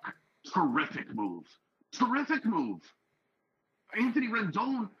Rendon walk, terrific move. Terrific move. Anthony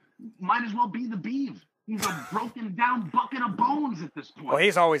Rendon might as well be the Beav. He's a broken down bucket of bones at this point. Well,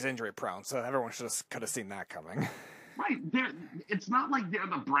 he's always injury prone, so everyone could have seen that coming. Right. It's not like they're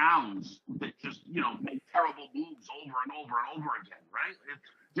the Browns that just, make terrible moves over and over and over again, right?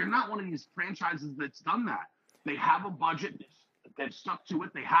 They're not one of these franchises that's done that. They have a budget. They've stuck to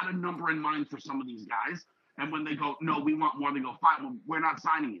it. They had a number in mind for some of these guys. And when they go, no, we want more, they go, fine, well, we're not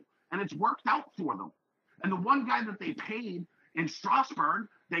signing you. And it's worked out for them. And the one guy that they paid in Strasburg,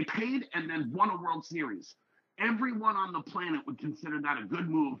 they paid and then won a World Series. Everyone on the planet would consider that a good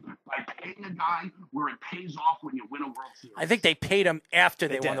move by paying a guy where it pays off when you win a World Series. I think they paid him after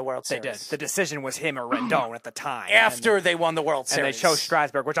they won the World Series. They did. The decision was him or Rendon at the time. After they won the World Series. And they chose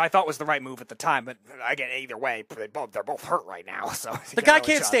Strasburg, which I thought was the right move at the time. But again, either way, they're both hurt right now. So the guy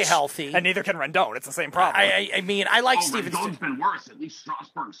can't stay healthy. And neither can Rendon. It's the same problem. I mean, I like Steven. Rendon's been worse. At least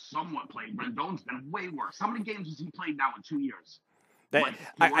Strasburg somewhat played. Rendon's been way worse. How many games has he played now in 2 years?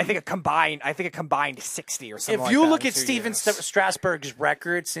 I think a combined 60 or something. If you look at Steven Strasburg's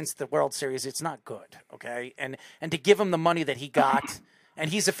record since the World Series, it's not good. Okay, and to give him the money that he got, and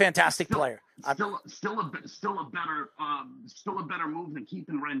he's a fantastic player. Still a better move than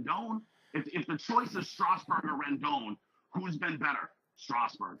keeping Rendon. If the choice is Strasburg or Rendon, who's been better?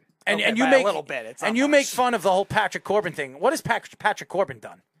 Strasburg. And you make a little bit. You make fun of the whole Patrick Corbin thing. What has Patrick Corbin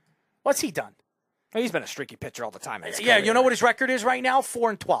done? What's he done? He's been a streaky pitcher all the time. Yeah, you know what his record is right now?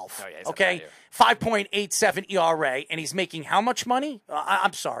 4-12. Oh, yeah, okay, 5.87 ERA, and he's making how much money?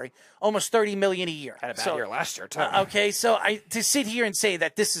 I'm sorry, almost $30 million a year. Had a bad year last year too. Okay, so to sit here and say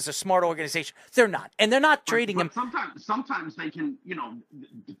that this is a smart organization, they're not, and they're not trading him. Sometimes they can,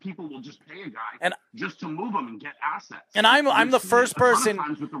 people will just pay a guy just to move him and get assets. And I'm the first person.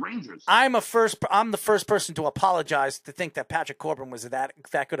 With the Rangers. I'm the first person to apologize to think that Patrick Corbin was that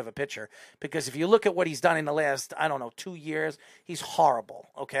good of a pitcher, because if you look at what he's done in the last 2 years, he's horrible.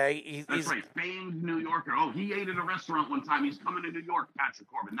 Okay, That's right. Famed New Yorker. Oh, he ate at a restaurant one time. He's coming to New York. Patrick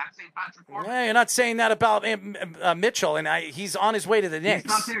Corbin. That same Patrick Corbin. Yeah, you're not saying that about Mitchell, and he's on his way to the Knicks.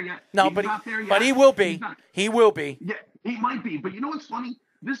 He's not there yet. No, but he will be. He will be. Yeah, he might be. But you know what's funny?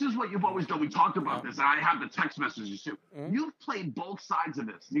 This is what you've always done. We talked about this, and I have the text messages too. Mm-hmm. You've played both sides of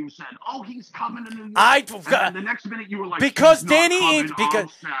this. You said, "Oh, he's coming to New York." And the next minute you were like, "Because Danny Ainge."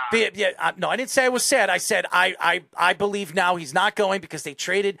 No, I didn't say I was sad. I said I believe now he's not going because they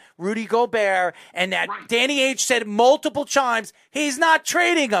traded Rudy Gobert, and that Danny Ainge said multiple times he's not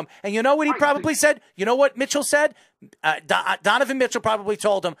trading him. And you know what he probably said? You know what Mitchell said? Donovan Mitchell probably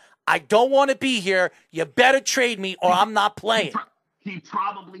told him, "I don't want to be here. You better trade me, or I'm not playing." He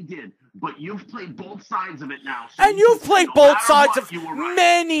probably did, but you've played both sides of it now. So And you've played no both matter sides what, of you were right.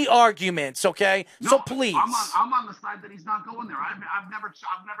 many arguments, okay? No, So please. I'm on the side that he's not going there. I've never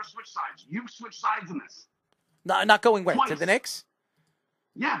switched sides. You've switched sides in this. Not going where? To Twice. the Knicks?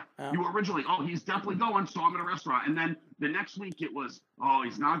 Yeah, you were originally, he's definitely going, so I'm at a restaurant. And then the next week it was,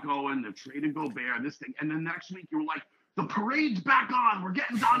 he's not going, they're trading Gobert, this thing. And then next week you were like, the parade's back on, we're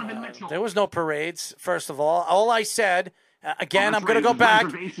getting Donovan Mitchell. There was no parades, first of all. All I said, again, that's I'm going to right, go back.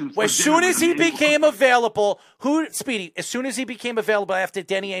 reservations for As soon dinner as he with Daniel became available, as soon as he became available after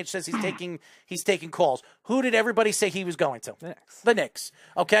Danny Ainge says he's taking calls, who did everybody say he was going to? The Knicks.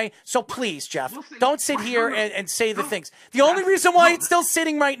 Okay? So please, Jeff, don't sit here and say the things. The only reason why it's still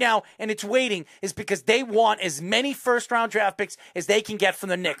sitting right now and it's waiting is because they want as many first-round draft picks as they can get from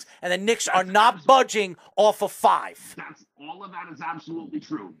the Knicks. And the Knicks are not budging off of 5. All of that is absolutely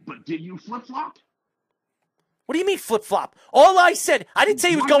true. But did you flip-flop? What do you mean flip-flop? All I said, I didn't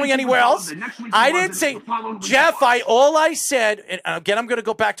say he was going anywhere else. I didn't say, Jeff, all I said, and again, I'm going to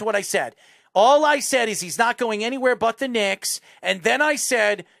go back to what I said. All I said is he's not going anywhere but the Knicks. And then I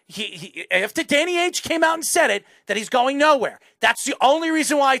said, after Danny Ainge came out and said it, that he's going nowhere. That's the only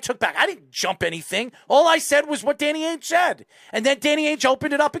reason why I took back. I didn't jump anything. All I said was what Danny Ainge said. And then Danny Ainge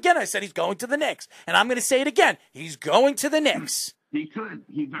opened it up again. I said he's going to the Knicks. And I'm going to say it again. He's going to the Knicks. He could.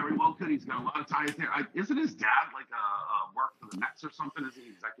 He very well could. He's got a lot of ties there. Isn't his dad like work for the Mets or something? Is he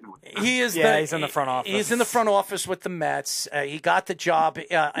executive with the Mets? He is. He's in the front office. He's in the front office with the Mets. He got the job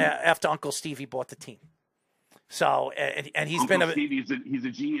after Uncle Stevie bought the team. So, and he's Uncle been Stevie, he's a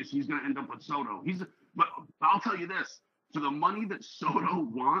genius. He's going to end up with Soto. But I'll tell you this: for the money that Soto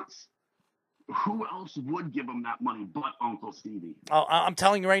wants, who else would give him that money but Uncle Stevie? Oh, I'm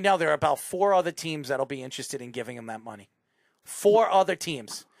telling you right now, there are about 4 other teams that'll be interested in giving him that money. 4 other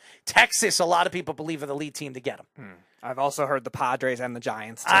teams. Texas, a lot of people believe, are the lead team to get him. I've also heard the Padres and the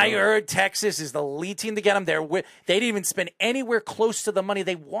Giants, too. I heard Texas is the lead team to get him. They didn't even spend anywhere close to the money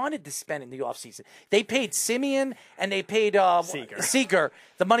they wanted to spend in the offseason. They paid Simeon and they paid Seager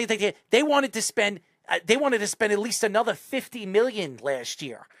the money they wanted to spend. They wanted to spend at least another $50 million last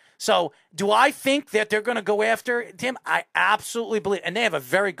year. So, do I think that they're going to go after him? I absolutely believe, and they have a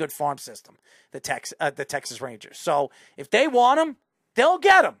very good farm system, the Texas Rangers. So, if they want him, they'll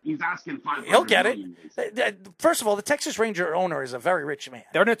get him. He's asking $500 He'll get million, it. First of all, the Texas Ranger owner is a very rich man.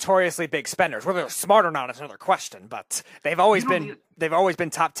 They're notoriously big spenders. Whether they're smart or not is another question, but they've always been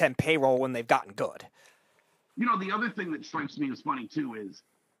top 10 payroll when they've gotten good. You know, the other thing that strikes me as funny too is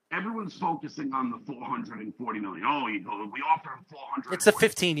everyone's focusing on the $440 million. We offer him $400. It's the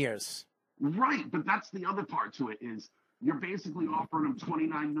 15 years. Right, but that's the other part to it is you're basically offering him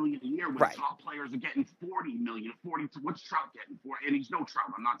 $29 million a year when top players are getting $40 million. What's Trout getting for? And he's no Trout.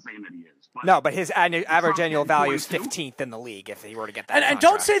 I'm not saying that he is. But no, but his average annual value is 15th in the league if he were to get that. And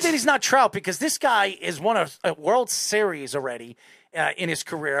don't say that he's not Trout, because this guy is won a World Series already in his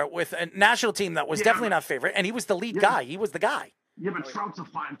career with a national team that was definitely not favorite, and he was the lead guy. He was the guy. Yeah, but Trout's a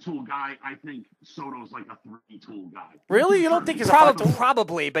 5-tool guy. I think Soto's like a 3-tool guy. Really? You don't think he's a 5-tool?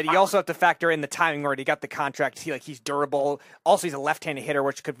 Probably, but you also have to factor in the timing where he got the contract. He's durable. Also, he's a left-handed hitter,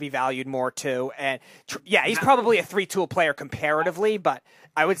 which could be valued more too. And he's probably a 3-tool player comparatively, but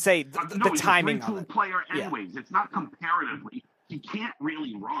I would say the timing he's a 3-tool player anyways. It's not comparatively. He can't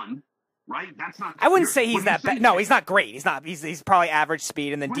really run. Right? That's not. I wouldn't say he's that bad. No, he's not great. He's not. He's probably average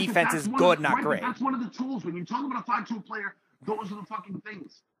speed, and the defense is good, not great. That's one of the tools. When you talk about a 5-tool player, those are the fucking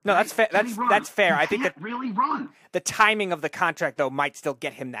things. No, that's fair. That's fair. I think that really run. The timing of the contract, though, might still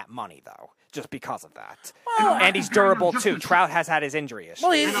get him that money, though, just because of that. Well, and he's durable too. Trout has had his injury issues.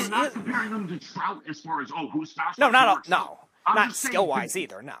 Well, and I'm not comparing him to Trout as far as who's faster. No, not skill wise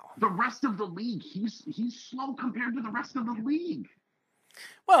either. No, the rest of the league, he's slow compared to the rest of the league.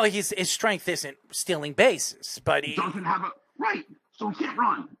 Well, his strength isn't stealing bases, but he doesn't have so he can't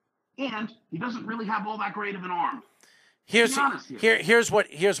run, and he doesn't really have all that great of an arm. Here's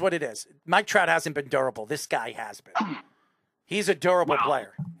what it is. Mike Trout hasn't been durable. This guy has been. He's a durable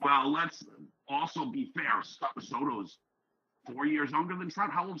player. Well, let's also be fair. Soto's 4 years younger than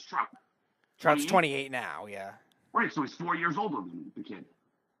Trout. How old's Trout? Trout's 28 now. Yeah. Right, so he's 4 years older than the kid.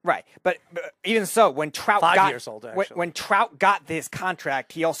 Right, but even so, when Trout 5 years old, actually. When Trout got this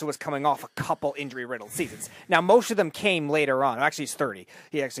contract, he also was coming off a couple injury-riddled seasons. Now, most of them came later on. Actually, he's 30.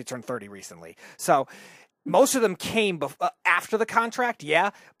 He actually turned 30 recently. So most of them came after the contract,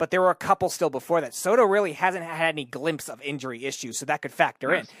 but there were a couple still before that. Soto really hasn't had any glimpse of injury issues, so that could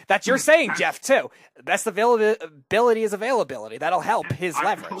factor in. That's you're saying, Jeff, too. Best availability is availability. That'll help his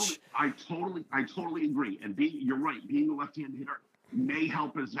leverage. I totally agree. And you're right. Being a left-handed hitter may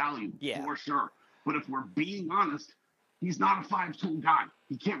help his value for sure. But if we're being honest, He's not a 5-tool guy.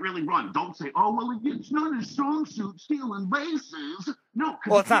 He can't really run. Don't say, oh, well, it's not his strong suit, stealing bases. No.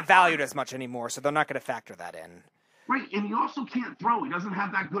 Well, it's not valued as much anymore, so they're not going to factor that in. Right, and he also can't throw. He doesn't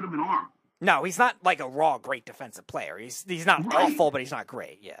have that good of an arm. No, he's not like a raw, great defensive player. He's not awful, but he's not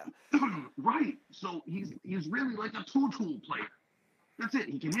great, yeah. Right, so he's really like a two-tool player. That's it.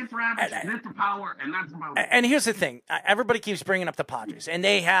 He can hit for average, he can hit for power, and that's about it. And here's the thing. Everybody keeps bringing up the Padres, and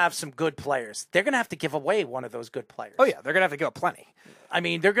they have some good players. They're going to have to give away one of those good players. Oh, yeah, they're going to have to give up plenty. I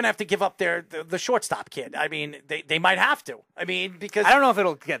mean, they're going to have to give up the shortstop kid. I mean, they might have to. I mean, because... I don't know if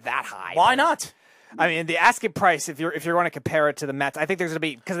it'll get that high. Why not? I mean, the asking price, if you're going to compare it to the Mets, I think there's going to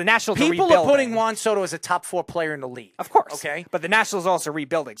be, because the Nationals are rebuilding. People are putting Juan Soto as a top 4 player in the league. Of course. Okay. But the Nationals are also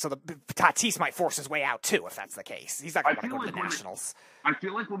rebuilding, so Tatis might force his way out, too, if that's the case. He's not going to go to the Nationals. I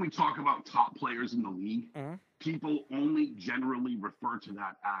feel like when we talk about top players in the league, people only generally refer to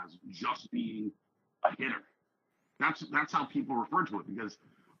that as just being a hitter. That's how people refer to it, because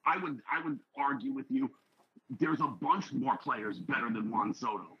I would argue with you, there's a bunch more players better than Juan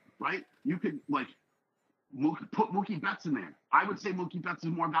Soto, right? You could, like, put Mookie Betts in there. I would say Mookie Betts is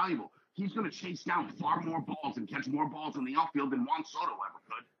more valuable. He's going to chase down far more balls and catch more balls in the outfield than Juan Soto ever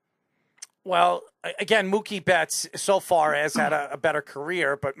could. Well, again, Mookie Betts so far has had a better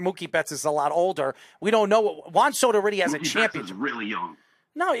career, but Mookie Betts is a lot older. We don't know what Juan Soto already has Mookie a championship. Betts is really young.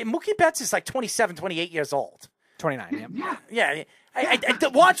 No, Mookie Betts is like 27, 28 years old. 29, yeah.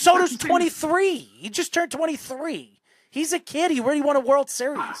 Juan Soto's 23. He just turned 23. He's a kid. He already won a World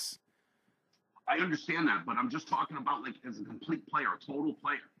Series. I understand that, but I'm just talking about like as a complete player, a total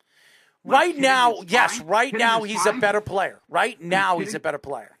player. Right now, yes. Right now, he's a better player. Right now, he's a better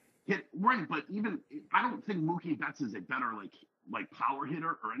player. Right, but even I don't think Mookie Betts is a better like power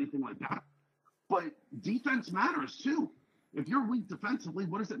hitter or anything like that. But defense matters too. If you're weak defensively,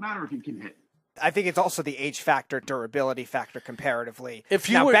 what does it matter if you can hit? I think it's also the age factor, durability factor comparatively.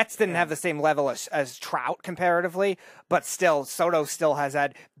 Now, Betts didn't have the same level as Trout comparatively, but still, Soto still has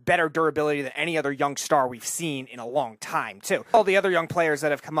had better durability than any other young star we've seen in a long time, too. All the other young players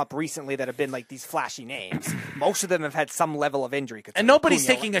that have come up recently that have been like these flashy names, most of them have had some level of injury. And nobody's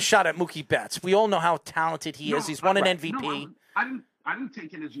taking a shot at Mookie Betts. We all know how talented he is. He's won an MVP. No, I didn't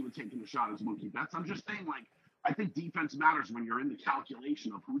take it as you were taking a shot as Mookie Betts. I'm just saying, like, I think defense matters when you're in the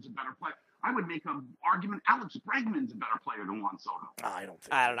calculation of who's a better player. I would make an argument Alex Bregman's a better player than Juan Soto. I don't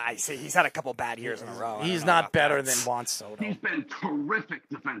think. I don't know. I see. He's had a couple bad years in a row. He's not better than Juan Soto. He's been terrific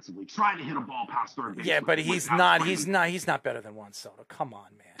defensively, trying to hit a ball past third base. Yeah, but he's not better than Juan Soto. Come on,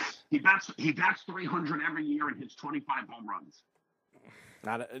 man. He bats 300 every year and hits 25 home runs.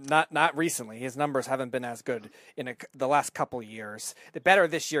 Not recently. His numbers haven't been as good in the last couple years. The better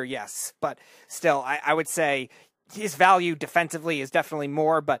this year, yes, but still, I would say his value defensively is definitely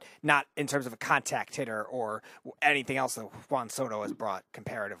more, but not in terms of a contact hitter or anything else that Juan Soto has brought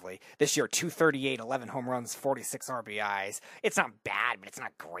comparatively. This year, 238, 11 home runs, 46 RBIs. It's not bad, but it's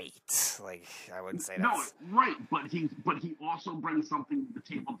not great. Like, I wouldn't say that. No, right, but he also brings something to the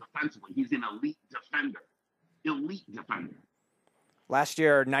table defensively. He's an elite defender. Last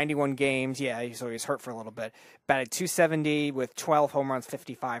year, 91 games. Yeah, so he was hurt for a little bit. Batted .270 with 12 home runs,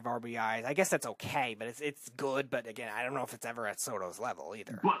 55 RBIs. I guess that's okay, but it's good. But again, I don't know if it's ever at Soto's level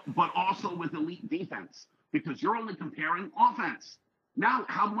either. But also with elite defense, because you're only comparing offense. Now,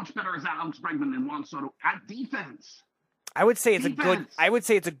 how much better is Alex Bregman than Juan Soto at defense? I would say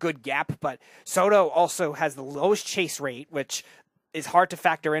it's a good gap, but Soto also has the lowest chase rate, which is hard to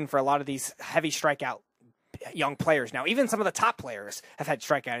factor in for a lot of these heavy strikeout young players. Now, even some of the top players have had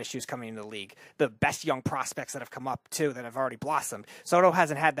strikeout issues coming into the league. The best young prospects that have come up, too, that have already blossomed. Soto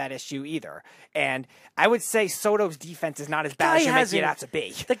hasn't had that issue either. And I would say Soto's defense is not as bad as you make it out to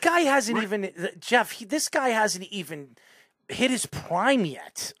be. The guy hasn't even, Jeff, this guy hasn't even hit his prime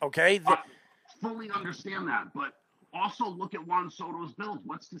yet, okay? I fully understand that, but also look at Juan Soto's build.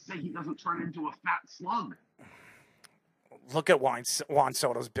 What's to say he doesn't turn into a fat slug? Look at Juan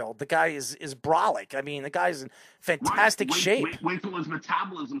Soto's build. The guy is brolic. I mean, the guy's in fantastic shape. Wait till his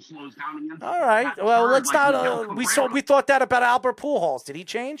metabolism slows down again. All right. Well, let's not. We thought that about Albert Pujols. Did he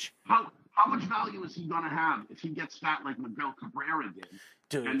change? How much value is he going to have if he gets fat like Miguel Cabrera did?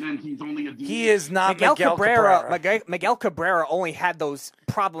 Dude, and then he's only a he is not Miguel Cabrera. Miguel Cabrera only had those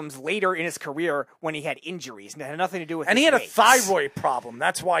problems later in his career when he had injuries. It had nothing to do with. And he had a thyroid problem.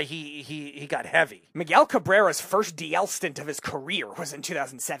 That's why he got heavy. Miguel Cabrera's first DL stint of his career was in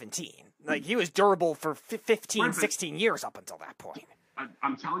 2017. Like, he was durable for 15, 16 years up until that point.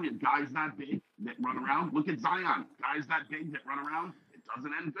 I'm telling you, guys that big that run around. Look at Zion. Guys that big that run around.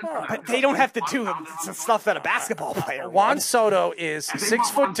 doesn't end good for them. But they don't have to do the stuff that a basketball player Juan would. Soto is If they want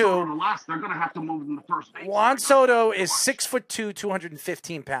 6'2". Juan Soto to last, they're going to have to move him to first base. Juan Soto is 6'2",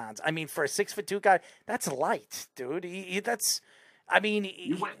 215 pounds. I mean, for a 6'2" guy, that's light, dude. That's, I mean,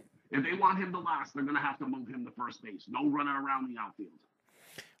 if they want him to last, they're going to have to move him to first base. No running around the outfield.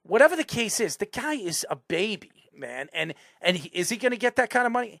 whatever the case is, the guy is a baby, man. And is he going to get that kind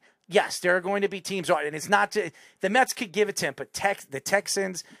of money? Yes, there are going to be teams, and it's not the Mets could give it to him, but the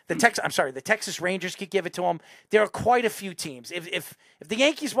Texas Rangers could give it to him. There are quite a few teams. If the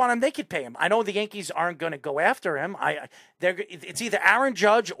Yankees want him, they could pay him. I know the Yankees aren't going to go after him. It's either Aaron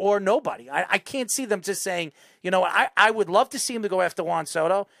Judge or nobody. I can't see them just saying, you know, I would love to see him to go after Juan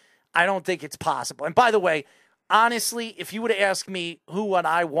Soto. I don't think it's possible. And by the way, honestly, if you were to ask me who would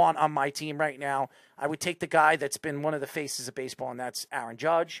I want on my team right now, I would take the guy that's been one of the faces of baseball, and that's Aaron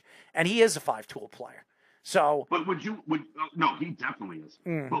Judge, and he is a 5-tool player. So, but no, he definitely is.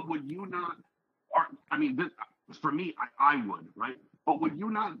 But would you not? For me, I would, right? But would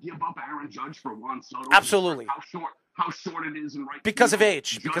you not give up Aaron Judge for Juan Soto? Absolutely. How short it is in right because of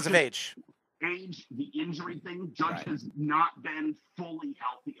age. Because of age. Age, the injury thing. Judge has not been fully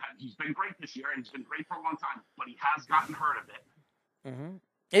healthy. He's been great this year, and he's been great for a long time, but he has gotten hurt a bit. Mm-hmm.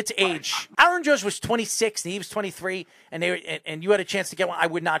 It's age. Aaron Judge was 26, and he was 23, and you had a chance to get one. I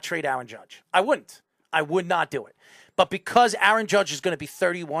would not trade Aaron Judge. I wouldn't. I would not do it. But because Aaron Judge is going to be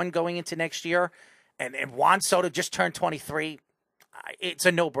 31 going into next year, and Juan Soto just turned 23, it's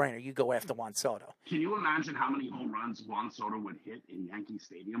a no-brainer. You go after Juan Soto. Can you imagine how many home runs Juan Soto would hit in Yankee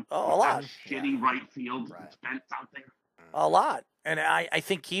Stadium? Oh, a lot. Shitty right field fence out there. A lot. And I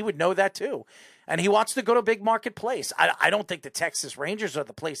think he would know that too. And he wants to go to a big market place. I don't think the Texas Rangers are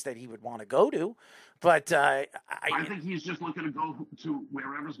the place that he would want to go to. But I think he's just looking to go to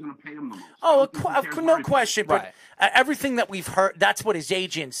wherever's going to pay him the most. Oh, no question. But everything that we've heard, that's what his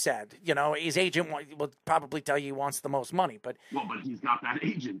agent said. You know, his agent will probably tell you he wants the most money. But he's got that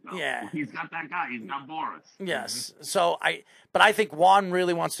agent, though. Yeah. He's got that guy. He's got Boris. Yes. So I think Juan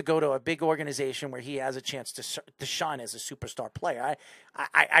really wants to go to a big organization where he has a chance to shine as a superstar player.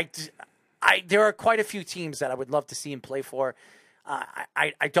 There are quite a few teams that I would love to see him play for.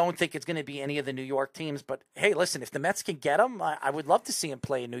 I don't think it's going to be any of the New York teams, but hey, listen, if the Mets can get him, I would love to see him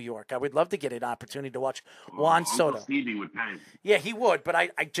play in New York. I would love to get an opportunity to watch Juan Soto. Uncle Stevie would pay him. Yeah, he would, but I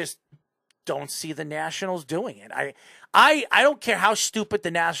just don't see the Nationals doing it. I don't care how stupid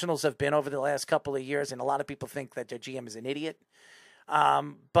the Nationals have been over the last couple of years, and a lot of people think that their GM is an idiot.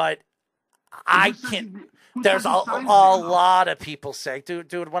 But I can't. There's a lot of people say,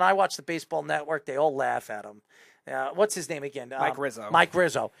 dude, when I watch the Baseball Network, they all laugh at him. What's his name again? Mike Rizzo. Mike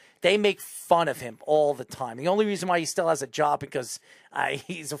Rizzo. They make fun of him all the time. The only reason why he still has a job because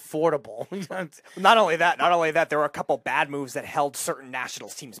he's affordable. Not only that, there were a couple bad moves that held certain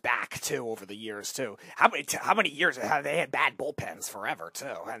Nationals teams back too over the years too. How many years have they had bad bullpens forever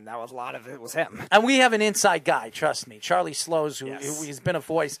too? And that was a lot of it was him. And we have an inside guy, trust me, Charlie Slows, who has been a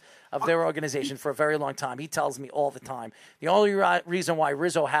voice of their organization for a very long time. He tells me all the time. The only reason why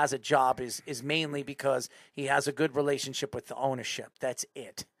Rizzo has a job is mainly because he has a good relationship with the ownership. That's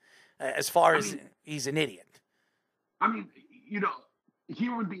it. As far as he's an idiot. I mean,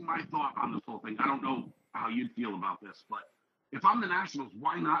 here would be my thought on this whole thing. I don't know how you'd feel about this, but if I'm the Nationals,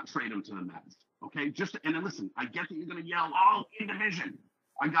 why not trade him to the Mets? Okay, and then listen, I get that you're going to yell, "Oh, in division."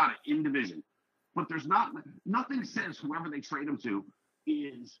 I got it, in division. But there's nothing says whoever they trade him to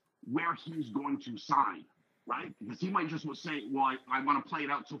is where he's going to sign, right? Because he might just say, "Well, I want to play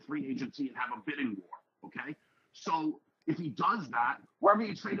it out till free agency and have a bidding war." Okay, so if he does that, wherever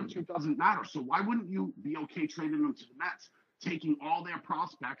you trade him to doesn't matter. So why wouldn't you be okay trading him to the Mets, taking all their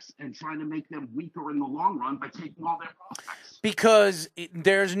prospects and trying to make them weaker in the long run by taking all their prospects? Because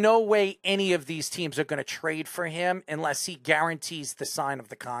there's no way any of these teams are going to trade for him unless he guarantees the sign of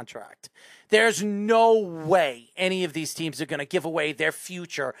the contract. There's no way any of these teams are going to give away their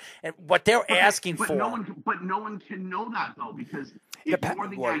future and what they're asking for. No one can know that, though, because if you're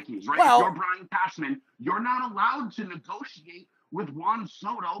the Yankees, right? Well, if you're Brian Cashman, you're not allowed to negotiate with Juan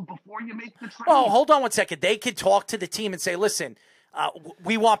Soto before you make the trade. Oh, hold on one second. They could talk to the team and say, listen,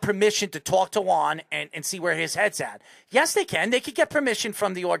 we want permission to talk to Juan and see where his head's at. Yes, they can. They could get permission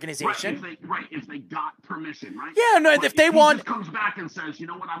from the organization. If they got permission, right? Yeah, no, if they want. He just comes back and says, you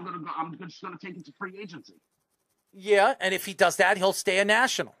know what, I'm just going to take it to free agency. Yeah, and if he does that, he'll stay a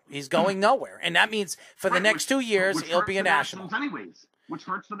National. He's going nowhere. And that means for the next 2 years, he'll be a National. Which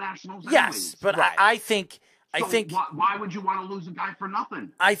hurts the Nationals anyways. Yes, but I think... why would you want to lose a guy for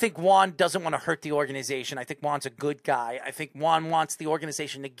nothing? I think Juan doesn't want to hurt the organization. I think Juan's a good guy. I think Juan wants the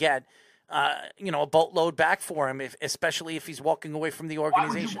organization to get a boatload back for him, especially if he's walking away from the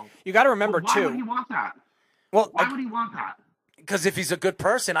organization. You got to remember, why too. would he want that? Well, Why would he want that? Because if he's a good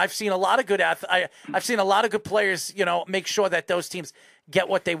person, I've seen a lot of good I've seen a lot of good players, make sure that those teams get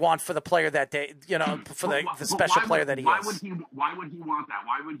what they want for the player that they, for the special player that he is. Why would he want that?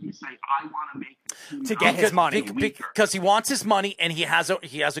 Why would he say, "I want to make to get his money"? Because he wants his money, and he has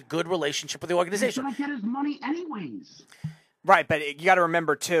a good relationship with the organization. He's gonna get his money anyways. Right, but you got to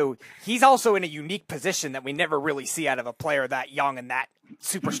remember, too, he's also in a unique position that we never really see out of a player that young and that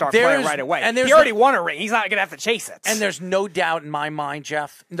superstar player right away. And he already won a ring. He's not going to have to chase it. And there's no doubt in my mind,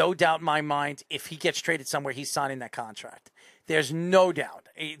 Jeff, no doubt in my mind, if he gets traded somewhere, he's signing that contract. There's no doubt.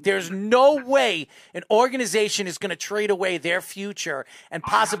 There's no way an organization is going to trade away their future and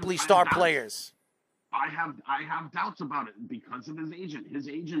possibly star players. I have doubts about it because of his agent. His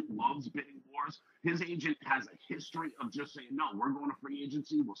agent loves bidding wars. His agent has a history of just saying, no, we're going to free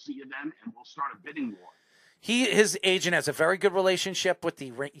agency. We'll see you then, and we'll start a bidding war. His agent has a very good relationship with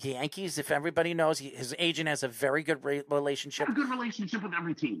the Yankees. If everybody knows, his agent has a very good relationship. A good relationship with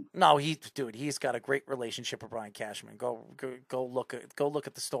every team. No, he's got a great relationship with Brian Cashman. Go look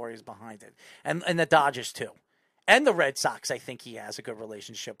at the stories behind it, and the Dodgers too. And the Red Sox, I think he has a good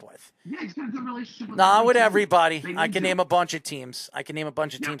relationship with. Yeah, he's got a good relationship with with everybody. I can name a bunch of teams. That he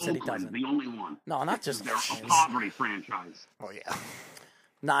doesn't. The only one. No, not just They're a poverty franchise. Oh, yeah.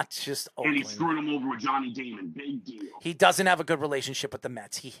 Not just Oakland. And he screwed him over with Johnny Damon. Big deal. He doesn't have a good relationship with the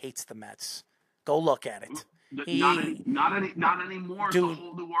Mets. He hates the Mets. Go look at it. Not anymore. Dude, it's a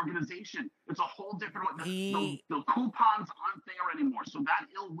whole new organization. It's a whole different one. The coupons aren't there anymore, so that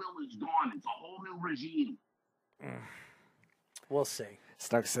ill will is gone. It's a whole new regime. We'll see.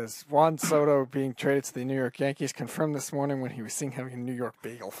 Snug says, Juan Soto being traded to the New York Yankees confirmed this morning when he was seen having a New York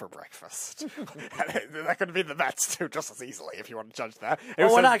bagel for breakfast. That could be the Mets too, just as easily if you want to judge that.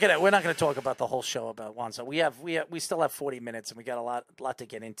 Well, we're not gonna talk about the whole show about Juan Soto. We still have 40 minutes and we got a lot to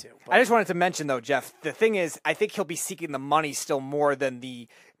get into. But I just wanted to mention though, Jeff, the thing is, I think he'll be seeking the money still more than the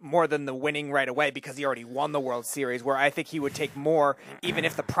winning right away because he already won the World Series, where I think he would take more, even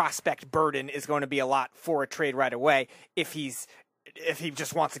if the prospect burden is going to be a lot for a trade right away, if he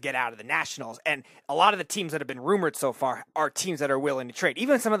just wants to get out of the Nationals. And a lot of the teams that have been rumored so far are teams that are willing to trade.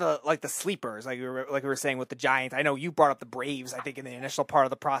 Even some of the sleepers, like we were saying with the Giants. I know you brought up the Braves, I think, in the initial part of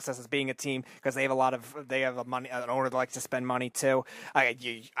the process as being a team because they have an owner that likes to spend money too. I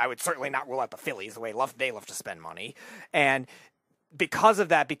would certainly not rule out the Phillies the way they love to spend money. And because of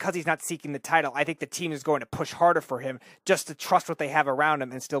that, because he's not seeking the title, I think the team is going to push harder for him just to trust what they have around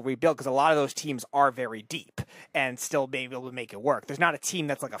him and still rebuild, because a lot of those teams are very deep and still be able to make it work. There's not a team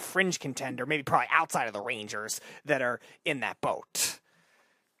that's like a fringe contender, maybe probably outside of the Rangers, that are in that boat.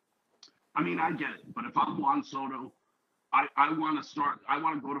 I mean, I get it, but if I'm Juan Soto, I want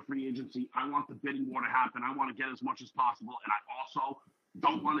to go to free agency. I want the bidding war to happen. I want to get as much as possible, and I also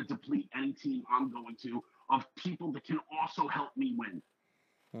don't want to deplete any team I'm going to of people that can also help me win.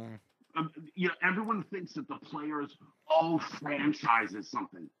 Everyone thinks that the players franchise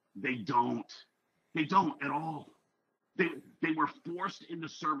something. They don't. They don't at all. They were forced into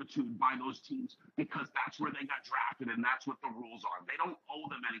servitude by those teams because that's where they got drafted and that's what the rules are. They don't owe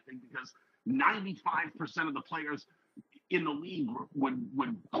them anything because 95% of the players in the league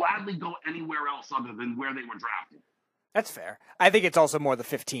would gladly go anywhere else other than where they were drafted. That's fair. I think it's also more the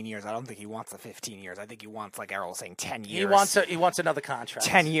 15 years. I don't think he wants the 15 years. I think he wants, like Errol was saying, 10 years. He wants another contract.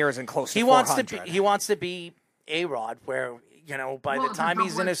 10 years and close to 400. He wants to be A-Rod, where by the time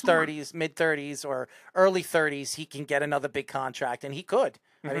he's in his 30s, mid 30s or early 30s, he can get another big contract, and he could.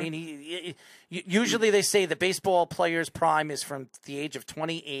 Mm-hmm. I mean, usually they say the baseball player's prime is from the age of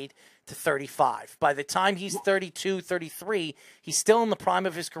 28 to 35. By the time he's 32, 33, he's still in the prime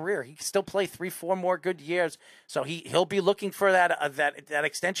of his career. He can still play 3-4 more good years. So he'll be looking for that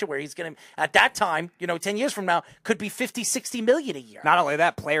extension where he's going to, at that time, 10 years from now, could be 50, 60 million a year. Not only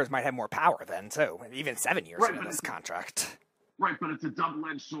that, players might have more power then, too. Even 7 years into this contract. Right, but it's a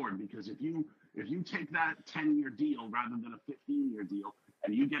double-edged sword because if you take that 10-year deal rather than a 15-year deal,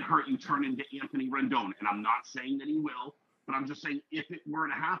 and you get hurt, you turn into Anthony Rendon. And I'm not saying that he will, but I'm just saying if it were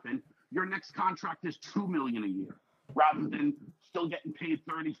to happen, your next contract is $2 million a year rather than still getting paid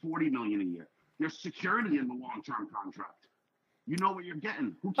 $30, $40 million a year. There's security in the long-term contract. You know what you're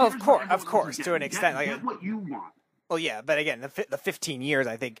getting. Who cares? Of course, to an extent. Get what you want. Well, yeah, but again, the 15 years,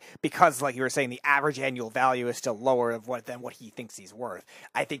 I think, because like you were saying, the average annual value is still lower than what he thinks he's worth.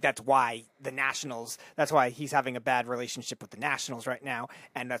 I think that's why that's why he's having a bad relationship with the Nationals right now,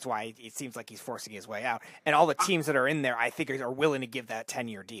 and that's why it seems like he's forcing his way out. And all the teams that are in there, I think, are willing to give that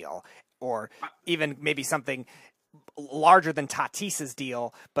 10-year deal, or even maybe something larger than Tatis's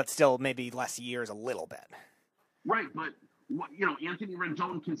deal, but still maybe less years a little bit. Right, but Anthony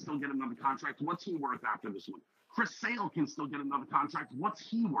Rendon can still get another contract. What's he worth after this one? Chris Sale can still get another contract. What's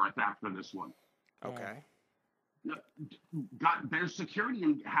he worth after this one? Okay. There's security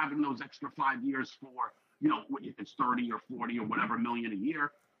in having those extra 5 years for, if it's 30 or 40 or whatever million a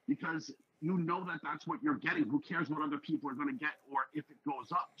year, because that's what you're getting. Who cares what other people are going to get, or if it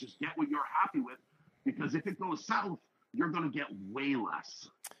goes up, just get what you're happy with, because if it goes south, you're going to get way less.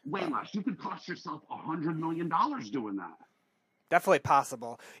 Way less. You could cost yourself $100 million doing that. Definitely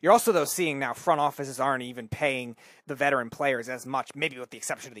possible. You're also, though, seeing now front offices aren't even paying the veteran players as much, maybe with the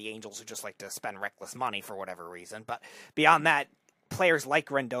exception of the Angels, who just like to spend reckless money for whatever reason. But beyond that, players like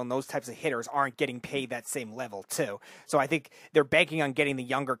Rendon, those types of hitters, aren't getting paid that same level, too. So I think they're banking on getting the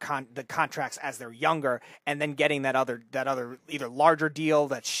younger the contracts as they're younger, and then getting that other either larger deal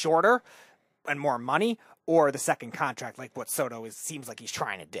that's shorter and more money, or the second contract, like what Soto seems like he's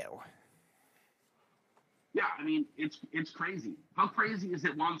trying to do. Yeah, I mean, it's crazy. How crazy is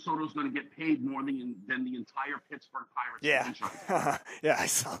it Juan Soto's going to get paid more than the entire Pittsburgh Pirates franchise? Yeah, I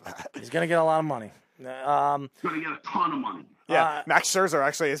saw that. He's going to get a lot of money. He's going to get a ton of money. Yeah, Max Scherzer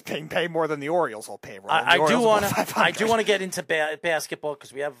actually is being paid more than the Orioles will pay. I do want to get into basketball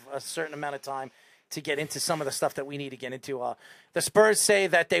because we have a certain amount of time to get into some of the stuff that we need to get into. The Spurs say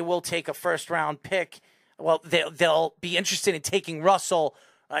that they will take a first-round pick. Well, they'll be interested in taking Russell.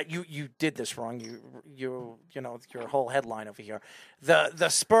 You did this wrong. Your whole headline over here. The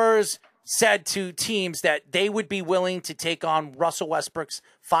Spurs said to teams that they would be willing to take on Russell Westbrook's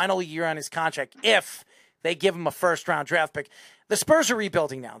final year on his contract if they give him a first-round draft pick. The Spurs are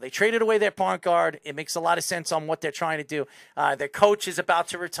rebuilding now. They traded away their point guard. It makes a lot of sense on what they're trying to do. Their coach is about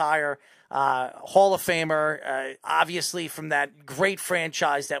to retire. Hall of Famer, obviously from that great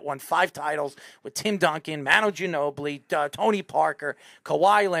franchise that won 5 titles with Tim Duncan, Manu Ginobili, Tony Parker,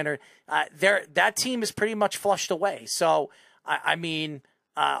 Kawhi Leonard. That team is pretty much flushed away. So,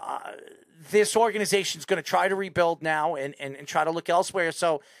 this organization is going to try to rebuild now and try to look elsewhere.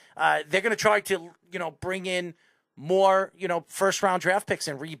 So they're going to try to, bring in more, first-round draft picks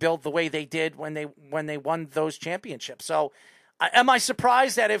and rebuild the way they did when they won those championships. So, am I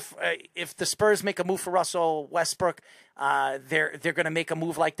surprised that if the Spurs make a move for Russell Westbrook, they're going to make a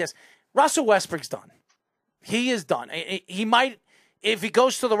move like this? Russell Westbrook's done. He is done. He might, if he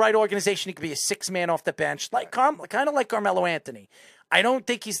goes to the right organization, he could be a 6-man off the bench, kind of like Carmelo Anthony. I don't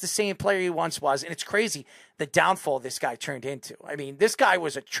think he's the same player he once was, and it's crazy the downfall this guy turned into. I mean, this guy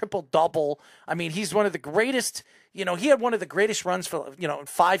was a triple-double. I mean, he's one of the greatest. He had one of the greatest runs for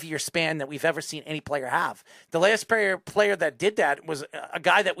 5-year span that we've ever seen any player have. The last player that did that was a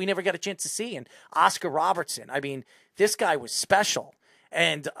guy that we never got a chance to see, and Oscar Robertson. I mean, this guy was special,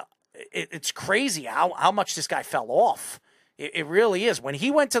 and it's crazy how much this guy fell off. It really is. When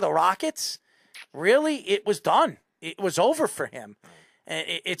he went to the Rockets, really, it was done. It was over for him. And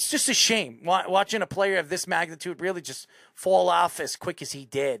it's just a shame watching a player of this magnitude really just fall off as quick as he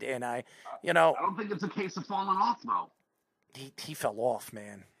did. And I don't think it's a case of falling off, though. He fell off,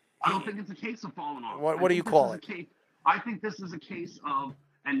 man. I don't think it's a case of falling off. What do you call it? I think this is a case of,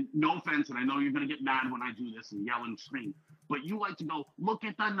 and no offense, and I know you're going to get mad when I do this and yell and scream, but you like to go, look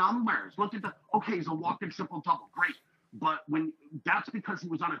at the numbers. Okay, he's a walking triple-double. Great. But that's because he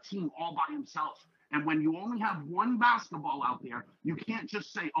was on a team all by himself. And when you only have one basketball out there, you can't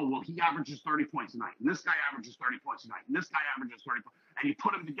just say, oh, well, he averages 30 points a night, and this guy averages 30 points a night, and this guy averages 30 points, and you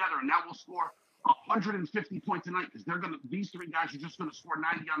put them together, and now we'll score 150 points a night because these 3 guys are just going to score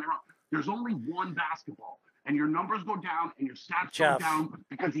 90 on their own. There's only one basketball, and your numbers go down, and your stats go down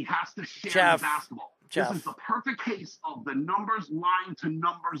because he has to share the basketball. This is the perfect case of the numbers lying to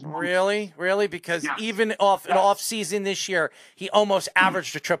numbers. Really? Because even off season this year, he almost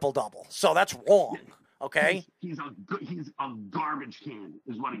averaged a triple-double. So that's wrong, okay? He's a garbage can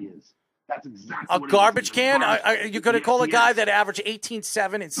is what he is. That's exactly a what garbage can? Are you going to call a guy that averaged 18,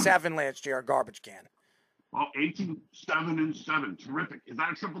 7, and 7 last year a garbage can? Well, 18, 7, and 7. Terrific. Is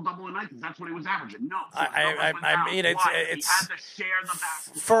that a triple-double a night? Because that's what he was averaging. No. I mean, it's he had to share the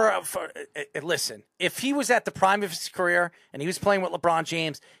basketball. Listen, if he was at the prime of his career and he was playing with LeBron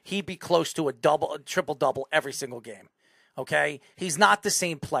James, he'd be close to a triple-double every single game. Okay? He's not the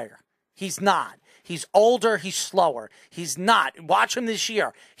same player. He's not. He's older. He's slower. He's not. Watch him this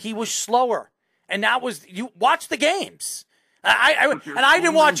year. He was slower. And you watch the games. I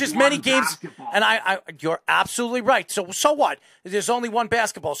didn't watch as many games. Basketball. And you're absolutely right. So what? There's only one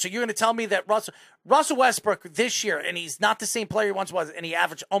basketball. So you're going to tell me that Russell Westbrook this year, and he's not the same player he once was, and he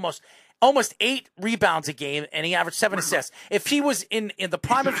averaged almost 8 rebounds a game, and he averaged 7 assists. If he was in the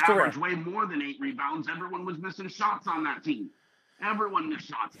prime of his career, averaged way more than 8 rebounds. Everyone was missing shots on that team. Everyone missed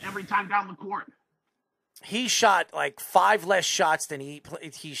shots every time down the court. he shot like 5 less shots than he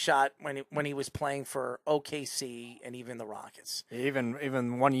shot when he was playing for OKC and even the Rockets.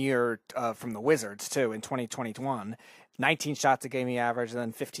 Even 1 year from the Wizards too in 2021, 19 shots a game he averaged, and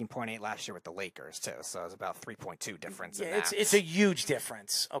then 15.8 last year with the Lakers too. So it's about 3.2 difference. Yeah, in that. it's a huge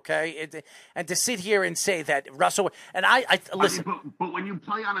difference. Okay, and to sit here and say that Russell and I listen. But when you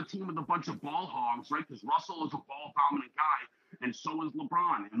play on a team with a bunch of ball hogs, right? Because Russell is a ball dominant guy, and so is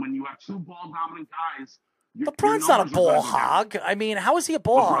LeBron. And when you have 2 ball dominant guys. LeBron's not a ball hog. I mean, how is he a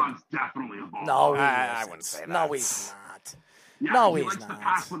ball hog? LeBron's definitely a ball hog. No, I wouldn't say that. No, he's not. Yeah, no, he he's likes not. to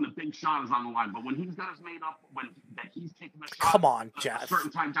pass when the big shot is on the line, but when he's got his made up, that he's taking the shot. Come on, Jeff. A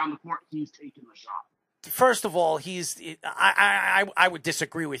certain time down the court, he's taking the shot. First of all, I would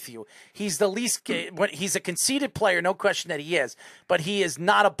disagree with you. He's the least. He's a conceited player, no question that he is. But he is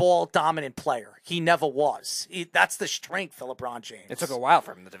not a ball dominant player. He never was. That's the strength of LeBron James. It took a while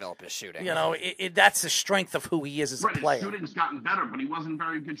for him to develop his shooting. You know, that's the strength of who he is as a player. His shooting's gotten better, but he wasn't a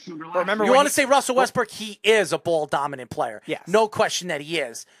very good shooter last year. You want to say Russell Westbrook? He is a ball dominant player. Yes. No question that he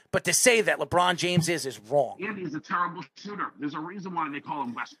is. But to say that LeBron James is wrong. And he's a terrible shooter. There's a reason why they call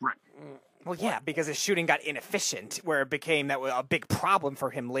him Westbrook. Well, yeah, because his shooting got inefficient, where it became that was a big problem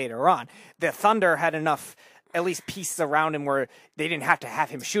for him later on. The Thunder had enough, at least pieces around him where they didn't have to have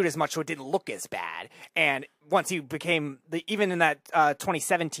him shoot as much, so it didn't look as bad. And once he became, even in that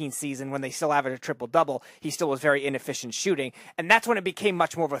 2017 season when they still averaged a triple-double, he still was very inefficient shooting. And that's when it became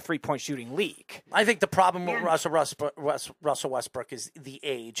much more of a three-point shooting league. I think the problem with Russell Westbrook is the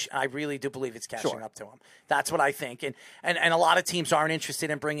age. I really do believe it's catching up to him. That's what I think. And a lot of teams aren't interested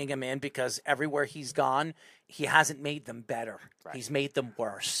in bringing him in because everywhere he's gone, he hasn't made them better. Right. He's made them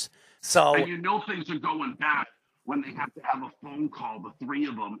worse. So, and you know things are going bad when they have to have a phone call, the three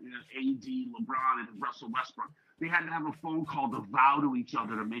of them, AD, LeBron, and Russell Westbrook. They had to have a phone call to vow to each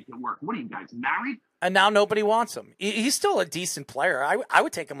other to make it work. What are you guys, married? And now nobody wants him. He's still a decent player. I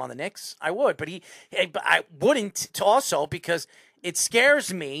would take him on the Knicks. I would, but I wouldn't also because it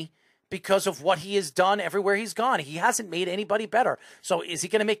scares me because of what he has done everywhere he's gone. He hasn't made anybody better. So is he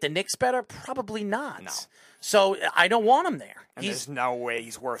going to make the Knicks better? Probably not. No. So I don't want him there. And there's no way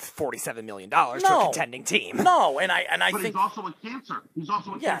he's worth $47 million to a contending team. No, and I but think he's also a cancer. He's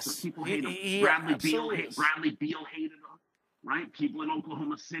also a cancer. People hate him. Bradley Beal hated him, right? People in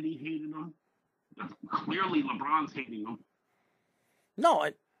Oklahoma City hated him. Clearly, LeBron's hating him. No,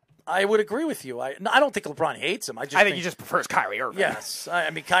 I would agree with you. I don't think LeBron hates him. I think he just prefers Kyrie Irving. Yes, I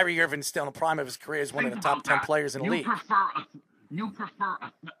mean Kyrie Irving's still in the prime of his career as one of the top 10 players in the league. You prefer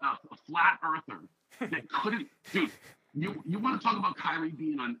a flat earther that couldn't, dude. You want to talk about Kyrie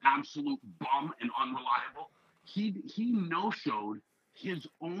being an absolute bum and unreliable? He no-showed his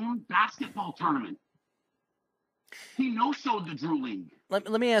own basketball tournament. He no-showed the Drew League.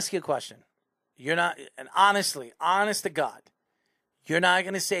 Let me ask you a question. You're not, and honest to God, you're not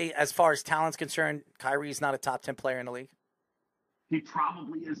going to say, as far as talent's concerned, Kyrie's not a top 10 player in the league? He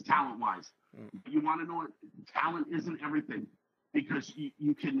probably is talent-wise. You want to know what? Talent isn't everything. Because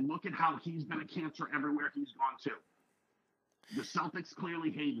you can look at how he's been a cancer everywhere he's gone to. The Celtics clearly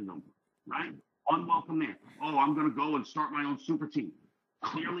hated him, right? Unwelcome there. Oh, I'm going to go and start my own super team.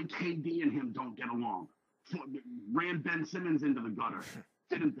 Clearly KD and him don't get along. Ran Ben Simmons into the gutter,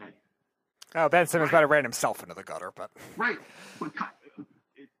 didn't they? Oh, Ben Simmons might have ran himself into the gutter, but... Right, but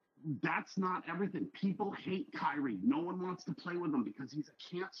that's not everything. People hate Kyrie. No one wants to play with him because he's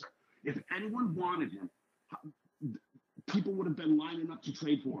a cancer. If anyone wanted him... people would have been lining up to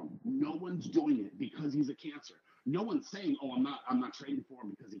trade for him. No one's doing it because he's a cancer. No one's saying, "Oh, I'm not trading for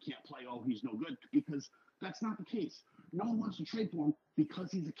him because he can't play. Oh, he's no good." Because that's not the case. No one wants to trade for him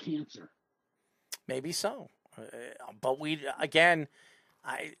because he's a cancer. Maybe so, but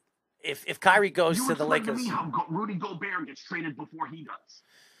if Kyrie goes to the Lakers, to me how Rudy Gobert gets traded before he does.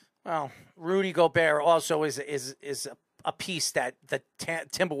 Well, Rudy Gobert also is a piece that the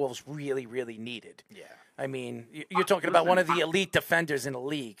Timberwolves really, really needed. Yeah. I mean, you're talking about one of the elite defenders in the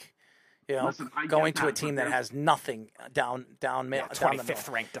league. You know, going to a team that has nothing down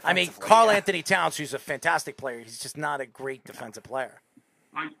 25th ranked defensively. I mean, Karl Anthony Towns, who's a fantastic player, he's just not a great defensive player.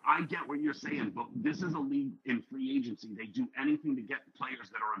 I get what you're saying, but this is a league in free agency. They do anything to get players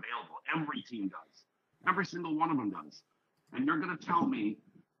that are available. Every team does. Every single one of them does. And you're going to tell me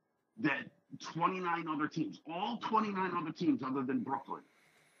that 29 other teams, all 29 other teams other than Brooklyn.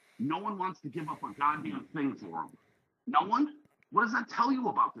 No one wants to give up a goddamn thing for him. No one? What does that tell you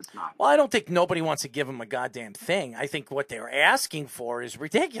about this guy? Well, I don't think nobody wants to give him a goddamn thing. I think what they're asking for is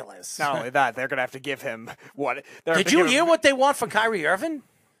ridiculous. Not only that, they're going to have to give him what? Did you hear what they want for Kyrie Irving?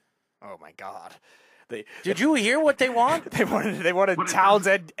 Oh my God! Did you hear what they want? They wanted Towns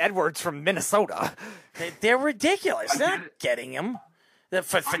Edwards from Minnesota. They're ridiculous. They're not getting him.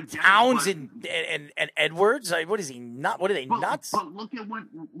 For Towns and Edwards, what is he not? What are they nuts? But look at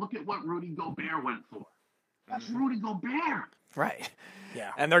what Rudy Gobert went for. That's Rudy Gobert. Right.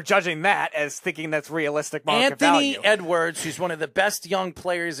 Yeah. And they're judging that as thinking that's realistic market value. Anthony Edwards, who's one of the best young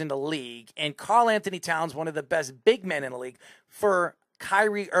players in the league, and Karl Anthony Towns, one of the best big men in the league, for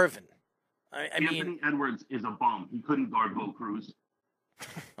Kyrie Irving. Anthony Edwards is a bum. He couldn't guard Bo Cruz.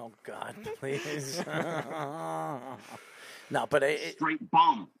 Oh, God, please. No, but straight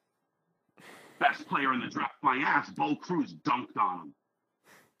bum. Best player in the draft. My ass, Bo Cruz dunked on him.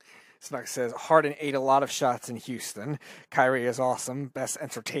 Snuck says, Harden ate a lot of shots in Houston. Kyrie is awesome. Best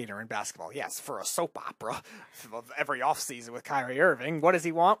entertainer in basketball. Yes, for a soap opera every offseason with Kyrie Irving. What does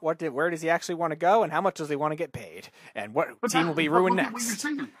he want? Where does he actually want to go? And how much does he want to get paid? And what team will be ruined next?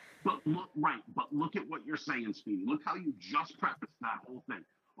 But look at what you're saying, Speedy. Look how you just prefaced that whole thing.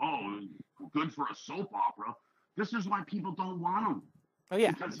 Oh, good for a soap opera. This is why people don't want him. Oh,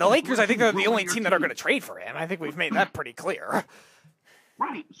 yeah. The Lakers, I think, they're the only team that are going to trade for him. I think we've made that pretty clear.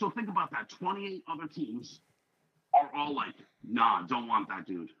 Right. So think about that. 28 other teams are all like, nah, don't want that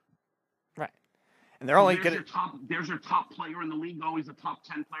dude. Right. And they're only good. There's your top player in the league, always a top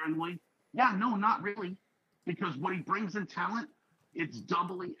 10 player in the league. Yeah, no, not really. Because what he brings in talent, it's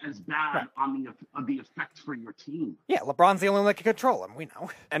doubly as bad on the effect for your team. Yeah, LeBron's the only one that can control him, we know.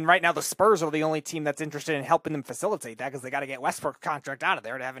 And right now the Spurs are the only team that's interested in helping them facilitate that because they got to get Westbrook's contract out of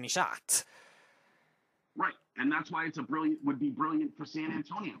there to have any shots. Right, and that's why would be brilliant for San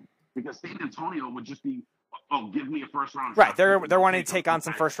Antonio because San Antonio would just be, give me a first round. Right, they're wanting to take on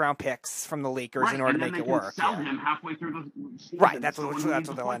some first round picks from the Lakers in order to make it work. Sell him halfway through the season. Right, that's what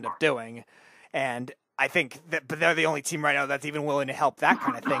they'll end up doing, and I think that, but they're the only team right now that's even willing to help that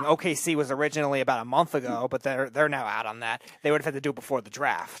kind of thing. OKC was originally about a month ago, but they're now out on that. They would have had to do it before the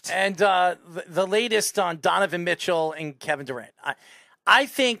draft. And the latest on Donovan Mitchell and Kevin Durant. I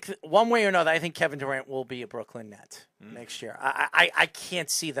think one way or another, I think Kevin Durant will be a Brooklyn Net next year. I can't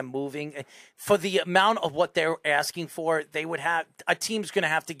see them moving for the amount of what they're asking for. They would have a team's going to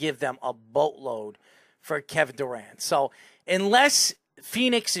have to give them a boatload for Kevin Durant. So unless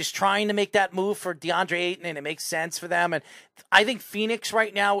Phoenix is trying to make that move for DeAndre Ayton and it makes sense for them, and I think Phoenix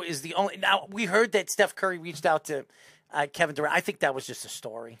right now is the only. Now we heard that Steph Curry reached out to Kevin Durant. I think that was just a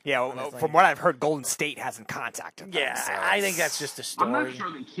story. Yeah, from what I've heard, Golden State hasn't contacted them. Yeah, so I think that's just a story. I'm not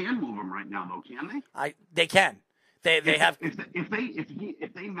sure they can move him right now, though. Can they? They can. They have.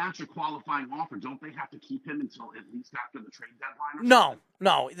 If they match a qualifying offer, don't they have to keep him until at least after the trade deadline?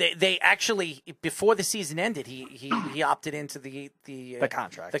 No. They actually before the season ended, he opted into the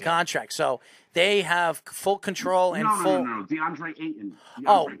contract. The contract. So they have full control and full. No. DeAndre Ayton.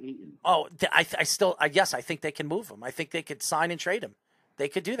 Yes, I think they can move him. I think they could sign and trade him. They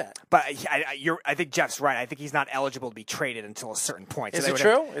could do that. But I think Jeff's right. I think he's not eligible to be traded until a certain point. Is it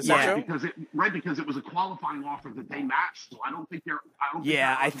true? Is that true? Because it was a qualifying offer that they matched. So I don't think they're.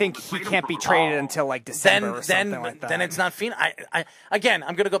 I think he can't be traded until like December or something like that. Then it's not Phoenix. Again,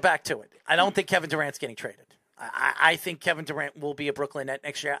 I'm going to go back to it. I don't think Kevin Durant's getting traded. I think Kevin Durant will be a Brooklyn Net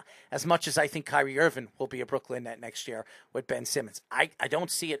next year, as much as I think Kyrie Irving will be a Brooklyn Net next year with Ben Simmons. I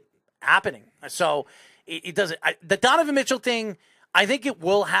don't see it happening. So it doesn't. The Donovan Mitchell thing. I think it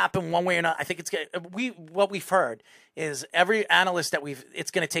will happen one way or another. I think what we've heard is every analyst that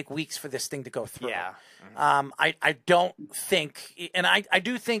it's going to take weeks for this thing to go through. Yeah. I don't think, and I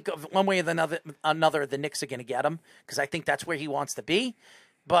do think of one way or another the Knicks are going to get him because I think that's where he wants to be.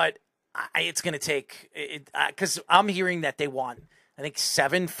 But it's going to take because I'm hearing that they want, I think,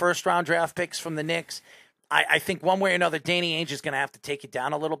 7 first-round draft picks from the Knicks. I think one way or another, Danny Ainge is going to have to take it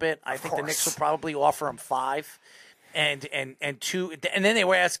down a little bit. I think the Knicks will probably offer him 5. And 2, and then they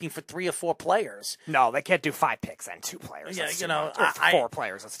were asking for 3 or 4 players. No, they can't do 5 picks and 2 players. Yeah, that's 4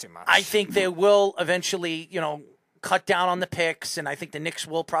 players. That's too much. I think they will eventually, cut down on the picks, and I think the Knicks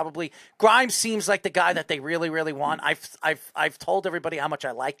will probably. Grimes seems like the guy that they really, really want. I've told everybody how much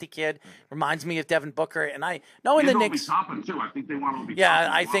I like the kid. Reminds me of Devin Booker, and I know in the Knicks. Obi Toppin too. I think they want Obi. Yeah,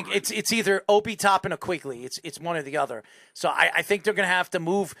 I think it's either Obi Toppin or Quigley. It's one or the other. So I think they're going to have to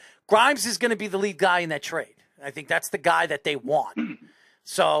move. Grimes is going to be the lead guy in that trade. I think that's the guy that they want.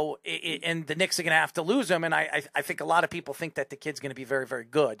 So, and the Knicks are going to have to lose him, and I think a lot of people think that the kid's going to be very, very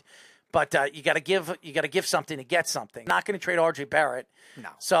good. But you got to give something to get something. Not going to trade R.J. Barrett. No.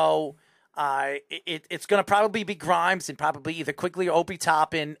 So it's going to probably be Grimes and probably either Quigley or Obi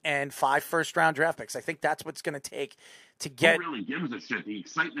Toppin and 5 first-round draft picks. I think that's what's going to take to get. Who really gives a shit? The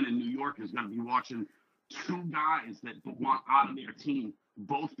excitement in New York is going to be watching two guys that want out of their team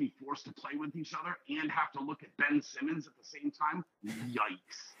both be forced to play with each other and have to look at Ben Simmons at the same time.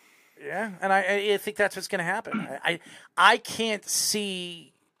 Yikes. Yeah, and I think that's what's going to happen. I can't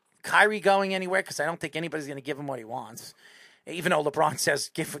see Kyrie going anywhere because I don't think anybody's going to give him what he wants. Even though LeBron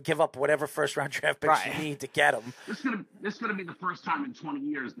says give up whatever first-round draft picks you need to get him. This is going to be the first time in 20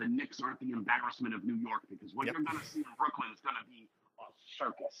 years the Knicks aren't the embarrassment of New York, because what you're going to see in Brooklyn is going to be a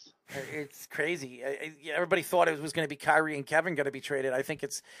circus. It's crazy. Everybody thought it was going to be Kyrie and Kevin going to be traded. I think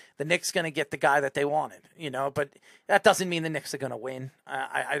it's the Knicks going to get the guy that they wanted, but that doesn't mean the Knicks are going to win.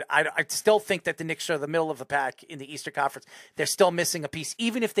 I still think that the Knicks are the middle of the pack in the Eastern Conference. They're still missing a piece.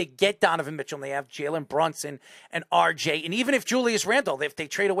 Even if they get Donovan Mitchell and they have Jalen Brunson and RJ, and even if Julius Randle, if they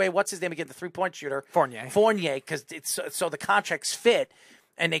trade away, what's his name again, the three-point shooter? Fournier, because it's so the contracts fit.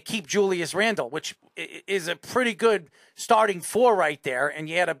 And they keep Julius Randle, which is a pretty good starting 4 right there. And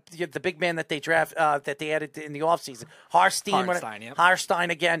you had the big man that they added in the offseason,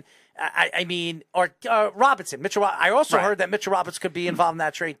 Harstein again. I mean, or Robinson, Mitchell. I also heard that Mitchell Roberts could be involved in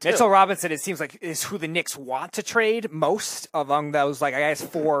that trade too. Mitchell Robinson, it seems like, is who the Knicks want to trade most among those,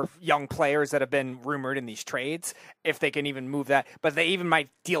 4 young players that have been rumored in these trades. If they can even move that, but they even might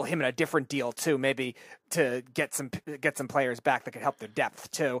deal him in a different deal too, maybe to get some players back that could help their depth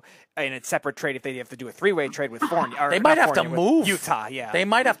too in a separate trade. If they have to do a 3-way trade with Fournier, they might have to move Utah. Yeah, they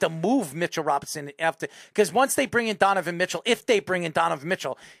might have to move Mitchell Robinson because once they bring in Donovan Mitchell,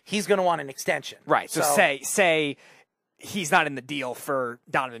 he's going to want an extension. Right. So say he's not in the deal for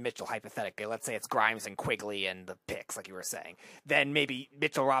Donovan Mitchell, hypothetically. Let's say it's Grimes and Quigley and the picks, like you were saying. Then maybe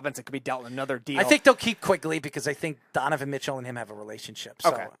Mitchell Robinson could be dealt in another deal. I think they'll keep Quigley because I think Donovan Mitchell and him have a relationship.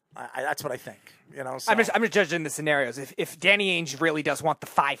 So okay. That's what I think. So. I'm just judging the scenarios. If Danny Ainge really does want the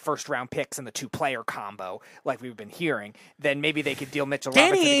 5 first-round picks and the 2-player combo, like we've been hearing, then maybe they could deal Mitchell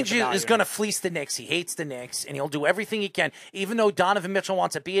Robinson. Danny Ainge is going to fleece the Knicks. He hates the Knicks, and he'll do everything he can. Even though Donovan Mitchell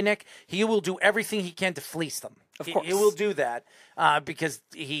wants to be a Knick, he will do everything he can to fleece them. Of course. He will do that because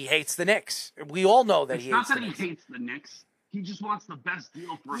he hates the Knicks. We all know that he hates the Knicks. Not that he hates the Knicks. He just wants the best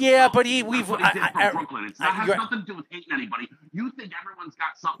deal for himself. Yeah, but That's what he did for Brooklyn. It has nothing to do with hating anybody. You think everyone's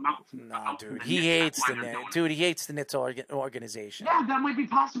got something else? No, dude. He hates the Knicks. Dude, he hates the Knicks organization. Yeah, that might be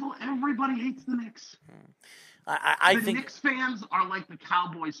possible. Everybody hates the Knicks. I think Knicks fans are like the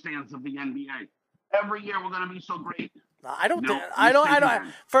Cowboys fans of the NBA. Every year we're going to be so great. I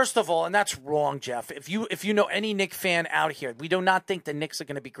don't. First of all, and that's wrong, Jeff. If you know any Knicks fan out here, we do not think the Knicks are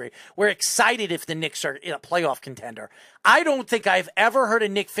going to be great. We're excited if the Knicks are in a playoff contender. I don't think I've ever heard a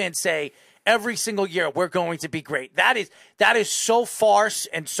Knicks fan say every single year we're going to be great. That is so farce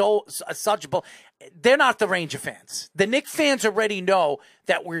and such bull. They're not the Ranger fans. The Knicks fans already know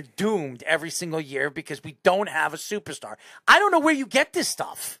that we're doomed every single year because we don't have a superstar. I don't know where you get this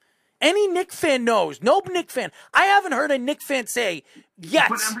stuff. Any Knicks fan knows. No Knicks fan. I haven't heard a Knicks fan say yes.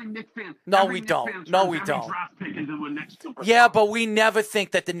 But every Knicks fan. No, we don't. No, we don't. Yeah, but we never think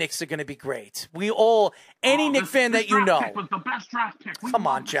that the Knicks are going to be great. Any Knicks fan that you know. Was the best draft pick. Come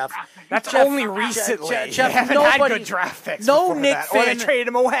on, Jeff. That's only recently. Jeff, they haven't had good draft picks. No Knicks fan. Or they traded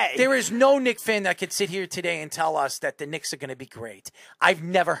him away. There is no Knicks fan that could sit here today and tell us that the Knicks are going to be great. I've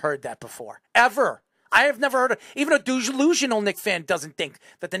never heard that before. Ever. I have never heard of, even a delusional Knicks fan doesn't think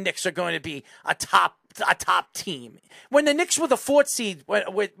that the Knicks are going to be a top team. When the Knicks were the 4th seed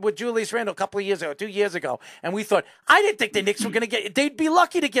with Julius Randle a couple of years ago, 2 years ago, and we thought, I didn't think the Knicks were going to they'd be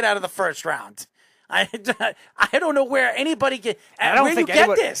lucky to get out of the first round. I don't know where anybody get this. I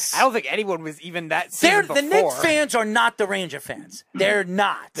don't think anyone was even that season before. The Knicks fans are not the Ranger fans. They're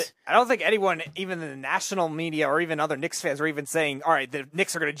not. I don't think anyone, even in the national media or even other Knicks fans, were even saying, all right, the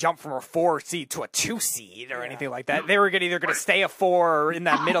Knicks are going to jump from a 4 seed to a 2 seed or anything like that. They were either going to stay a 4 or in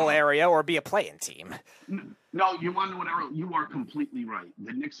that middle area or be a play-in team. No, you want to know what? You are completely right.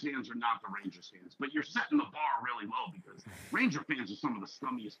 The Knicks fans are not the Rangers fans, but you're setting the bar really low because Ranger fans are some of the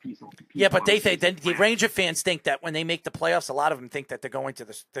scummiest people. Yeah, but they think the Ranger fans think that when they make the playoffs, a lot of them think that they're going to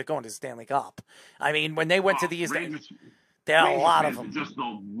the Stanley Cup. I mean, when they went to the Rangers, there are a lot of them. Just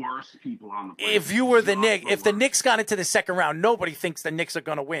the worst people on the planet. If you were the Knicks, if the Knicks got into the second round, nobody thinks the Knicks are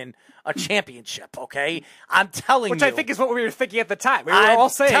going to win a championship. Okay, I'm telling you. Which I think is what we were thinking at the time. We were all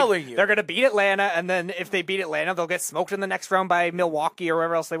saying they're going to beat Atlanta, and then if they beat Atlanta, they'll get smoked in the next round by Milwaukee or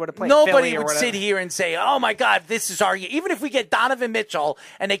wherever else they would have played. Nobody would sit here and say, "Oh my God, this is our year." Even if we get Donovan Mitchell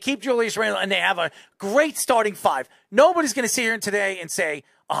and they keep Julius Randle and they have a great starting 5, nobody's going to sit here today and say,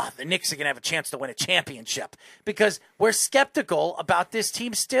 the Knicks are going to have a chance to win a championship, because we're skeptical about this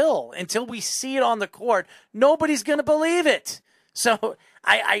team still. Until we see it on the court, nobody's going to believe it. So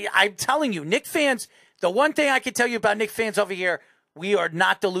I'm telling you, Knicks fans, the one thing I can tell you about Knicks fans over here, we are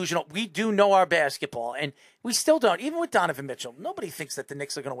not delusional. We do know our basketball, and we still don't. Even with Donovan Mitchell, nobody thinks that the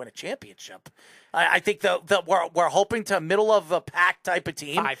Knicks are going to win a championship. I think that we're hoping to middle of the pack type of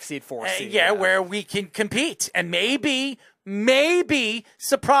team, 5 seed, 4 seed, yeah, where we can compete and maybe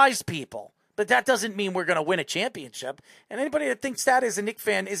surprise people. But that doesn't mean we're going to win a championship. And anybody that thinks that is a Knicks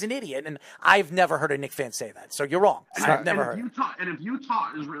fan is an idiot. And I've never heard a Knicks fan say that. So you're wrong. I've never heard it. And if Utah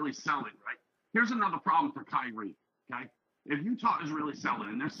is really selling, right? Here's another problem for Kyrie, okay? If Utah is really selling,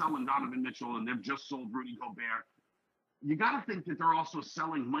 and they're selling Donovan Mitchell, and they've just sold Rudy Gobert, you got to think that they're also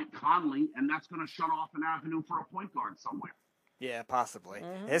selling Mike Conley, and that's going to shut off an avenue for a point guard somewhere. Yeah, possibly.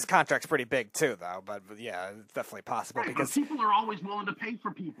 His contract's pretty big too, though. But yeah, it's definitely possible, Right, because but people are always willing to pay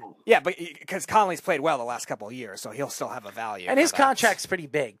for people. yeah, but because Conley's played well the last couple of years, so he'll still have a value. And for his that. contract's pretty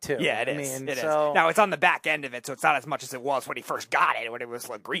big, too. Yeah, it is. I mean, It is. so- Now, it's on the back end of it, so it's not as much as it was when he first got it, when it was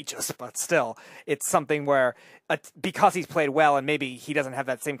egregious. But still, it's something where, because he's played well and maybe he doesn't have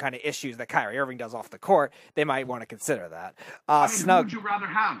that same kind of issues that Kyrie Irving does off the court, they might want to consider that. I mean, Snug. who would you rather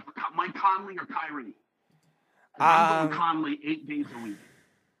have, Mike Conley or Kyrie? I'm going Conley 8 days a week.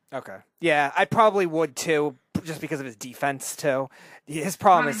 Okay. Yeah, I probably would too, just because of his defense too. His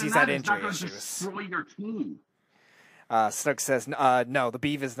problem is he's had injury issues. Destroy your team. Snug says, no, the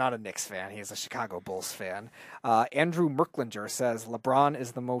Beav is not a Knicks fan. He is a Chicago Bulls fan. Andrew Merklinger says, LeBron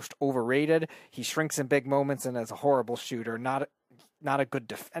is the most overrated. He shrinks in big moments and is a horrible shooter, not a good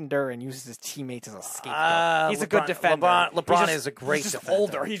defender, and uses his teammates as a scapegoat. He's a good defender. LeBron is a great he's just defender.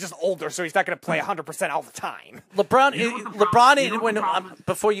 older. He's just older, so he's not going to play 100% all the time.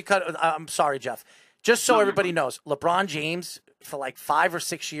 Before you cut, I'm sorry, Jeff. Just so everybody knows, LeBron James, for like 5 or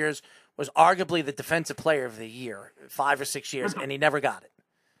 6 years, was arguably the defensive player of the year, 5 or 6 years, and he never got it.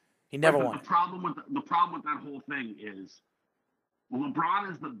 He never won. The problem with that whole thing is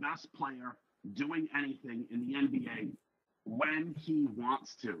LeBron is the best player doing anything in the NBA when he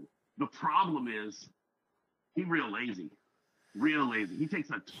wants to. The problem is he's real lazy. Real lazy. He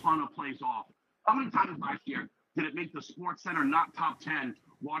takes a ton of plays off. How many times last year did it make the Sports Center not top 10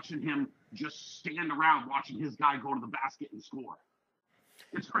 watching him just stand around watching his guy go to the basket and score?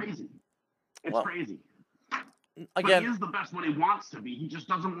 It's crazy. It's crazy. Again, but he is the best when he wants to be. He just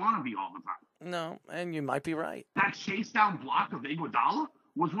doesn't want to be all the time. No, and you might be right. That chase down block of Iguodala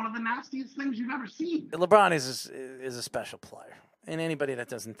was one of the nastiest things you've ever seen. LeBron is a special player, and anybody that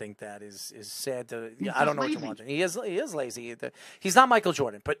doesn't think that is sad to. I don't know what you're watching. He is lazy. He's not Michael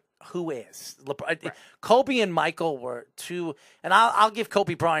Jordan, but who is? Right. Kobe and Michael were two, and I'll give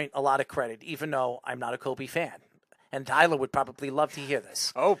Kobe Bryant a lot of credit, even though I'm not a Kobe fan, and Tyler would probably love to hear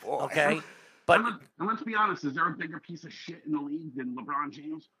this. Oh boy. Okay. But and let's be honest, is there a bigger piece of shit in the league than LeBron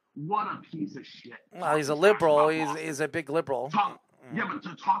James? What a piece of shit. Well, he's a liberal. He's a big liberal. Yeah, but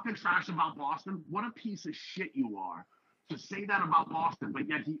to talking trash about Boston, what a piece of shit you are to say that about Boston, but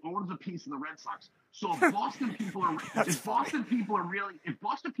yet he owns a piece of the Red Sox. So if Boston people are really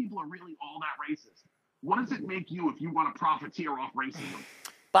all that racist, what does it make you if you want to profiteer off racism?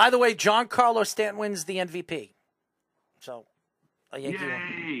 By the way, Giancarlo Stanton wins the MVP. So,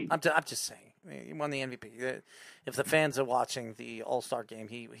 yay! I'm just saying. He won the MVP. If the fans are watching the All-Star game,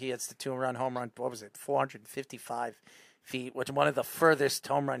 he hits the 2-run home run. What was it? 455 feet, which is one of the furthest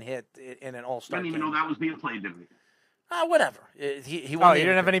home run hit in an All-Star game. I didn't even know that was being played, did we? Whatever. He won. Oh, you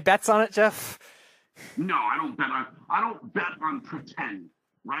didn't have any bets on it, Jeff? No, I don't bet on pretend,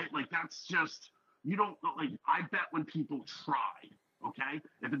 right? Like that's just you don't like. I bet when people try. Okay,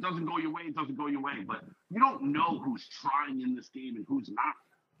 if it doesn't go your way, it doesn't go your way. But you don't know who's trying in this game and who's not.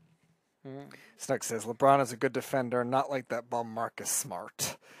 Snug says LeBron is a good defender, not like that bum Marcus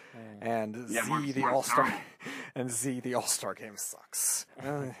Smart. And the All-Star game sucks.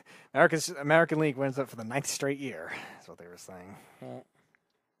 American League wins it for the 9th straight year. That's what they were saying.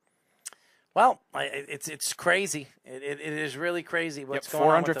 Well, it's crazy. It is really crazy what's going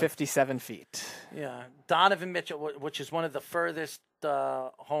on. 457 feet. Yeah, Donovan Mitchell, which is one of the furthest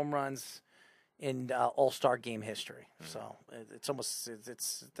home runs in All-Star game history. So it's almost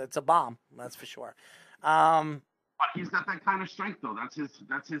it's a bomb, that's for sure. But he's got that kind of strength, though. That's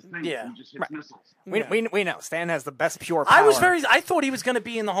his thing. Yeah. He just hits missiles. We know Stan has the best pure power. I thought he was going to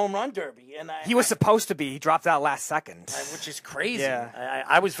be in the home run derby, and he was supposed to be. He dropped out last second, which is crazy. Yeah.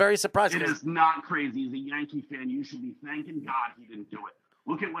 I was very surprised. It is not crazy. As a Yankee fan, you should be thanking God he didn't do it.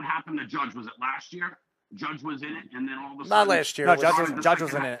 Look at what happened to Judge. Was it last year? Judge was in it, and then all of a sudden. Not last year. No, Judge was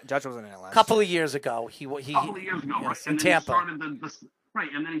in it. Judge was in it last. Couple of years ago, couple of years ago, right? in And then Tampa. he started Right,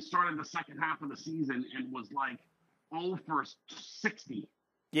 and then he started the second half of the season and was like 0 for 60.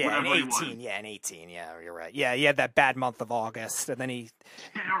 Yeah, in whatever it 18. was. Yeah, in 18. Yeah, you're right. Yeah, he had that bad month of August, and then he.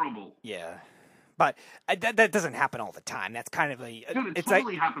 Terrible. Yeah, but that doesn't happen all the time. That's kind of a. Dude, it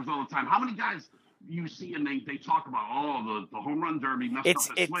totally happens all the time. How many guys you see and they talk about the home run derby messed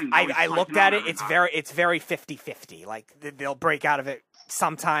up his swing? I looked at it. It's very 50-50. Like they'll break out of it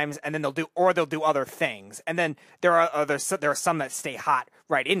sometimes, and then they'll do other things, and then there are some that stay hot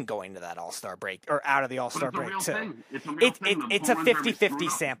right in going to that All-Star break or out of the All-Star break too. It's a 50-50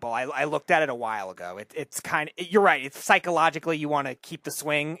 sample. I looked at it a while ago. It's kind of, you're right. It's psychologically you want to keep the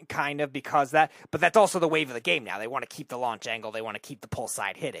swing kind of because that, but that's also the wave of the game now. They want to keep the launch angle. They want to keep the pull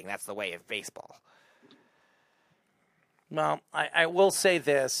side hitting. That's the way of baseball. Well, I will say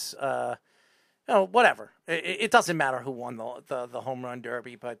this. Whatever. It doesn't matter who won the home run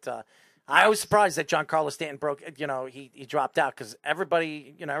derby, but I was surprised that Giancarlo Stanton broke. He dropped out because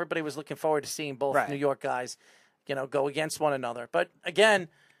everybody was looking forward to seeing both New York guys, go against one another. But again,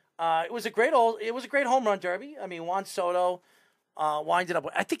 it was a great home run derby. I mean, Juan Soto winded up.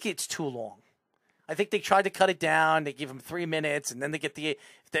 I think it's too long. I think they tried to cut it down. They give him 3 minutes, and then they get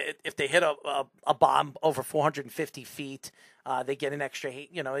if they hit a bomb over 450 feet, they get an extra.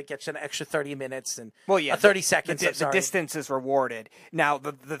 It gets an extra 30 minutes and 30 seconds. The distance is rewarded. Now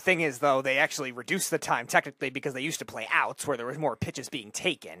the thing is though, they actually reduced the time technically because they used to play outs where there was more pitches being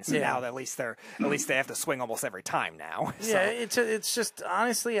taken. So now at least they have to swing almost every time now. So. Yeah, it's just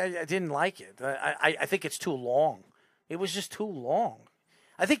honestly, I didn't like it. I think it's too long. It was just too long.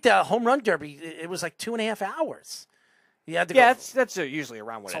 I think the home run derby, it was like 2.5 hours. That's usually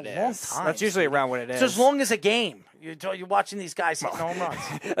around what it is. Long time. That's usually around what it is. It's as long as a game. You're watching these guys hitting home runs.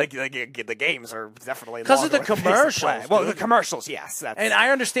 The games are definitely because of the commercials. Well, the commercials, yes. And I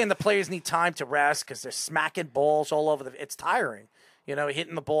understand the players need time to rest because they're smacking balls all over it's tiring.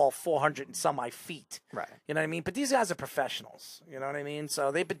 Hitting the ball 400 and some odd feet. Right. You know what I mean? But these guys are professionals. You know what I mean?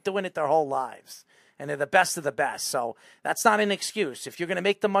 So they've been doing it their whole lives. And they're the best of the best. So that's not an excuse. If you're going to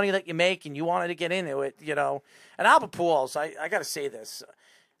make the money that you make and you wanted to get into it, And Albert Pujols, I got to say this.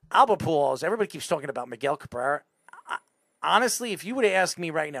 Albert Pujols, everybody keeps talking about Miguel Cabrera. Honestly, if you were to ask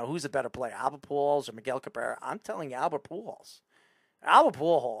me right now who's a better player, Albert Pujols or Miguel Cabrera, I'm telling you Albert Pujols. Albert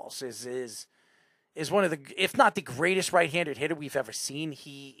Pujols is one of the, if not the greatest right-handed hitter we've ever seen.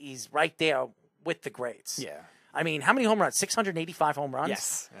 He's right there with the greats. Yeah. I mean, how many home runs? 685 home runs?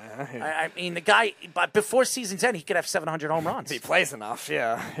 Yes. I mean, the guy, but before season's end, he could have 700 home runs. If he plays enough,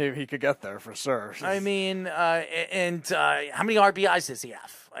 yeah. He could get there for sure. I mean, how many RBIs does he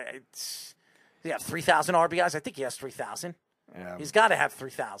have? Does he have 3,000 RBIs? I think he has 3,000. Yeah. He's got to have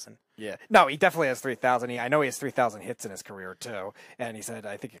 3,000. Yeah. No, he definitely has 3,000. I know he has 3,000 hits in his career, too. And he said,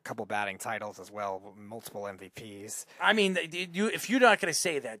 I think, a couple batting titles as well, multiple MVPs. I mean, if you're not going to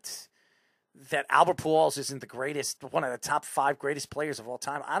say that Albert Pujols isn't the greatest, one of the top 5 greatest players of all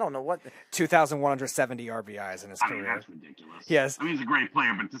time, I don't know what. 2,170 RBIs in his career. I mean, that's ridiculous. Yes. I mean, he's a great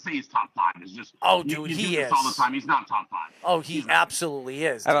player, but to say he's top 5 is just. Oh, dude, he he do is. this all the time. He's not top 5. Oh, he absolutely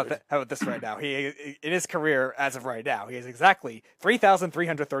is. How about this right now? He in his career, as of right now, he has exactly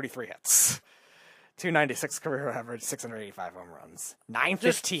 3,333 hits. 296 career average, 685 home runs,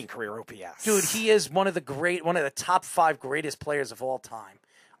 915 career OPS. Dude, he is one of the top 5 greatest players of all time.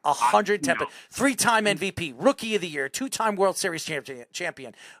 110, 3-time MVP, Rookie of the Year, 2-time World Series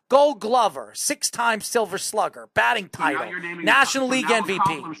champion, Gold Glover, 6-time Silver Slugger, batting title, National League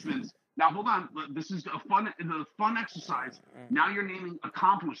MVP. Now hold on, this is a fun exercise. Now you're naming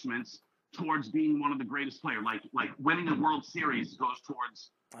accomplishments towards being one of the greatest players, like winning a World Series goes towards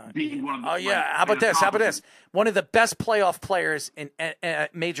being one of the. Oh yeah, how about this? One of the best playoff players in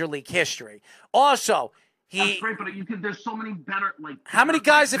Major League history. Also. That's great, but there's so many better. How many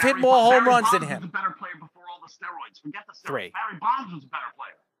guys have hit more home runs than him? Barry Bonds was a better player before all the steroids. Forget the steroids. 3. Barry Bonds was a better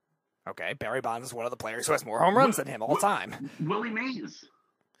player. Okay, Barry Bonds is one of the players who has more home runs than him all time. Willie Mays.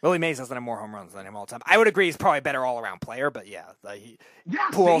 Willie Mays doesn't have more home runs than him all time. I would agree he's probably a better all-around player, but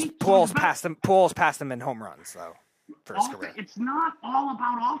Pujols passed him in home runs though for his career. It's not all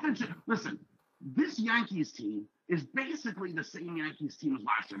about offense. Listen, this Yankees team is basically the same Yankees team as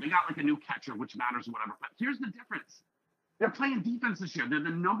last year. They got a new catcher, which matters or whatever. But here's the difference. They're playing defense this year. They're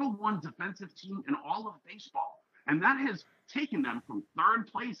the #1 defensive team in all of baseball. And that has taken them from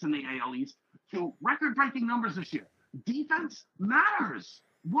 3rd place in the AL East to record-breaking numbers this year. Defense matters.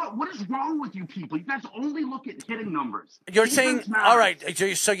 What is wrong with you people? You guys only look at hitting numbers. You're saying, all right,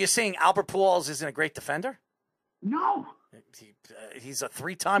 so you're saying Albert Pujols isn't a great defender? No. He's a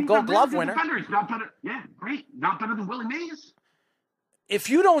 3-time Gold Glove winner. He's not better. Yeah, great. Not better than Willie Mays. If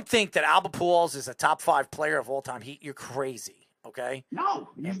you don't think that Albert Pujols is a top 5 player of all time, you're crazy. Okay? No,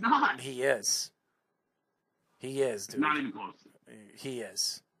 he's not. He is. He is, dude. Not even close. He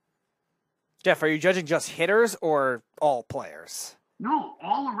is. Jeff, are you judging just hitters or all players? No,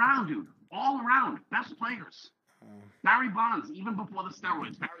 all around, dude. All around. Best players. Barry Bonds, even before the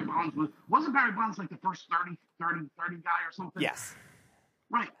steroids, Barry Bonds wasn't Barry Bonds like the first 30 guy or something? Yes.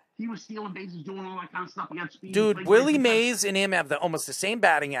 Right. He was stealing bases, doing all that kind of stuff. He had speed. Dude, Willie Mays and him have almost the same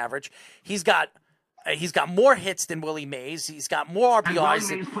batting average. He's got more hits than Willie Mays. He's got more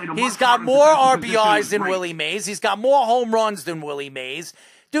RBIs. He's got more RBIs than Willie Mays. He's got more home runs than Willie Mays.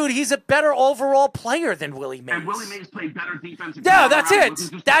 Dude, he's a better overall player than Willie Mays. And Willie Mays played better defense. Yeah, that's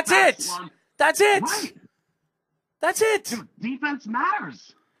it. That's it. That's it. Right. That's it. Dude, defense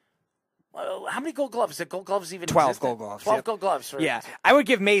matters. How many Gold Gloves? Is Gold Gloves even 12 existent? Gold Gloves. 12 yep. Gold Gloves. Yeah, I would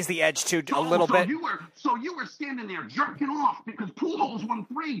give Mays the edge too a little bit. So you were standing there jerking off because Pujols won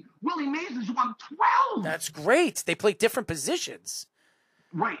 3. Willie Mays has won 12. That's great. They play different positions.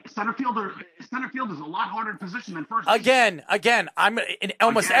 Right, center field is a lot harder position than first. Again, I'm in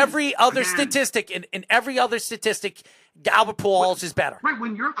almost every other statistic. In every other statistic, Albert Pujols is better. Right,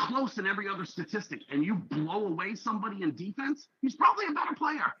 when you're close in every other statistic and you blow away somebody in defense, he's probably a better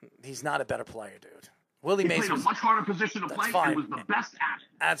player. He's not a better player, dude. Willie He Mays played was a much harder position to play and was the best at it.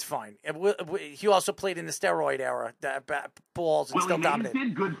 That's fine. He also played in the steroid era. Pujols and still dominated. Willie Mays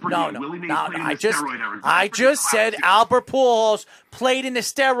did good for No, you. no, Willie Mays no. played in I the just, steroid era. I just said Albert Pujols played in the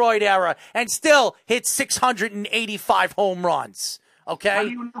steroid era and still hit 685 home runs. Okay, How do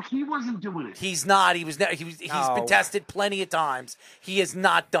you know he wasn't doing it? He's not. He's been tested plenty of times. He has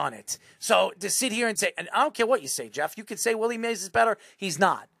not done it. So to sit here and say, and I don't care what you say, Jeff. You could say Willie Mays is better. He's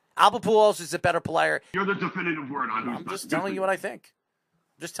not. Albert Pujols is a better player. You're the definitive word on who's I'm just telling you what I think.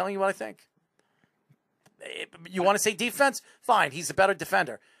 Just telling you what I think. You want to say defense? Fine. He's a better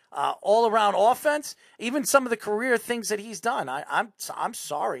defender. All around offense, even some of the career things that he's done. I'm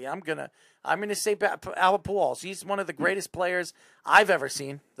sorry. I'm gonna say Albert Pujols. He's one of the greatest players I've ever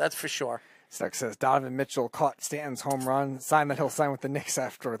seen. That's for sure. Stark says Donovan Mitchell caught Stanton's home run, signed that he'll sign with the Knicks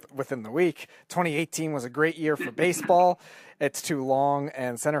within the week. 2018 was a great year for baseball. It's too long,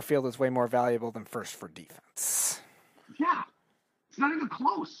 and center field is way more valuable than first for defense. Yeah, it's not even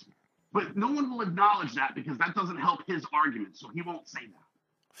close. But no one will acknowledge that because that doesn't help his argument, so he won't say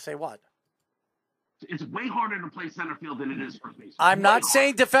that. Say what? It's way harder to play center field than it is first base. I'm not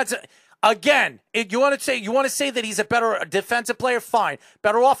saying defensive. Again, you want to say that he's a better defensive player? Fine.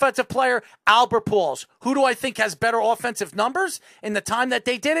 Better offensive player, Albert Pujols. Who do I think has better offensive numbers in the time that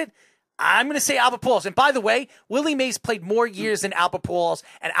they did it? I'm going to say Albert Pujols. And by the way, Willie Mays played more years than Albert Pujols,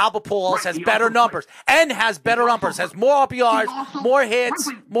 and Albert Pujols has better numbers and has better numbers, has more RBIs, more hits,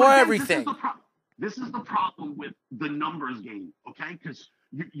 more everything. This is the problem with the numbers game, okay? Because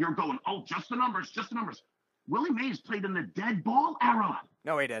you're going, just the numbers, just the numbers. Willie Mays played in the dead ball era.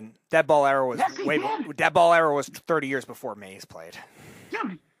 No, he didn't. Dead ball era was Dead ball era was 30 years before Mays played.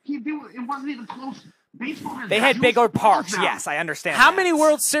 Dude, it wasn't even close. Baseball has they had bigger parks. Yes, I understand. How many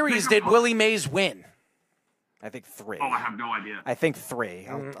World Series did Willie Mays win? I think 3. Oh, I have no idea. I think 3.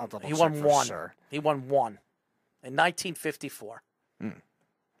 I'll double check. He won 1. Sure. He won 1 in 1954.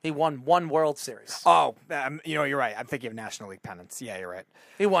 He won 1 World Series. Oh, you're right. I'm thinking of National League pennants. Yeah, you're right.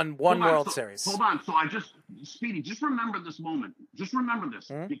 He won 1 World Series. Hold on. So Speedy, just remember this moment. Just remember this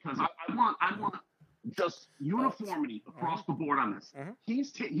because I want just uniformity across the board on this.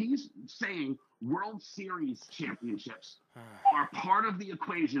 He's saying World Series championships are part of the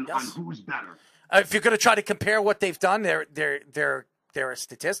equation on who's better. If you're going to try to compare what they've done, their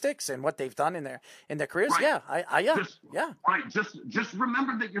statistics and what they've done in their careers, right. Right. Just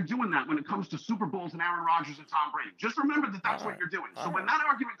remember that you're doing that when it comes to Super Bowls and Aaron Rodgers and Tom Brady. Just remember that that's what you're doing. So when that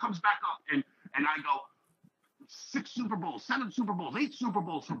argument comes back up and I go 6 Super Bowls, 7 Super Bowls, 8 Super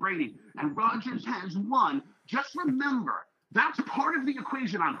Bowls for Brady, and Rodgers has 1, just remember that's part of the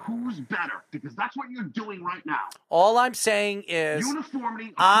equation on who's better because that's what you're doing right now. All I'm saying is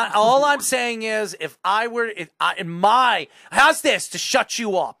uniformity. All I'm saying is if I were how's this to shut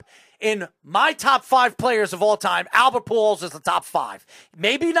you up? In my top 5 players of all time, Albert Pujols is the top 5.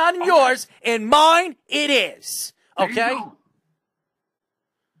 Maybe not in yours. In mine, it is. Okay?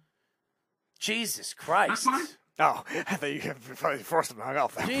 Jesus Christ. That's fine. Oh, I thought you forced him to hang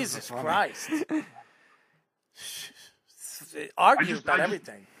up. Jesus Christ. Argue about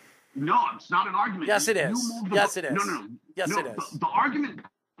everything. No, it's not an argument. Yes, it is. Yes, it is. No. Yes, it is. The argument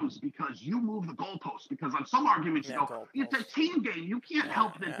becomes because you move the goalposts. Because on some arguments, you go, it's a team game. You can't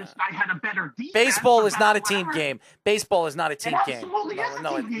help that this guy had a better defense. Baseball is not a team game. Baseball is not a team game. Absolutely is a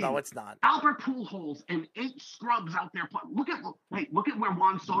team game. No, it's not. Albert Pujols and 8 scrubs out there playing. Look at where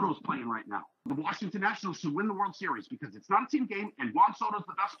Juan Soto's playing right now. The Washington Nationals should win the World Series because it's not a team game, and Juan Soto's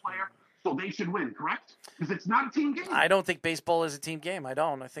the best player. So they should win, correct? Because it's not a team game. I don't think baseball is a team game. I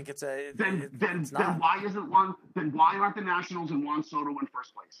don't. I think it's a. Then not. why isn't one? Then why aren't the Nationals and Juan Soto in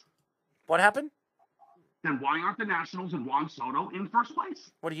first place? What happened? Then why aren't the Nationals and Juan Soto in first place?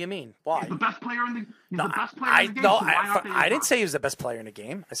 What do you mean? Why? He's the best player in the. No, the best player in the game. No, so why aren't they in I didn't first? say he was the best player in the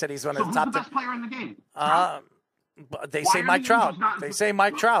game. I said he's one So of the who's top. the best player in the game? They Why say are Mike the Trout. Angels not- They say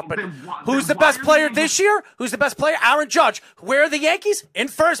Mike Trout. But Then who's the why best are the player Angels- this year? Who's the best player? Aaron Judge. Where are the Yankees? In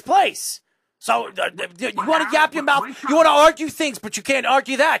first place. So you want to yap your mouth. You want to argue things, but you can't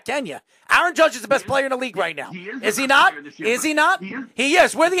argue that, can you? Aaron Judge is the best player in the league right now. Is he not? Is he not? He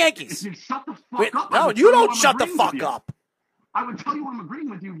is. We're the Yankees. If you shut the fuck up. No, you don't shut the fuck up. I would tell you I'm agreeing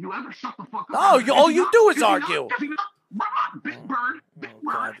with you. You ever shut the fuck up? No, all you do is argue. Big Bird. Big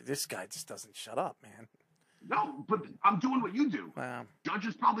Bird. God, this guy just doesn't shut up, man. No, but I'm doing what you do. Wow. Judge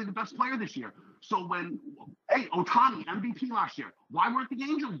is probably the best player this year. So Ohtani, MVP last year. Why weren't the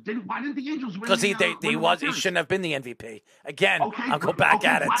Angels? Why didn't the Angels win? Because he shouldn't have been the MVP. Again, I'll go back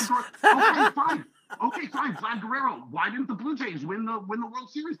at it. Okay, fine. Vlad Guerrero. Why didn't the Blue Jays win the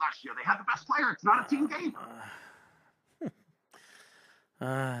World Series last year? They had the best player. It's not a team game.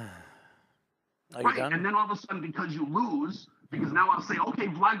 Are you Right, done? and then all of a sudden, because you lose, because now I'll say, okay,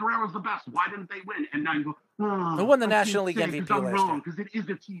 Vlad Guerrero's the best. Why didn't they win? And now you go, Who won the National League MVP I'm last wrong year? because it is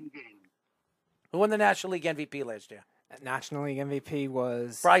a team game. Who won the National League MVP last year? National League MVP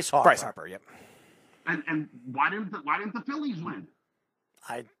was Bryce Harper. Bryce Harper, yep. And why didn't the Phillies win?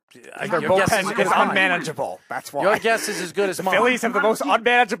 Their your guess bullpen is fine. unmanageable. That's why. Your guess is as good as the mine. Phillies have the most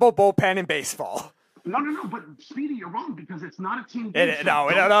unmanageable bullpen in baseball. No, but Speedy, you're wrong because it's not a team game. No.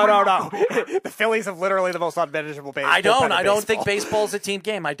 The Phillies have literally the most unmanageable bullpen. I don't think baseball's a team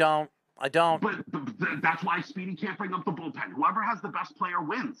game. I don't. But that's why Speedy can't bring up the bullpen. Whoever has the best player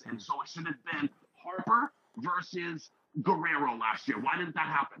wins. And so it should have been Harper versus Guerrero last year. Why didn't that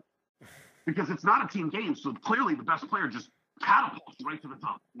happen? Because it's not a team game. So clearly the best player just catapults right to the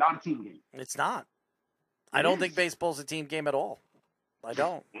top. Not a team game. It's not. I don't think baseball's a team game at all. I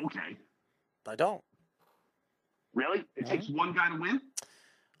don't. Okay. I don't. Really? It takes one guy to win?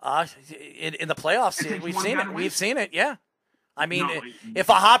 In the playoffs, It takes we've one seen guy it. to win? We've seen it. Yeah. I mean, No, if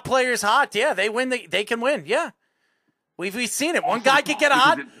a hot player's hot, yeah, they win. They can win. Yeah. We've seen it. One guy could get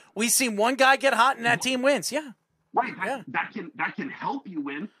hot. We've seen one guy get hot, and that team wins. Yeah. Right. That can help you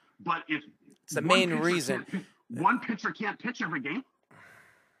win, but if it's the main reason. One pitcher can't pitch every game.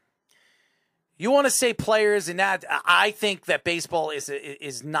 You want to say players, and that I think that baseball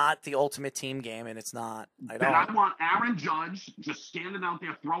is not the ultimate team game, and it's not. I want Aaron Judge just standing out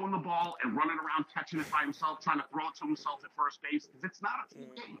there throwing the ball and running around catching it by himself, trying to throw it to himself at first base. Because it's not a team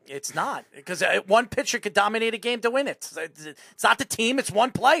game. It's not, because one pitcher could dominate a game to win it. It's not the team; it's one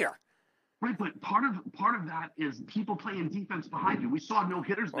player. Right, but part of that is people playing defense behind you. We saw no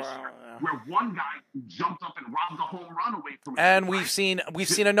hitters this year, where one guy jumped up and robbed a home run away from. And we've seen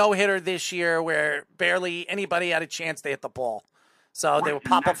a no hitter this year where barely anybody had a chance to hit the ball, so they were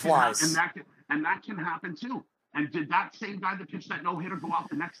pop-up flies. And that can happen too. And did that same guy that pitched that no hitter go out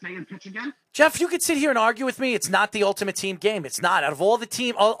the next day and pitch again? Jeff, you could sit here and argue with me. It's not the ultimate team game. It's not. Out of all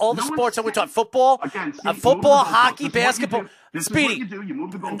the all the sports that we're talking, football, football, hockey, basketball. Speedy, you do. You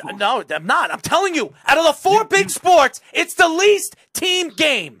move the goalpost. No, I'm not. I'm telling you. Out of the four big sports, it's the least team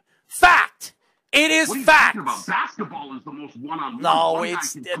game. Fact. It is fact. About? Basketball is the most one-on-one.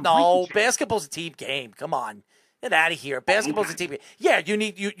 No. Basketball's a team game. Come on. Get out of here. Basketball's a team game. Yeah, you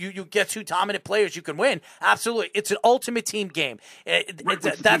need you get two dominant players, you can win. Absolutely. It's an ultimate team game. That's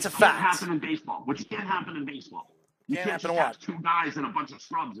a fact. Can't happen in baseball. Which can't happen in baseball. You can't happen just what? have two guys and a bunch of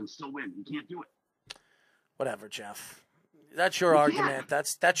scrubs and still win. You can't do it. Whatever, Jeff. That's your argument.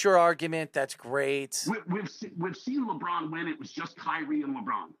 That's your argument. That's great. We've seen LeBron win. It was just Kyrie and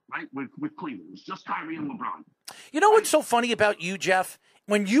LeBron, right? With Cleveland, it was just Kyrie and LeBron. You know what's so funny about you, Jeff?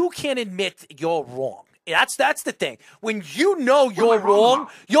 When you can admit you're wrong. That's the thing. When you know you're wrong,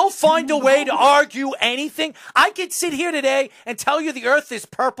 you'll find a way to argue anything. I could sit here today and tell you the earth is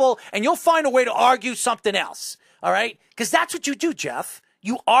purple, and you'll find a way to argue something else. All right? Because that's what you do, Jeff.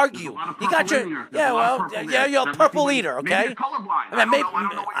 You argue. You got your you're a purple eater, okay? Maybe you're colorblind. I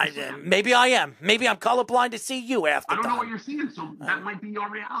don't know what you're seeing. Maybe I am. Maybe I'm colorblind to see you after. I don't know what you're seeing, so that might be your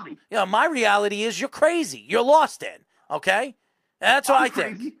reality. Yeah, my reality is you're crazy. You're lost in, okay? That's what I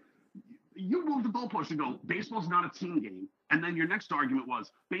think. you move the goalpost and go, baseball's not a team game. And then your next argument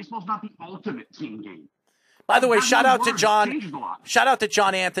was, baseball's not the ultimate team game. By the way, That shout one out to word John. changes a lot. Shout out to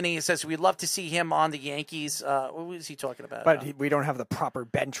John Anthony. He says we'd love to see him on the Yankees. What was he talking about? But we don't have the proper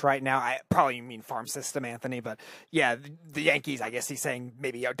bench right now. I probably mean farm system, Anthony. But yeah, the Yankees, I guess he's saying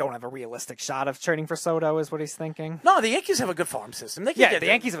maybe don't have a realistic shot of trading for Soto is what he's thinking. No, the Yankees have a good farm system. They can Yeah, get the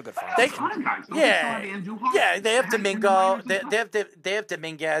Yankees have a good farm They, system. yeah, they have Domingo. They have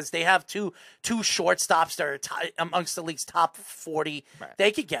Dominguez. They have two shortstops that are amongst the league's top 40. Right.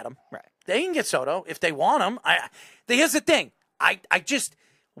 They could get them. Right. They can get Soto if they want him. Here's the thing.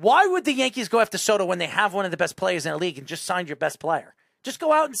 Why would the Yankees go after Soto when they have one of the best players in the league and just sign your best player? Just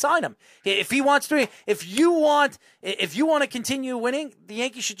go out and sign him. If he wants to, if you want to continue winning, the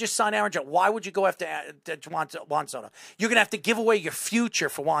Yankees should just sign Aaron Judge. Why would you go after Juan Soto? You're gonna have to give away your future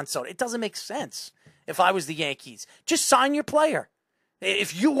for Juan Soto. It doesn't make sense. If I was the Yankees, just sign your player.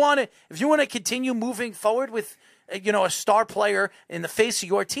 If you want to continue moving forward with a star player in the face of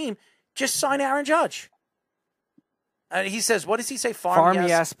your team, just sign Aaron Judge. He says, what does he say? Farm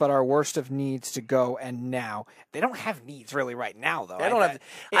yes, but our worst of needs to go and now. They don't have needs really right now, though. They don't have.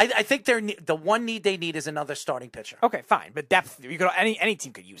 I think the one need they need is another starting pitcher. Okay, fine, but depth. You could any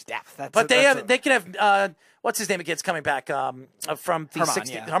team could use depth. They can have what's his name again's coming back from the Herman,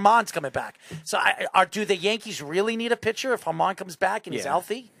 60. yeah. Herman's coming back. So do the Yankees really need a pitcher if Herman comes back and he's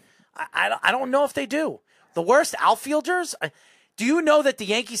healthy? I don't know if they do. The worst outfielders. Do you know that the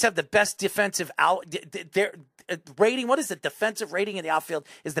Yankees have the best defensive their rating? What is the defensive rating in the outfield?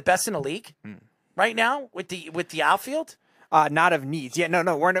 Is the best in the league right now with the outfield? Not of needs. Yeah,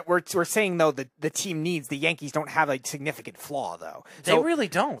 no. We're saying though the team needs. The Yankees don't have a significant flaw though. They really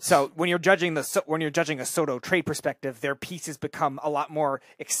don't. So when you're judging a Soto trade perspective, their pieces become a lot more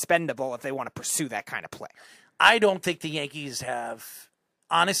expendable if they want to pursue that kind of player. I don't think the Yankees have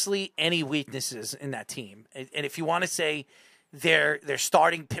honestly any weaknesses in that team. And if you want to say their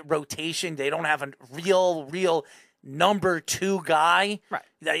starting rotation, they don't have a real number 2 guy.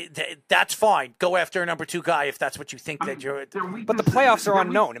 Right. That's fine. Go after a number 2 guy if that's what you think that you're. But the playoffs are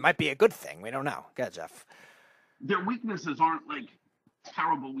unknown. It might be a good thing. We don't know. Go ahead, Jeff. Their weaknesses aren't like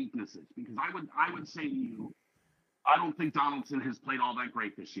terrible weaknesses because I would say to you, I don't think Donaldson has played all that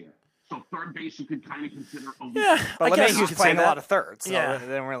great this year. So third base you could kind of consider a weakness. Yeah, but LeMahieu's playing a lot of thirds, so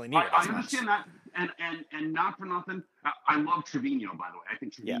they don't really need it. I understand that, and not for nothing. I love Trevino, by the way. I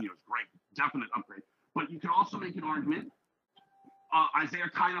think Trevino is great, definite upgrade. But you could also make an argument. Isaiah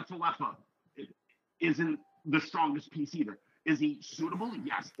Kiner-Falefa isn't the strongest piece either. Is he suitable?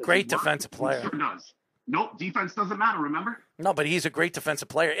 Yes. Great defensive player. He sure does. Nope, defense doesn't matter, remember? No, but he's a great defensive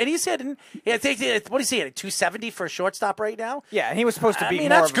player. And he's hitting, I think, what is he at, 270 for a shortstop right now? Yeah, and he was supposed to be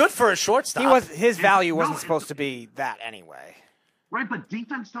that's good for a shortstop. His value wasn't supposed to be that anyway. Right, but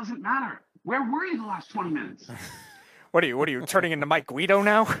defense doesn't matter. Where were you the last 20 minutes? What are you turning into Mike Guido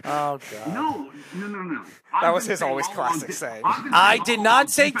now? Oh, God. No. That was his always classic saying. I did not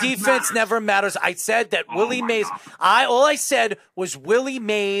say defense never matters. I said that Willie Mays. All I said was Willie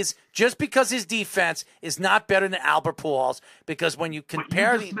Mays, just because his defense is not better than Albert Pujols, because when you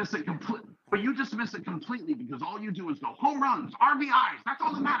compare But you dismiss it completely because all you do is go home runs, RBIs. That's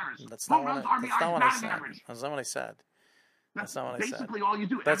all that matters. That's home not runs, what RBIs, batting average. That's not what I said. That's not what I said. Basically all you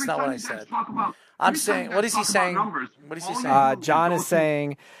do. That's Every not time what I you guys said. talk about- I'm every time saying, you what guys is he talk about saying? numbers, What is he all you saying? do is John go is to-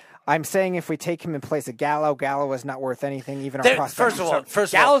 saying, I'm saying if we take him in place of Gallo is not worth anything, even our There- prospects. first of all-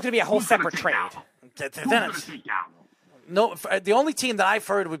 Gallo's going to be a whole Who's gonna separate take trade. Gallo? Then Who's gonna it's- take Gallo? No, the only team that I've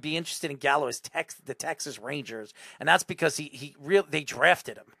heard would be interested in Gallo is the Texas Rangers, and that's because they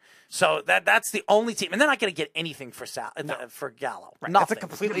drafted him. So that's the only team, and they're not going to get anything for Gallo. Right. Nothing. That's a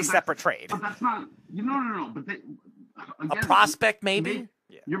completely separate trade. But that's not. No. But A prospect, maybe?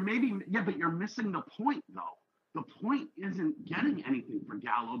 But you're missing the point, though. The point isn't getting anything for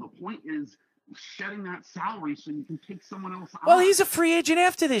Gallo. The point is shedding that salary so you can take someone else out. Well, he's a free agent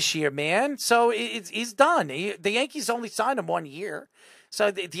after this year, man. So he's done. The Yankees only signed him 1 year.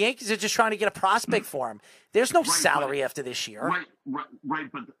 So the Yankees are just trying to get a prospect for him. There's no salary after this year.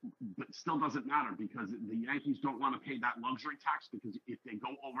 Right, but still doesn't matter because the Yankees don't want to pay that luxury tax because if they go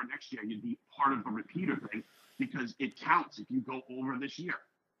over next year, you'd be part of the repeater thing because it counts if you go over this year.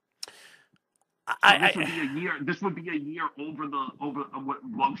 This would be a year over what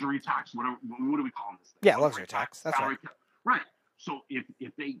luxury tax? What do we call this thing? Yeah, luxury tax. That's right. Right. So if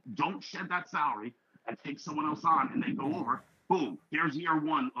they don't shed that salary and take someone else on and they go over, boom, there's year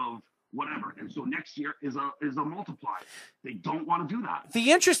one of whatever. And so next year is a multiplier. They don't want to do that.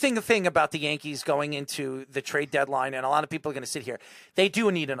 The interesting thing about the Yankees going into the trade deadline, and a lot of people are going to sit here, they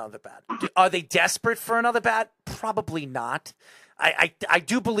do need another bat. Are they desperate for another bat? Probably not. I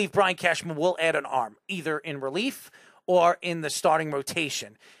do believe Brian Cashman will add an arm, either in relief or in the starting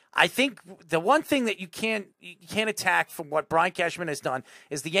rotation. I think the one thing that you can't attack from what Brian Cashman has done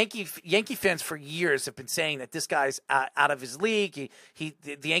is the Yankee fans for years have been saying that this guy's out of his league.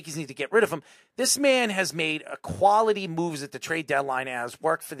 The Yankees need to get rid of him. This man has made quality moves at the trade deadline as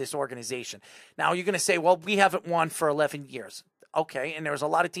work for this organization. Now you're going to say, well, we haven't won for 11 years. Okay, and there's a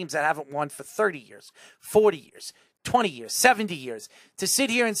lot of teams that haven't won for 30 years, 40 years, 20 years, 70 years. To sit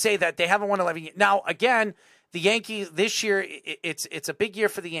here and say that they haven't won 11 years. Now, again, the Yankees this year, it's a big year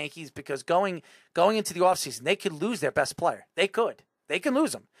for the Yankees because going into the offseason, they could lose their best player. They can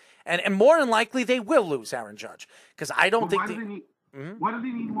lose him, and more than likely they will lose Aaron Judge because I don't think. Why do they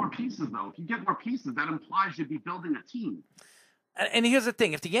need more pieces though? If you get more pieces, that implies you'd be building a team. And here's the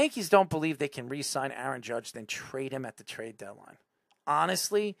thing: if the Yankees don't believe they can re-sign Aaron Judge, then trade him at the trade deadline.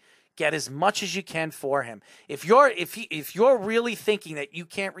 Honestly, get as much as you can for him. If you're really thinking that you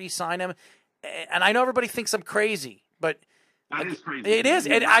can't re-sign him. And I know everybody thinks I'm crazy, but that is crazy. It is,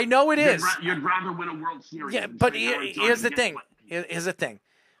 and I know it is. You'd rather win a World Series. Yeah, but here's the thing. Here's the thing.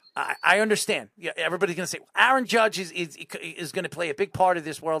 I understand. Yeah, everybody's going to say Aaron Judge is going to play a big part of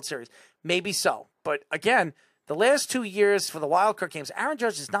this World Series. Maybe so, but again, the last 2 years for the wild card games, Aaron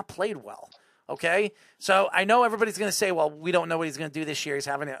Judge has not played well. Okay, so I know everybody's going to say, well, we don't know what he's going to do this year. He's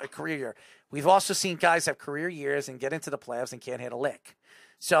having a career year. We've also seen guys have career years and get into the playoffs and can't hit a lick.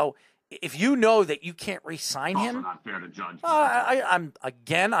 So. If you know that you can't re-sign him, also not fair to judge.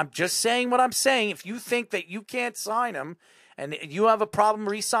 I'm just saying what I'm saying. If you think that you can't sign him and you have a problem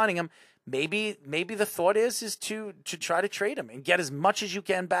re-signing him, maybe the thought is to try to trade him and get as much as you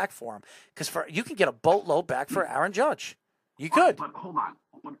can back for him. Because you can get a boatload back for Aaron Judge. You could. But hold on.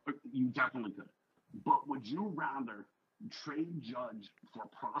 You definitely could. But would you rather trade Judge for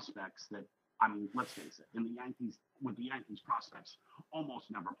prospects that, I mean, let's face it, with the Yankees prospects,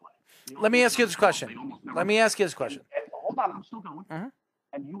 almost never play. Let me ask you this question. Hold on, I'm still going. Mm-hmm.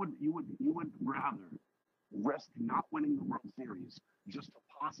 And you would rather risk not winning the World Series just to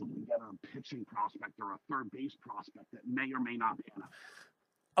possibly get a pitching prospect or a third base prospect that may or may not be enough.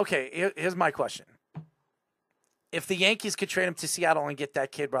 Okay, here's my question. If the Yankees could trade him to Seattle and get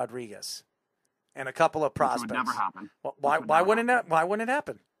that kid Rodriguez and a couple of prospects, which would never happen. Why wouldn't it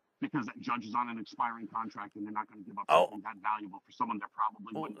happen? Because that Judge is on an expiring contract and they're not going to give up something that valuable for someone that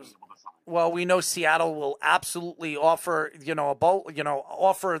probably wouldn't be able to sign. Well, we know Seattle will absolutely offer,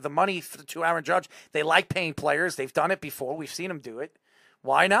 offer the money to Aaron Judge. They like paying players. They've done it before. We've seen them do it.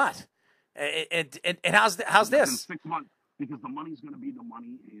 Why not? And how's this? In 6 months, because the money's going to be the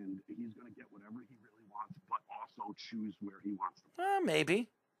money, and he's going to get whatever he really wants, but also choose where he wants to.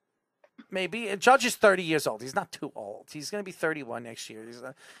 Maybe. Judge is 30 years old. He's not too old. He's going to be 31 next year.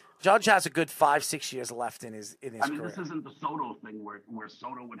 Judge has a good 5-6 years left in his career. This isn't the Soto thing where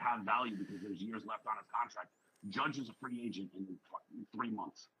Soto would have value because there's years left on his contract. Judge is a free agent in 3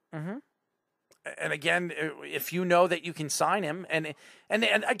 months. Mm-hmm. And again, if you know that you can sign him, and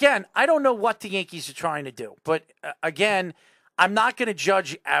again, I don't know what the Yankees are trying to do, but again, I'm not going to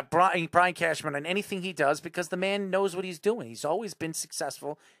judge Brian Cashman on anything he does because the man knows what he's doing. He's always been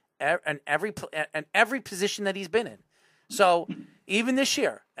successful in every position that he's been in. So even this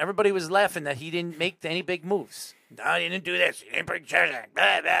year, everybody was laughing that he didn't make any big moves. No, he didn't do this. He didn't bring Scherzer.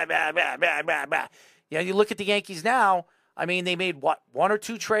 Blah, blah, blah, blah, blah, blah, blah. Yeah, you look at the Yankees now. I mean, they made, 1 or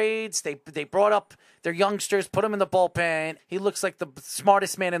 2 trades. They brought up their youngsters, put them in the bullpen. He looks like the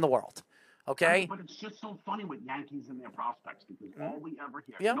smartest man in the world. Okay? But it's just so funny with Yankees and their prospects because all we ever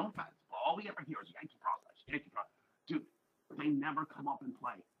hear, all we ever hear is Yankee prospects. Dude, they never come up and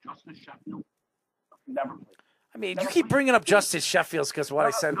play. Justice Sheffield never played. I mean, you keep bringing up Justice Sheffield because what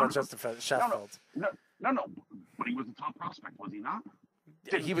I said about Justice Sheffield. No, but he was a top prospect, was he not?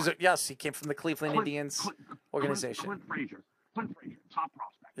 He was, yes, he came from the Cleveland Indians organization. Clint Frazier, top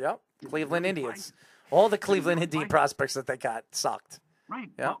prospect. Yep, Cleveland Indians. All the Cleveland Indian prospects that they got sucked. Right.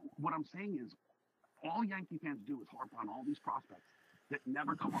 Yep. What I'm saying is, all Yankee fans do is harp on all these prospects that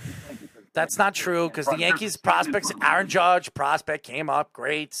never come up and play. That's not true because the Yankees prospects, Aaron Judge, prospect came up,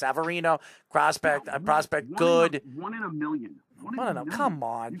 great. Savarino, prospect, good. One in a million. Come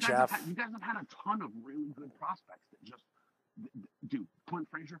on, Jeff. You guys have had a ton of really good prospects that just, dude, Clint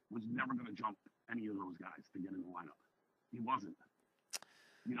Frazier was never going to jump any of those guys to get in the lineup. He wasn't.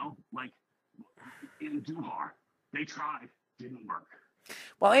 Like in Duhar, they tried, didn't work.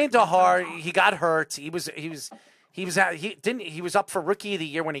 Well, Andujar, he got hurt. He was up for Rookie of the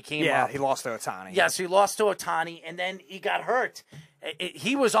Year when he came up. Yeah, he lost to Ohtani. Yes, he lost to Ohtani, and then he got hurt.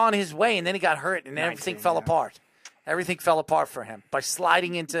 He was on his way, and then he got hurt, and everything fell apart. Everything fell apart for him by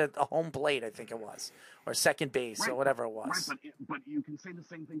sliding into a home plate, I think it was, or second base or whatever it was. Right, but you can say the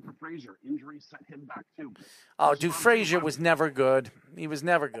same thing for Frazier. Injuries set him back too. Oh, dude, Frazier was never good. He was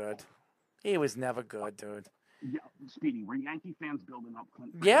never good. He was never good, dude. Yeah, Speedy, were Yankee fans building up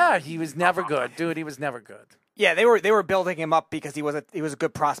Clint? Yeah, he was never good, dude. He was never good. Yeah, they were building him up because he was a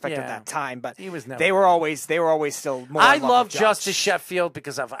good prospect at that time, but he was never they were always still more. I in love love with Justice Sheffield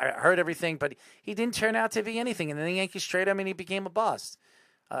because I heard everything, but he didn't turn out to be anything, and then the Yankees traded him, and he became a bust.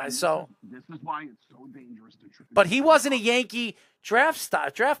 So this is why it's so dangerous to trade. But he wasn't a Yankee draft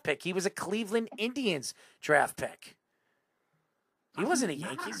pick. He was a Cleveland Indians draft pick. He wasn't a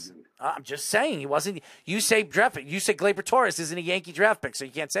Yankees. I'm just saying he wasn't. You say draft pick. You say Gleyber Torres isn't a Yankee draft pick, so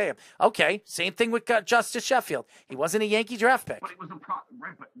you can't say him. Okay, same thing with Justice Sheffield. He wasn't a Yankee draft pick. But it was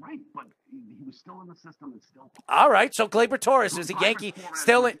but he was still in the system and still. All right, so Gleyber Torres is a Yankee.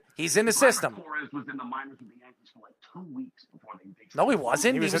 He's in the system. Torres was in the minors with the Yankees for like 2 weeks before they. No, he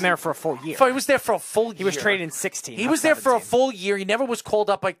wasn't. He was in there for a full year. He was there for a full year. He was traded in 16. He was there for a full year. He never was called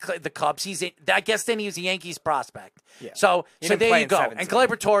up by the Cubs. I guess then he was a Yankees prospect. Yeah. So there you go. 17. And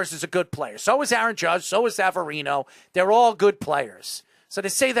Gleyber Torres is a good player. So is Aaron Judge. So is Averino. They're all good players. So to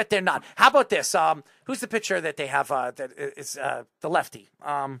say that they're not. How about this? Who's the pitcher that they have that is the lefty?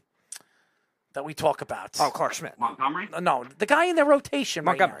 That we talk about. Oh, Clark Schmidt. Montgomery? No, the guy in their rotation.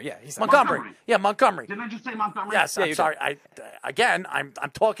 Montgomery, right now. Yeah, he's Montgomery. Yeah, Montgomery. Didn't I just say Montgomery? Yes, I'm sorry.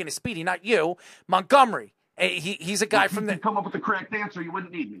 I'm talking to Speedy, not you. Montgomery. He's a guy from the. Come up with the correct answer, you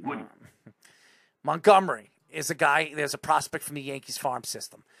wouldn't need me, would you? Montgomery is a guy. There's a prospect from the Yankees farm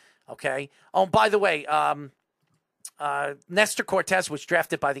system. Okay. Oh, by the way, Nestor Cortez was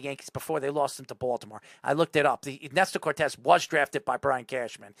drafted by the Yankees before they lost him to Baltimore. I looked it up. Nestor Cortez was drafted by Brian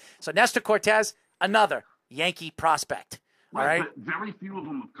Cashman. So Nestor Cortez, another Yankee prospect. All right. But very few of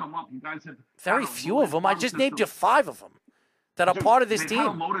them have come up. You guys have very few of them. I just named you 5 of them that are part of this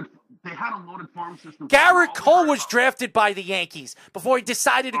team. They had a loaded farm system. Garrett Cole was drafted by the Yankees before he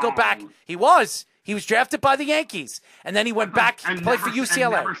decided to go back. He was drafted by the Yankees, and then he went back to play for UCLA.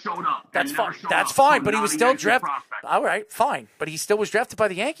 And never showed up. That's fine. That's fine, but he was still drafted. All right, fine, but he still was drafted by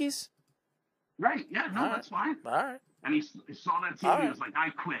the Yankees. Right? Yeah. No, that's fine. All right. And he saw that team. He was like, "I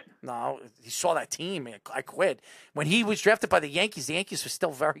quit." No, he saw that team. I quit. When he was drafted by the Yankees were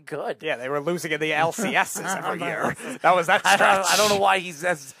still very good. Yeah, they were losing in the LCSs every year. That was that stretch. I don't know why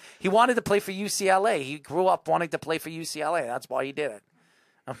he wanted to play for UCLA. He grew up wanting to play for UCLA. That's why he did it.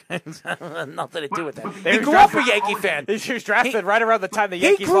 Okay, nothing to do with that. He grew up a Yankee fan. He was drafted right around the time the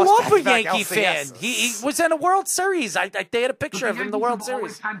Yankees grew lost up a Yankee LCSs. fan. He was in a World Series. They had a picture of him in the World Series.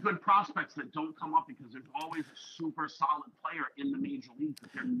 Always had good prospects that don't come up because there's always a super solid player in the major leagues that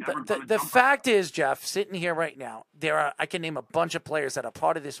they're never. The fact is, Jeff, sitting here right now, I can name a bunch of players that are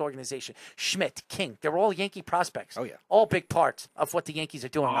part of this organization. Schmidt, King, they're all Yankee prospects. Oh yeah, all big parts of what the Yankees are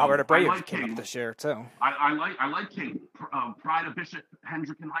doing. Albert Abreu came up this year too. I like King. Pride of Bishop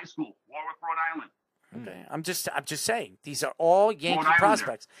Hendricken High School, Warwick, Rhode Island. Okay, I'm just saying these are all Yankee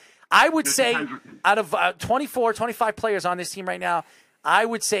prospects. I would say out of 24, 25 players on this team right now, I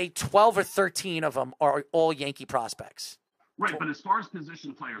would say 12 or 13 of them are all Yankee prospects. Right, but as far as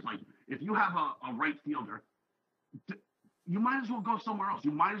position players, like if you have a right fielder, you might as well go somewhere else.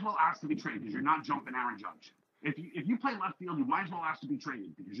 You might as well ask to be traded because you're not jumping Aaron Judge. If you play left field, you might as well ask to be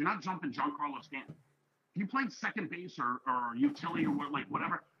traded because you're not jumping Giancarlo Stanton. If you played second base or utility or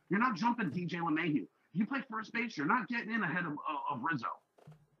whatever, you're not jumping DJ LeMahieu. If you play first base, you're not getting in ahead of Rizzo.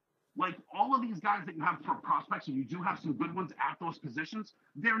 Like all of these guys that you have for prospects, and you do have some good ones at those positions,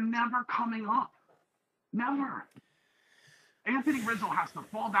 they're never coming up. Never. Anthony Rizzo has to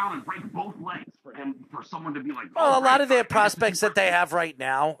fall down and break both legs for someone to be like. Well, a lot of their prospects that they have right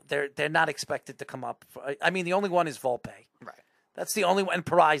now, they're not expected to come up. I mean, the only one is Volpe. Right. That's the only one. And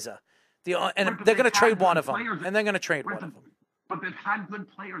Pariza. And they're going to trade one of them. And they're going to trade one of them. But they've had good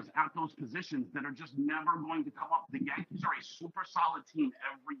players at those positions that are just never going to come up. The Yankees are a super solid team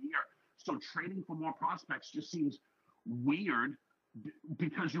every year. So trading for more prospects just seems weird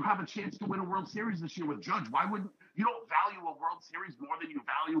because you have a chance to win a World Series this year with Judge. Why wouldn't you don't value a World Series more than you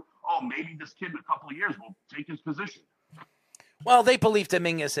value, maybe this kid in a couple of years will take his position? Well, they believe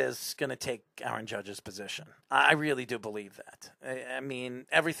Dominguez is going to take Aaron Judge's position. I really do believe that. I mean,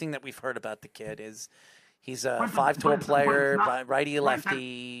 everything that we've heard about the kid is he's a 5-tool player,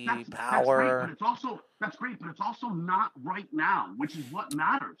 righty-lefty, power. That's great, but it's also not right now, which is what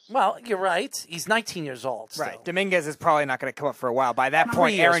matters. Well, you're right. He's 19 years old still. Right. Dominguez is probably not going to come up for a while. By that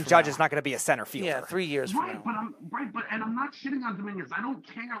point, Aaron Judge is not going to be a center fielder. Yeah, 3 years from now. But and I'm not shitting on Dominguez. I don't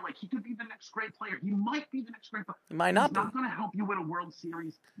care. Like, he could be the next great player. He might be the next great player. He might not He's be. not going to help you win a World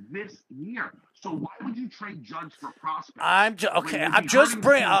Series this year. So why would you trade Judge for prospects? I'm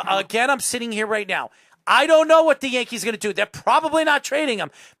sitting here right now. I don't know what the Yankees are going to do. They're probably not trading him.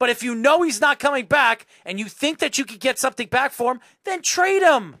 But if you know he's not coming back and you think that you could get something back for him, then trade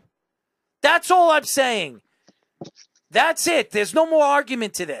him. That's all I'm saying. That's it. There's no more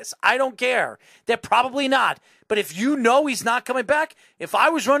argument to this. I don't care. They're probably not. But if you know he's not coming back, if I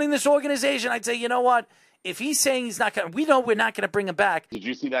was running this organization, I'd say, you know what? If he's saying he's not coming, we know we're not going to bring him back. Did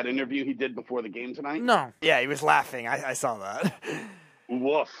you see that interview he did before the game tonight? No. Yeah, he was laughing. I saw that.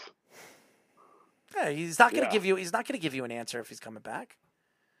 Woof. Yeah, he's not going to give you. He's not going to give you an answer if he's coming back.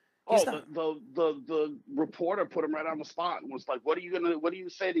 The reporter put him right on the spot and was like, "What do you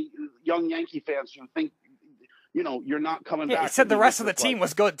say to young Yankee fans who think, you're not coming back?" He said the rest of the team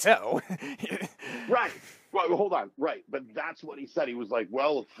was good too. Right. Well, hold on. Right, but that's what he said. He was like,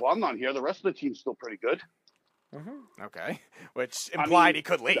 "Well, if I'm not here, the rest of the team's still pretty good." Mm-hmm. Okay, which implied he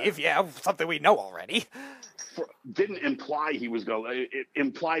could leave. Something we know already. Didn't imply he was going. It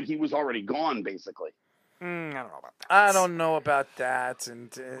implied he was already gone, basically. I don't know about that. I don't know about that. And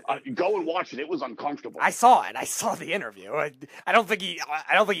go and watch it. It was uncomfortable. I saw it. I saw the interview. I don't think he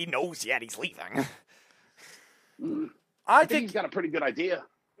knows yet he's leaving. I think he's got a pretty good idea.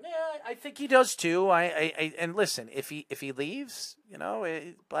 Yeah, I think he does too. And listen, if he leaves,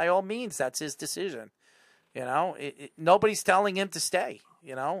 by all means, that's his decision. Nobody's telling him to stay.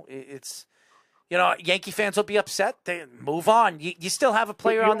 Yankee fans will be upset. They move on. You still have a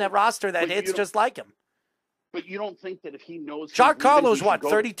player on that roster that hits just like him. But you don't think that if he knows... Giancarlo's what,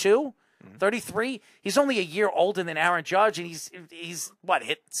 32? 33? He's only a year older than Aaron Judge, and he's what,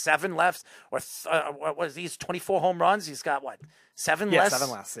 hit 7 left? Or what was he's 24 home runs? He's got what, 7 less? 7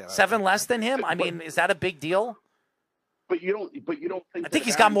 less. Yeah, 7 less than him? I mean, is that a big deal? But you don't think... I think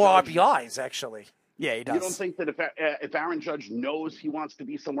he's got more RBIs, actually. Yeah, he does. You don't think that if Aaron Judge knows he wants to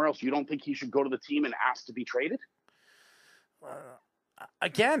be somewhere else, you don't think he should go to the team and ask to be traded?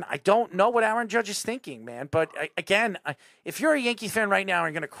 Again, I don't know what Aaron Judge is thinking, man. But again, if you're a Yankee fan right now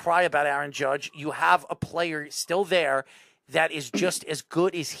and you're going to cry about Aaron Judge, you have a player still there that is just as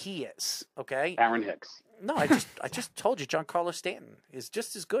good as he is. Okay, Aaron Hicks. No, I just told you, Giancarlo Stanton is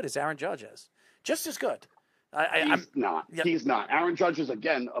just as good as Aaron Judge is. Just as good. He's not. Yeah. He's not. Aaron Judge is,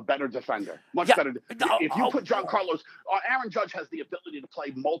 again, a better defender. Much better. If you put Giancarlo's... Aaron Judge has the ability to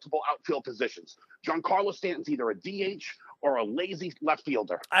play multiple outfield positions. Giancarlo Stanton's either a DH or a lazy left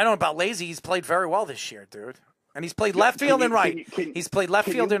fielder. I don't know about lazy. He's played very well this year, dude. And he's played left field and right. He's played left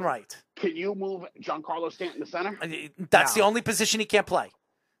field and right. Can you move Giancarlo Stanton to center? That's the only position he can't play.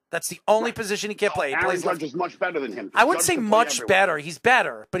 That's the only position he can't play. He Aaron Judge is much better than him. I wouldn't say much better. He's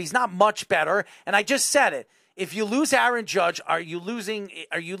better, but he's not much better. And I just said it. If you lose Aaron Judge, are you losing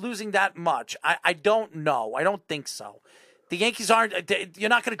that much? I don't know. I don't think so. The Yankees aren't. You're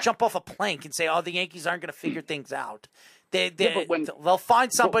not going to jump off a plank and say, "Oh, the Yankees aren't going to figure things out." They'll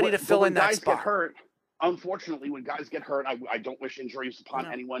find somebody to fill in that spot. Get hurt, unfortunately, when guys get hurt, I don't wish injuries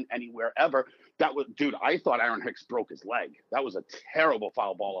upon anyone anywhere ever. Dude, I thought Aaron Hicks broke his leg. That was a terrible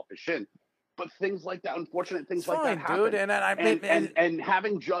foul ball off his shin. But things like that, unfortunate things like that happen. Dude, and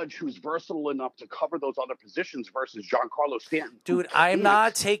having Judge, who's versatile enough to cover those other positions versus Giancarlo Stanton. Dude, I'm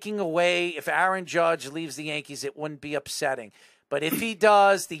not taking away if Aaron Judge leaves the Yankees, it wouldn't be upsetting. But if he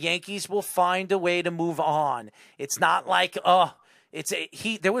does, the Yankees will find a way to move on. It's not like,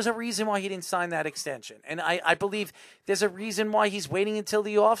 there was a reason why he didn't sign that extension. And I believe there's a reason why he's waiting until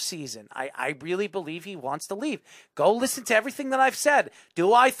the offseason. I really believe he wants to leave. Go listen to everything that I've said.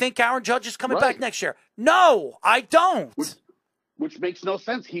 Do I think Aaron Judge is coming back next year? No, I don't. Which makes no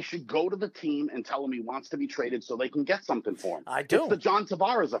sense. He should go to the team and tell them he wants to be traded so they can get something for him. I do. It's the John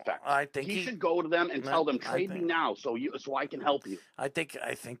Tavares effect. I think he should go to them and tell them, trade me now so I can help you. I think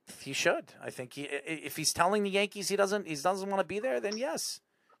he should. I think if he's telling the Yankees he doesn't want to be there, then yes,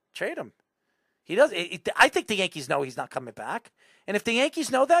 trade him. He does. I think the Yankees know he's not coming back. And if the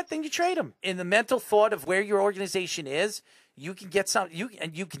Yankees know that, then you trade him. In the mental thought of where your organization is, you can get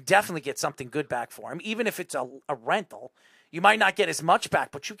you can definitely get something good back for him, even if it's a rental. You might not get as much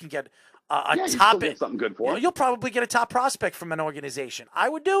back, but you can get a top. Get something good for him. You'll probably get a top prospect from an organization. I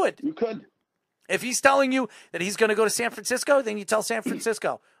would do it. You could. If he's telling you that he's going to go to San Francisco, then you tell San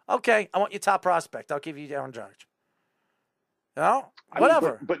Francisco, okay, I want your top prospect. I'll give you Aaron Judge.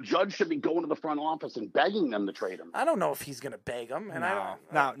 Whatever. But Judge should be going to the front office and begging them to trade him. I don't know if he's going to beg them. And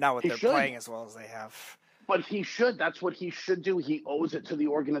not what they're playing as well as they have. But he should. That's what he should do. He owes it to the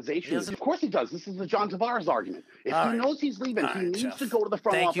organization. Of course he does. This is the John Tavares argument. If he knows he's leaving, he needs to go to the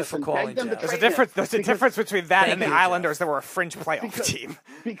front office and beg them to trade him. There's a difference between that and the Islanders that were a fringe playoff team.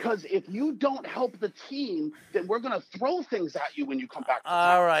 Because if you don't help the team, then we're going to throw things at you when you come back to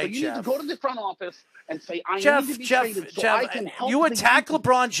All right, so you Jeff. need to go to the front office and say, I Jeff, need to be traded so I can help you the attack team.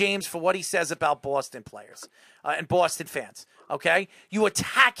 LeBron James for what he says about Boston players and Boston fans. Okay, you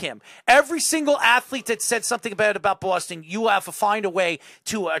attack him. Every single athlete that said something about Boston, you have to find a way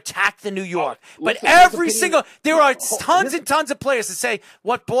to attack the New York. But there are tons and tons of players that say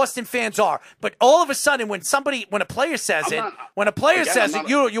what Boston fans are. But all of a sudden, when a player says it,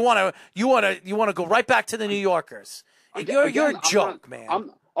 you want to go right back to the New Yorkers. You're a joke,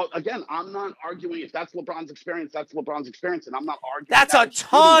 man. Again, I'm not arguing if that's LeBron's experience, that's LeBron's experience, and I'm not arguing. That's a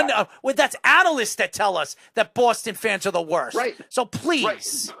ton of. Well, that's analysts that tell us that Boston fans are the worst. Right. So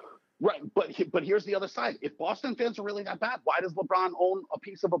please. Right. But here's the other side. If Boston fans are really that bad, why does LeBron own a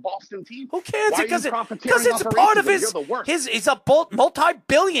piece of a Boston team? Who cares? Because it's a off part of racism? he's a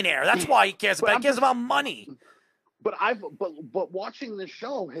multi-billionaire. That's why he cares about. He cares about money. But watching this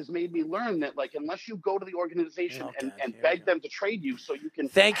show has made me learn that, like, unless you go to the organization and beg them to trade you so you can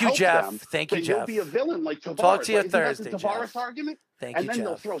Thank you, Jeff. You'll be a villain like Tavares. Talk to you Isn't Thursday, that the Tavares Jeff. argument? Thank and you, then Jeff.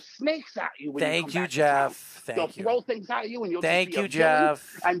 they'll throw snakes at you when Thank you come you, back Jeff. to town. They'll throw things at you and you'll Thank just be you, a villain.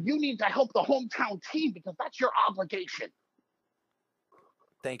 Jeff. And you need to help the hometown team because that's your obligation.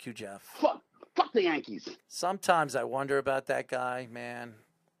 Thank you, Jeff. Fuck the Yankees. Sometimes I wonder about that guy, man.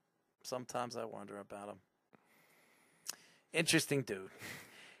 Sometimes I wonder about him. Interesting dude.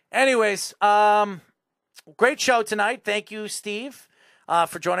 Anyways, great show tonight. Thank you, Steve,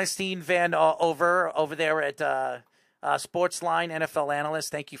 for joining us. Steve Van over there at Sportsline, NFL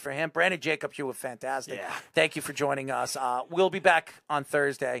analyst. Thank you for him. Brandon Jacob, you were fantastic. Yeah. Thank you for joining us. We'll be back on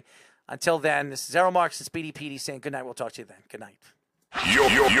Thursday. Until then, this is Errol Marks and Speedy Petey saying good night. We'll talk to you then. Good night.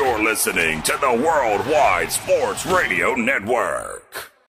 You're listening to the Worldwide Sports Radio Network.